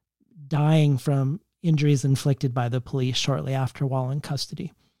dying from injuries inflicted by the police shortly after while in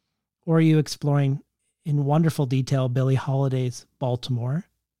custody. Or are you exploring in wonderful detail Billie Holiday's Baltimore,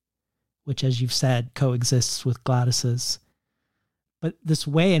 which, as you've said, coexists with Gladys's. But this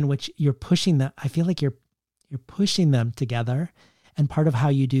way in which you're pushing them, I feel like you're pushing them together. And part of how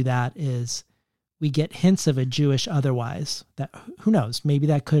you do that is we get hints of a Jewish otherwise. That, who knows, maybe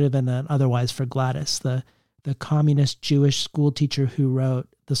that could have been an otherwise for Gladys, the communist Jewish school teacher who wrote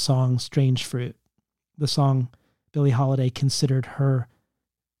the song Strange Fruit, the song Billie Holiday considered her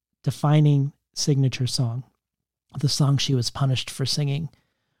defining signature song, the song she was punished for singing.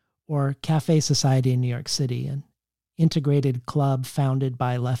 Or Cafe Society in New York City, an integrated club founded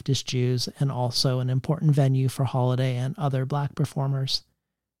by leftist Jews and also an important venue for Holiday and other Black performers,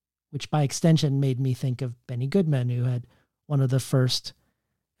 which by extension made me think of Benny Goodman, who had one of the first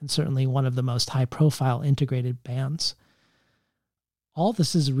and certainly one of the most high-profile integrated bands. All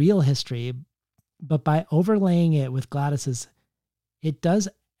this is real history, but by overlaying it with Gladys's, it does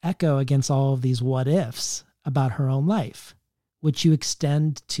echo against all of these what-ifs about her own life, which you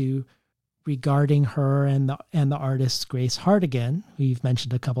extend to regarding her and the artist Grace Hartigan, who you've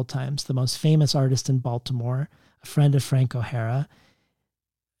mentioned a couple times, the most famous artist in Baltimore, a friend of Frank O'Hara,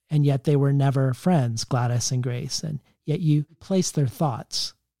 and yet they were never friends, Gladys and Grace, and yet you place their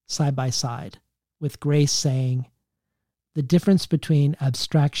thoughts side by side, with Grace saying, the difference between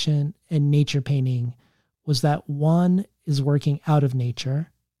abstraction and nature painting was that one is working out of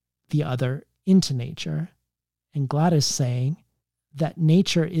nature, the other into nature, and Gladys saying that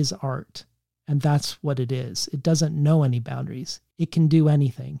nature is art, and that's what it is. It doesn't know any boundaries. It can do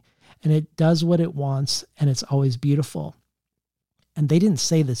anything, and it does what it wants, and it's always beautiful. And they didn't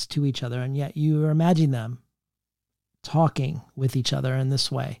say this to each other, and yet you imagine them talking with each other in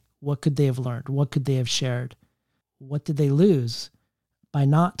this way. What could they have learned? What could they have shared? What did they lose by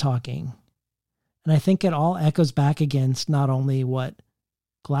not talking? And I think it all echoes back against not only what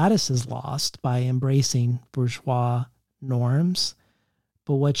Gladys has lost by embracing bourgeois norms,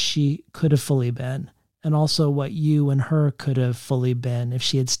 but what she could have fully been, and also what you and her could have fully been if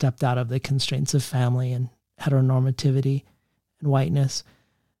she had stepped out of the constraints of family and heteronormativity and whiteness.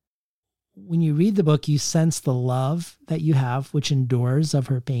 When you read the book, you sense the love that you have, which endures, of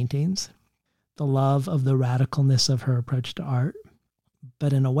her paintings, the love of the radicalness of her approach to art.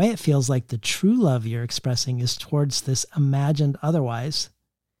 But in a way, it feels like the true love you're expressing is towards this imagined otherwise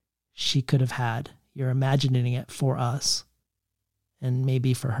she could have had. You're imagining it for us and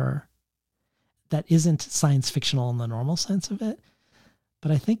maybe for her. That isn't science fictional in the normal sense of it,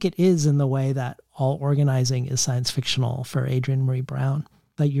 but I think it is in the way that all organizing is science fictional for Adrienne Maree Brown,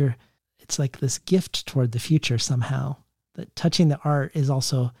 that it's like this gift toward the future somehow, that touching the art is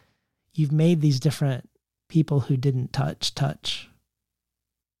also, you've made these different people who didn't touch.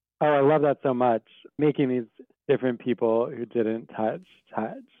 Oh, I love that so much. Making these different people who didn't touch.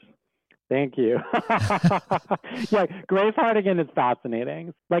 Thank you. Yeah, Grace Hardigan is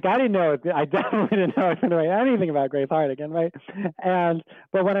fascinating. Like, I definitely didn't know I was going to write anything about Grace Hardigan, right?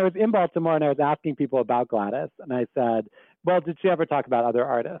 But when I was in Baltimore and I was asking people about Gladys, and I said, well, did she ever talk about other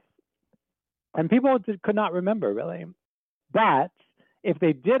artists? And people could not remember, really. But if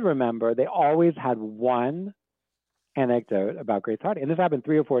they did remember, they always had one anecdote about Grace Hardigan. And this happened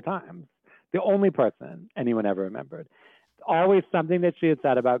 3 or 4 times. The only person anyone ever remembered. Always something that she had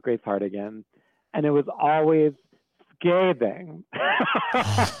said about Grace Hardigan, and it was always scathing.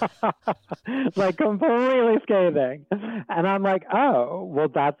 Like, completely scathing. And I'm like, oh, well,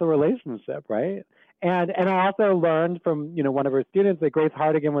 that's a relationship, right? And I also learned from, one of her students that Grace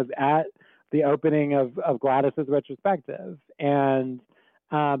Hardigan was at the opening of Gladys's retrospective, and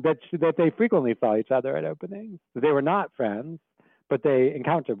that they frequently saw each other at openings. They were not friends, but they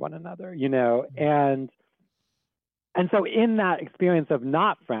encountered one another, and so in that experience of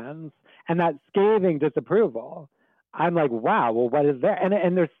not friends and that scathing disapproval, I'm like, wow, well, what is there?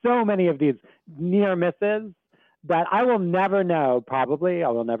 And there's so many of these near misses that I will never know, probably. I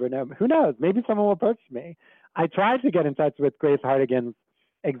will never know. Who knows? Maybe someone will approach me. I tried to get in touch with Grace Hardigan's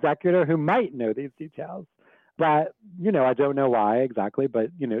executor who might know these details. But, I don't know why exactly, but,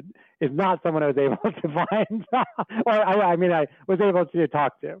 it's not someone I was able to find. Or, I was able to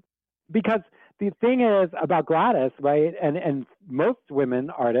talk to. Because the thing is about Gladys, right, and most women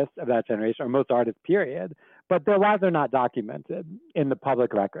artists of that generation, or most artists, period, but their lives are not documented in the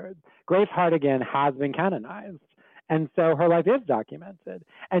public record. Grace Hardigan has been canonized, and so her life is documented.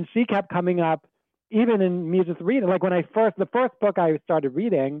 And she kept coming up, even in me just reading, like the first book I started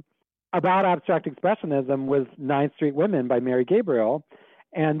reading about abstract expressionism was 9th Street Women by Mary Gabriel.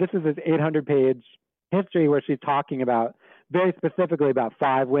 And this is this 800-page history where she's talking about, very specifically about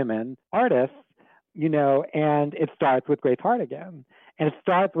 5 women artists, and it starts with Grace Hardigan. And it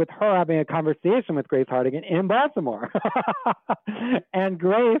starts with her having a conversation with Grace Hardigan in Baltimore. And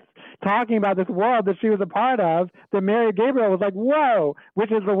Grace talking about this world that she was a part of, that Mary Gabriel was like, whoa,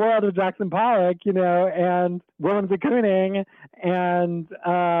 which is the world of Jackson Pollock, and Willem de Kooning, and,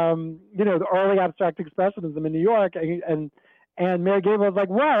 the early abstract expressionism in New York. And Mary Gabriel was like,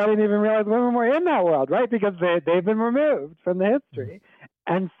 wow, I didn't even realize women were in that world, right? Because they've been removed from the history.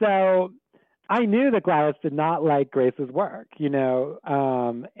 And so I knew that Gladys did not like Grace's work, and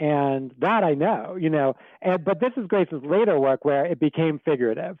that I know, but this is Grace's later work where it became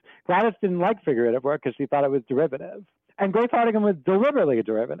figurative. Gladys didn't like figurative work because she thought it was derivative. And Grace Hardigan was deliberately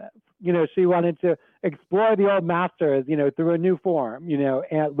derivative. She wanted to explore the old masters, through a new form,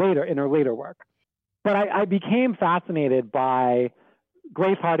 and later in her later work. But I became fascinated by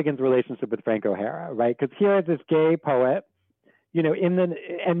Grace Hardigan's relationship with Frank O'Hara, right? Because here is this gay poet,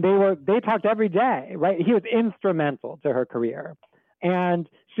 and they talked every day, right? He was instrumental to her career. And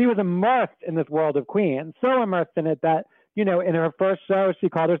she was immersed in this world of Queen, so immersed in it that, in her first show, she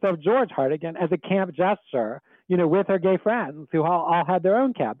called herself George Hardigan as a camp gesture, with her gay friends who all had their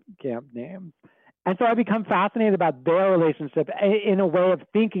own camp names. And so I become fascinated about their relationship in a way of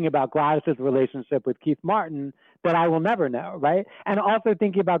thinking about Gladys's relationship with Keith Martin that I will never know, right? And also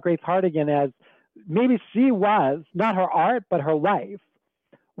thinking about Grace Hardigan as maybe she was, not her art, but her life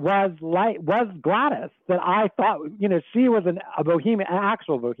was Gladys, that I thought, she was a bohemian, an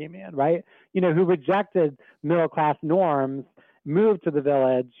actual bohemian, right? Who rejected middle-class norms, moved to the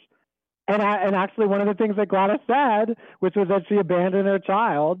village. And actually one of the things that Gladys said, which was that she abandoned her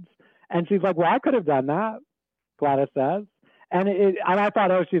child. And she's like, well, I could have done that, Gladys says. And I thought,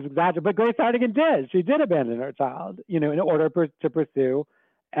 oh, she's exaggerating. But Grace Hardigan did. She did abandon her child, in order to pursue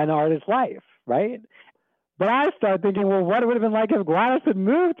an artist's life, right? But I started thinking, well, what it would have been like if Gladys had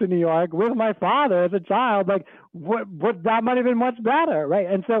moved to New York with my father as a child? Like, what that might have been much better, right?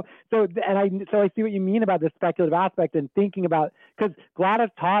 And so I see what you mean about this speculative aspect and thinking about, because Gladys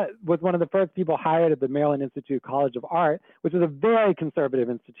was one of the first people hired at the Maryland Institute College of Art, which was a very conservative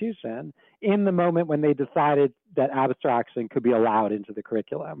institution, in the moment when they decided that abstraction could be allowed into the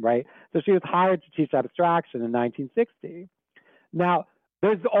curriculum, right? So she was hired to teach abstraction in 1960. Now,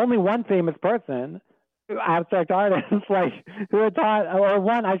 there's only one famous person, abstract artist, like, who had taught, or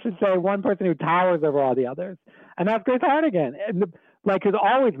one person who towers over all the others, and that's Grace Hardigan, and who's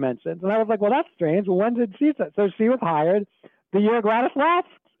always mentioned. And I was like, well, that's strange. When did she say? So she was hired the year Gladys left.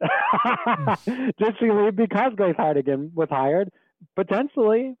 Did she leave because Grace Hardigan was hired?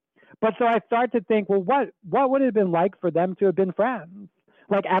 Potentially. But so I start to think, well, what would it have been like for them to have been friends?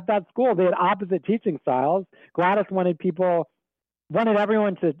 Like, at that school, they had opposite teaching styles. Gladys wanted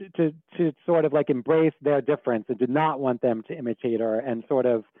everyone to sort of like embrace their difference and did not want them to imitate her and sort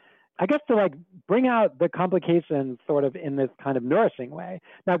of, I guess to like bring out the complications sort of in this kind of nourishing way.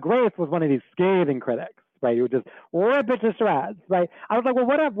 Now, Grace was one of these scathing critics, right? Who would just rip it to shreds, right? I was like, well,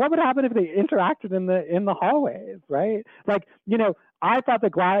 what would happen if they interacted in the hallways, right? Like, I thought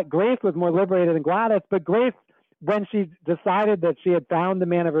that Grace was more liberated than Gladys, but Grace, when she decided that she had found the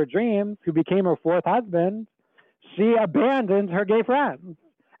man of her dreams, who became her fourth husband, she abandoned her gay friends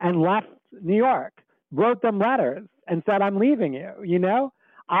and left New York, wrote them letters and said, I'm leaving you,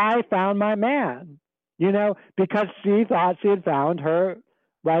 I found my man, because she thought she had found her,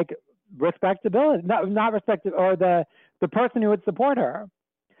 like, respectability, not respected, or the person who would support her.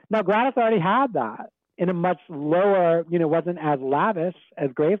 Now, Gladys already had that in a much lower, wasn't as lavish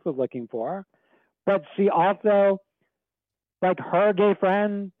as Grace was looking for, but she also, like, her gay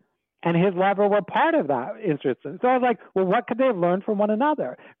friend and his lover were part of that interest. So I was like, well, what could they have learned from one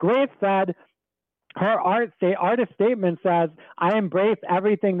another? Grace said, her artist statement says, I embrace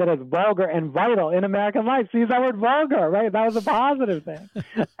everything that is vulgar and vital in American life. She used that word vulgar, right? That was a positive thing.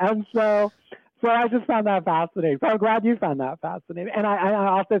 And so I just found that fascinating. So I'm glad you found that fascinating. And I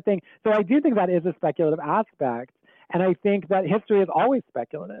also think, so I do think that is a speculative aspect. And I think that history is always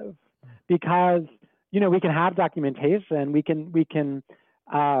speculative because, we can have documentation, we can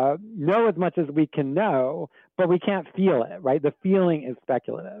know as much as we can know, but we can't feel it, right? The feeling is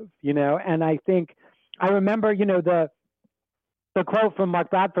speculative, and I think, I remember, the quote from Mark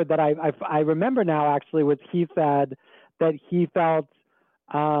Bradford that I remember now actually was he said that he felt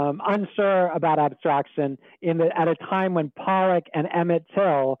unsure about abstraction at a time when Pollock and Emmett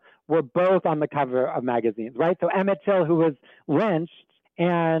Till were both on the cover of magazines, right? So Emmett Till, who was lynched,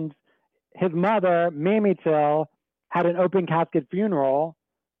 and his mother, Mamie Till, had an open casket funeral,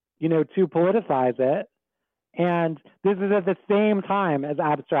 to politicize it. And this is at the same time as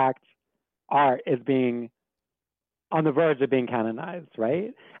abstract art is being on the verge of being canonized,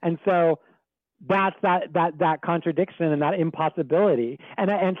 right? And so that's that contradiction and that impossibility. And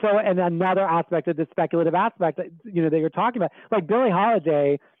another aspect of the speculative aspect that, that you're talking about, like Billie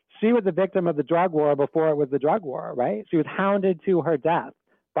Holiday, she was a victim of the drug war before it was the drug war, right? She was hounded to her death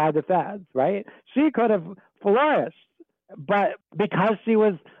by the feds, right? She could have flourished, but because she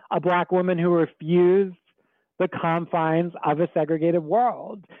was a Black woman who refused the confines of a segregated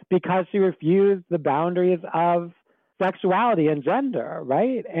world, because she refused the boundaries of sexuality and gender,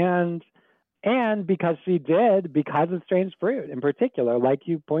 right? And because of Strange Fruit in particular, like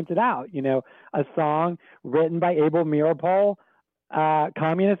you pointed out, a song written by Abel Meeropol,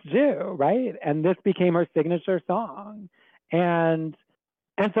 communist Jew, right? And this became her signature song. And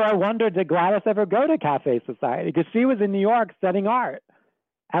so I wondered, did Gladys ever go to Cafe Society? Because she was in New York studying art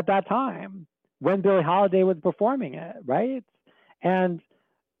at that time when Billie Holiday was performing it, right? And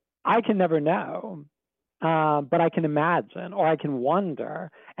I can never know, but I can imagine, or I can wonder.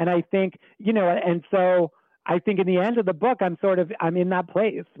 And I think, and so I think in the end of the book, I'm in that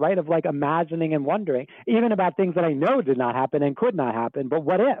place, right, of like imagining and wondering, even about things that I know did not happen and could not happen, but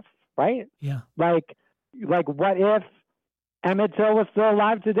what if, right? Yeah. Like what if Emmett Till was still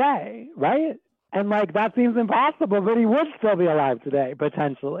alive today, right? And like that seems impossible, but he would still be alive today,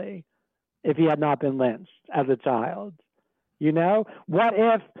 potentially, if he had not been lynched as a child. What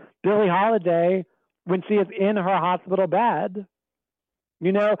if Billie Holiday, when she is in her hospital bed,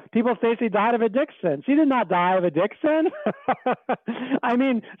 people say she died of addiction. She did not die of addiction.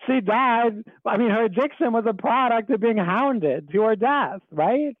 She died. Her addiction was a product of being hounded to her death,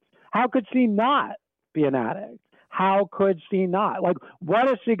 right? How could she not be an addict? How could she not? Like, what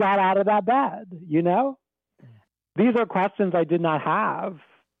if she got out of that bed, These are questions I did not have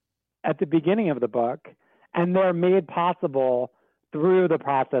at the beginning of the book, and they're made possible through the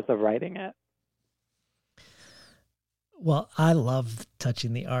process of writing it. Well, I love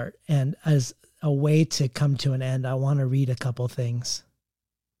touching the art. And as a way to come to an end, I want to read a couple things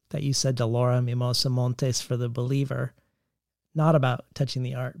that you said to Laura Mimosa Montes for The Believer, not about touching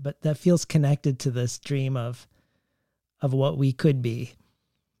the art, but that feels connected to this dream of what we could be.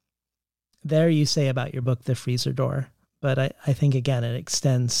 There you say about your book, The Freezer Door, but I think, again, it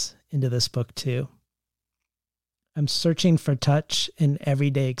extends into this book too. I'm searching for touch in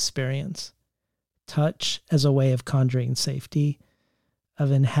everyday experience. Touch as a way of conjuring safety,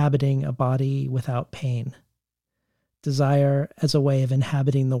 of inhabiting a body without pain. Desire as a way of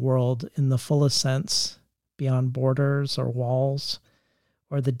inhabiting the world in the fullest sense, beyond borders or walls,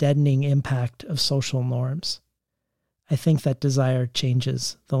 or the deadening impact of social norms. I think that desire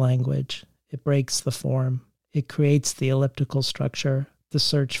changes the language. It breaks the form. It creates the elliptical structure, the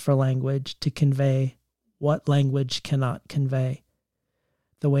search for language to convey what language cannot convey.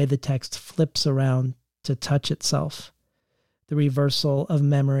 The way the text flips around to touch itself. the reversal of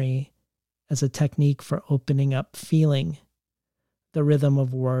memory as a technique for opening up feeling, the rhythm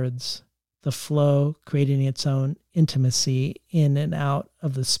of words, the flow creating its own intimacy in and out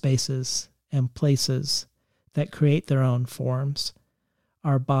of the spaces and places that create their own forms,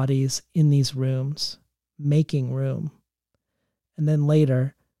 our bodies in these rooms, making room. And then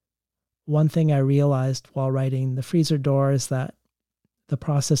later, one thing I realized while writing The Freezer Door is that the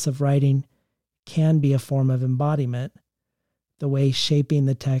process of writing can be a form of embodiment. The way shaping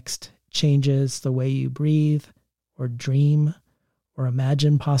the text changes the way you breathe or dream or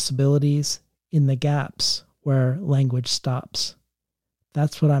imagine possibilities in the gaps where language stops.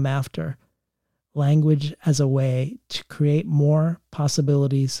 That's what I'm after. Language as a way to create more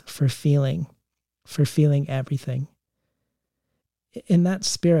possibilities for feeling everything. In that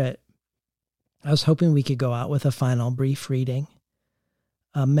spirit, I was hoping we could go out with a final brief reading,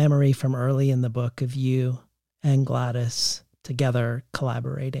 a memory from early in the book of you and Gladys together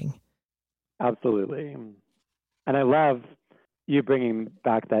collaborating. Absolutely. And I love you bringing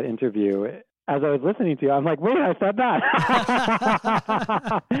back that interview. As I was listening to you, I'm like, wait, I said that.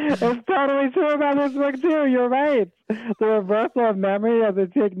 It's totally true about this book too. You're right. The reversal of memory as a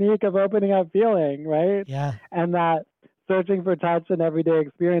technique of opening up feeling, right? Yeah. And that searching for touch in everyday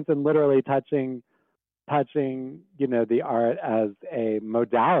experience and literally touching, the art as a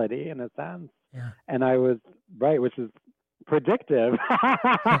modality in a sense. Yeah. And I was right, which is predictive.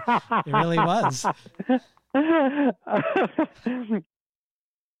 It really was.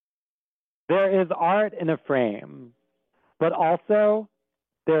 There is art in a frame, but also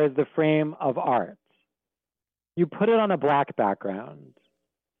there is the frame of art. You put it on a black background,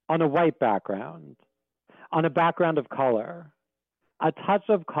 on a white background, on a background of color, a touch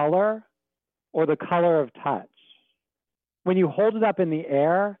of color or the color of touch. When you hold it up in the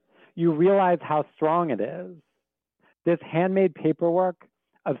air, you realize how strong it is. This handmade paperwork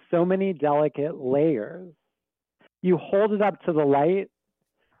of so many delicate layers. You hold it up to the light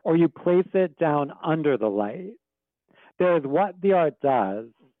or you place it down under the light. There is what the art does,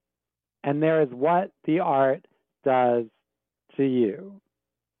 and there is what the art does to you.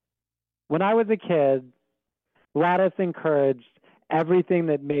 When I was a kid, Gladys encouraged everything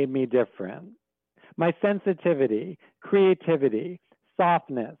that made me different. My sensitivity, creativity,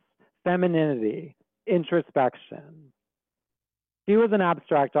 softness, femininity, introspection. She was an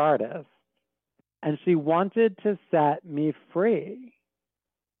abstract artist, and she wanted to set me free.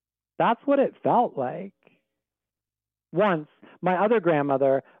 That's what it felt like. Once, my other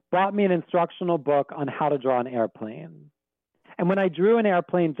grandmother brought me an instructional book on how to draw an airplane. And when I drew an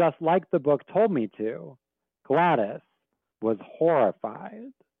airplane just like the book told me to, Gladys was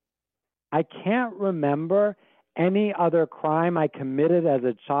horrified. I can't remember any other crime I committed as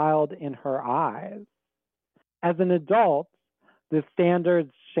a child in her eyes. As an adult, the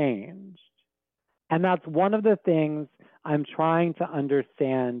standards changed. And that's one of the things I'm trying to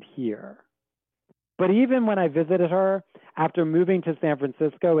understand here. But even when I visited her after moving to San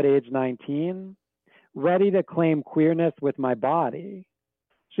Francisco at age 19, ready to claim queerness with my body,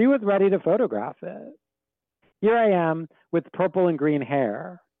 she was ready to photograph it. Here I am with purple and green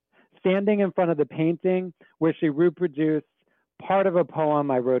hair, standing in front of the painting where she reproduced part of a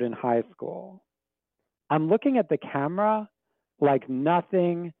poem I wrote in high school. I'm looking at the camera like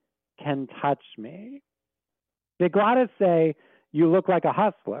nothing can touch me. Did Gladys say, "You look like a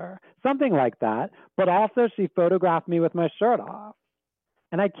hustler," something like that, but also she photographed me with my shirt off.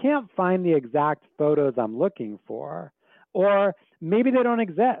 And I can't find the exact photos I'm looking for, or maybe they don't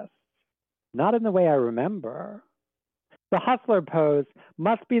exist, not in the way I remember. The hustler pose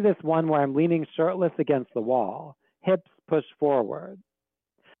must be this one where I'm leaning shirtless against the wall, hips pushed forward.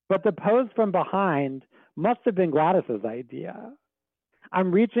 But the pose from behind must have been Gladys's idea.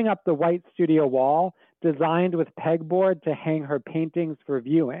 I'm reaching up the white studio wall designed with pegboard to hang her paintings for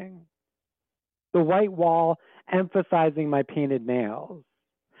viewing. The white wall emphasizing my painted nails,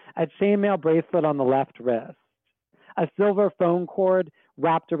 a chainmail bracelet on the left wrist, a silver phone cord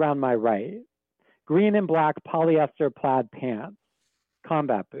wrapped around my right, green and black polyester plaid pants,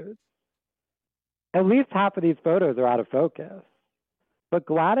 combat boots. At least half of these photos are out of focus. But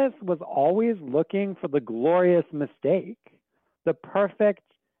Gladys was always looking for the glorious mistake, the perfect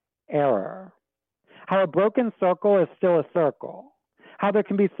error. How a broken circle is still a circle. How there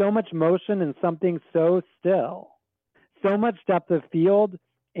can be so much motion in something so still. So much depth of field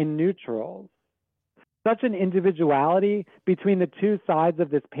in neutrals. Such an individuality between the two sides of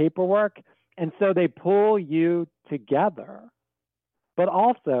this paperwork, and so they pull you together. But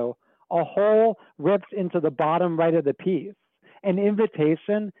also a hole ripped into the bottom right of the piece, an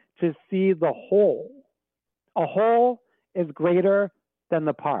invitation to see the whole. A hole is greater than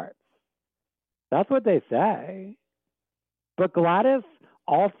the parts. That's what they say. But Gladys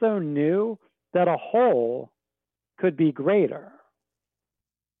also knew that a whole could be greater.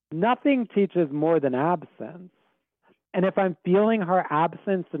 Nothing teaches more than absence. And if I'm feeling her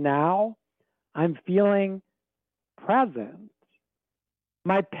absence now, I'm feeling present.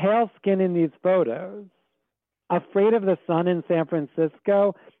 My pale skin in these photos, afraid of the sun in San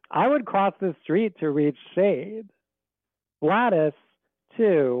Francisco, I would cross the street to reach shade. Gladys,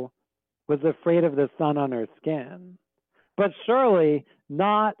 too, was afraid of the sun on her skin, but surely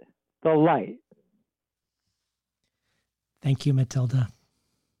not the light. Thank you, Mattilda.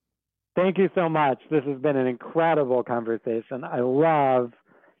 Thank you so much. This has been an incredible conversation. I love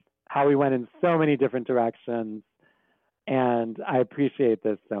how we went in so many different directions, and I appreciate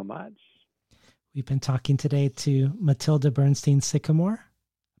this so much. We've been talking today to Mattilda Bernstein Sycamore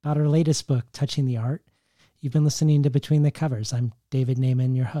about her latest book, Touching the Art. You've been listening to Between the Covers. I'm David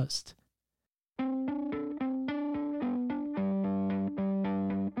Naiman, your host.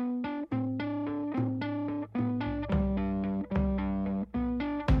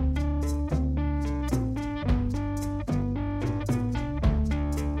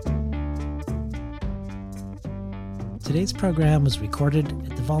 Today's program was recorded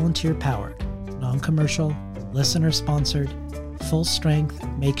at the volunteer-powered, non-commercial, listener-sponsored, full-strength,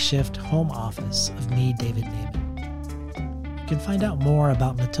 makeshift home office of me, David Naiman. You can find out more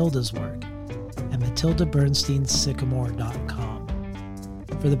about Mattilda's work at matildabernsteinsycamore.com.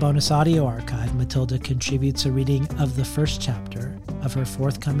 For the bonus audio archive, Mattilda contributes a reading of the first chapter of her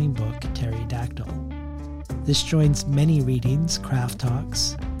forthcoming book, Pterodactyl. This joins many readings, craft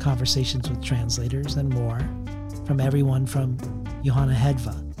talks, conversations with translators, and more from everyone from Johanna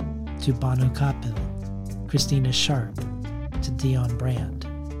Hedva to Banu Kapil, Christina Sharp to Dion Brand.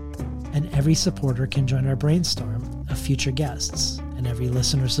 And every supporter can join our brainstorm of future guests, and every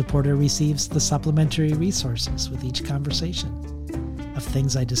listener supporter receives the supplementary resources with each conversation of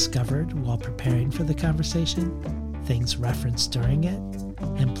things I discovered while preparing for the conversation, things referenced during it,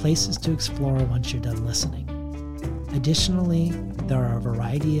 and places to explore once you're done listening. Additionally, there are a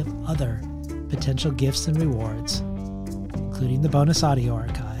variety of other potential gifts and rewards, including the bonus audio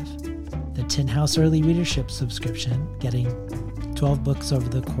archive, the Tin House Early Readership subscription, getting 12 books over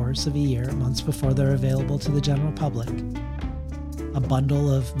the course of a year, months before they're available to the general public, a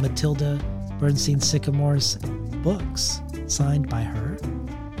bundle of Mattilda Bernstein Sycamore's books signed by her,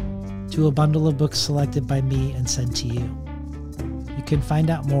 to a bundle of books selected by me and sent to you. You can find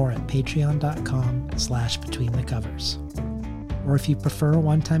out more at patreon.com/betweenthecovers. Or if you prefer a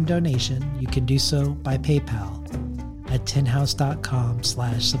one-time donation, you can do so by PayPal at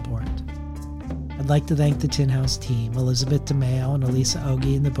tinhouse.com/support. I'd like to thank the Tin House team, Elizabeth DeMeo and Elisa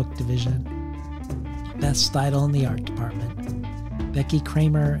Ogie in the book division, Beth Steidel in the art department, Becky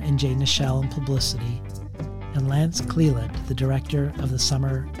Kramer and Jay Nichelle in publicity, and Lance Cleland, the director of the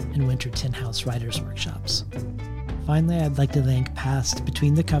Summer and Winter Tin House Writers Workshops. Finally, I'd like to thank past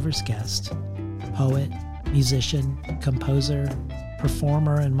Between the Covers guests, poet, musician, composer,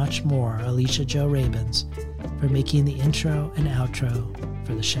 performer, and much more, Alicia Jo Rabins, for making the intro and outro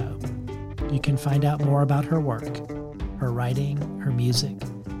for the show. You can find out more about her work, her writing, her music,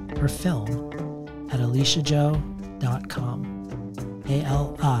 her film at aliciajo.com,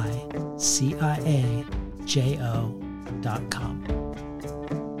 ALICIAJO.com.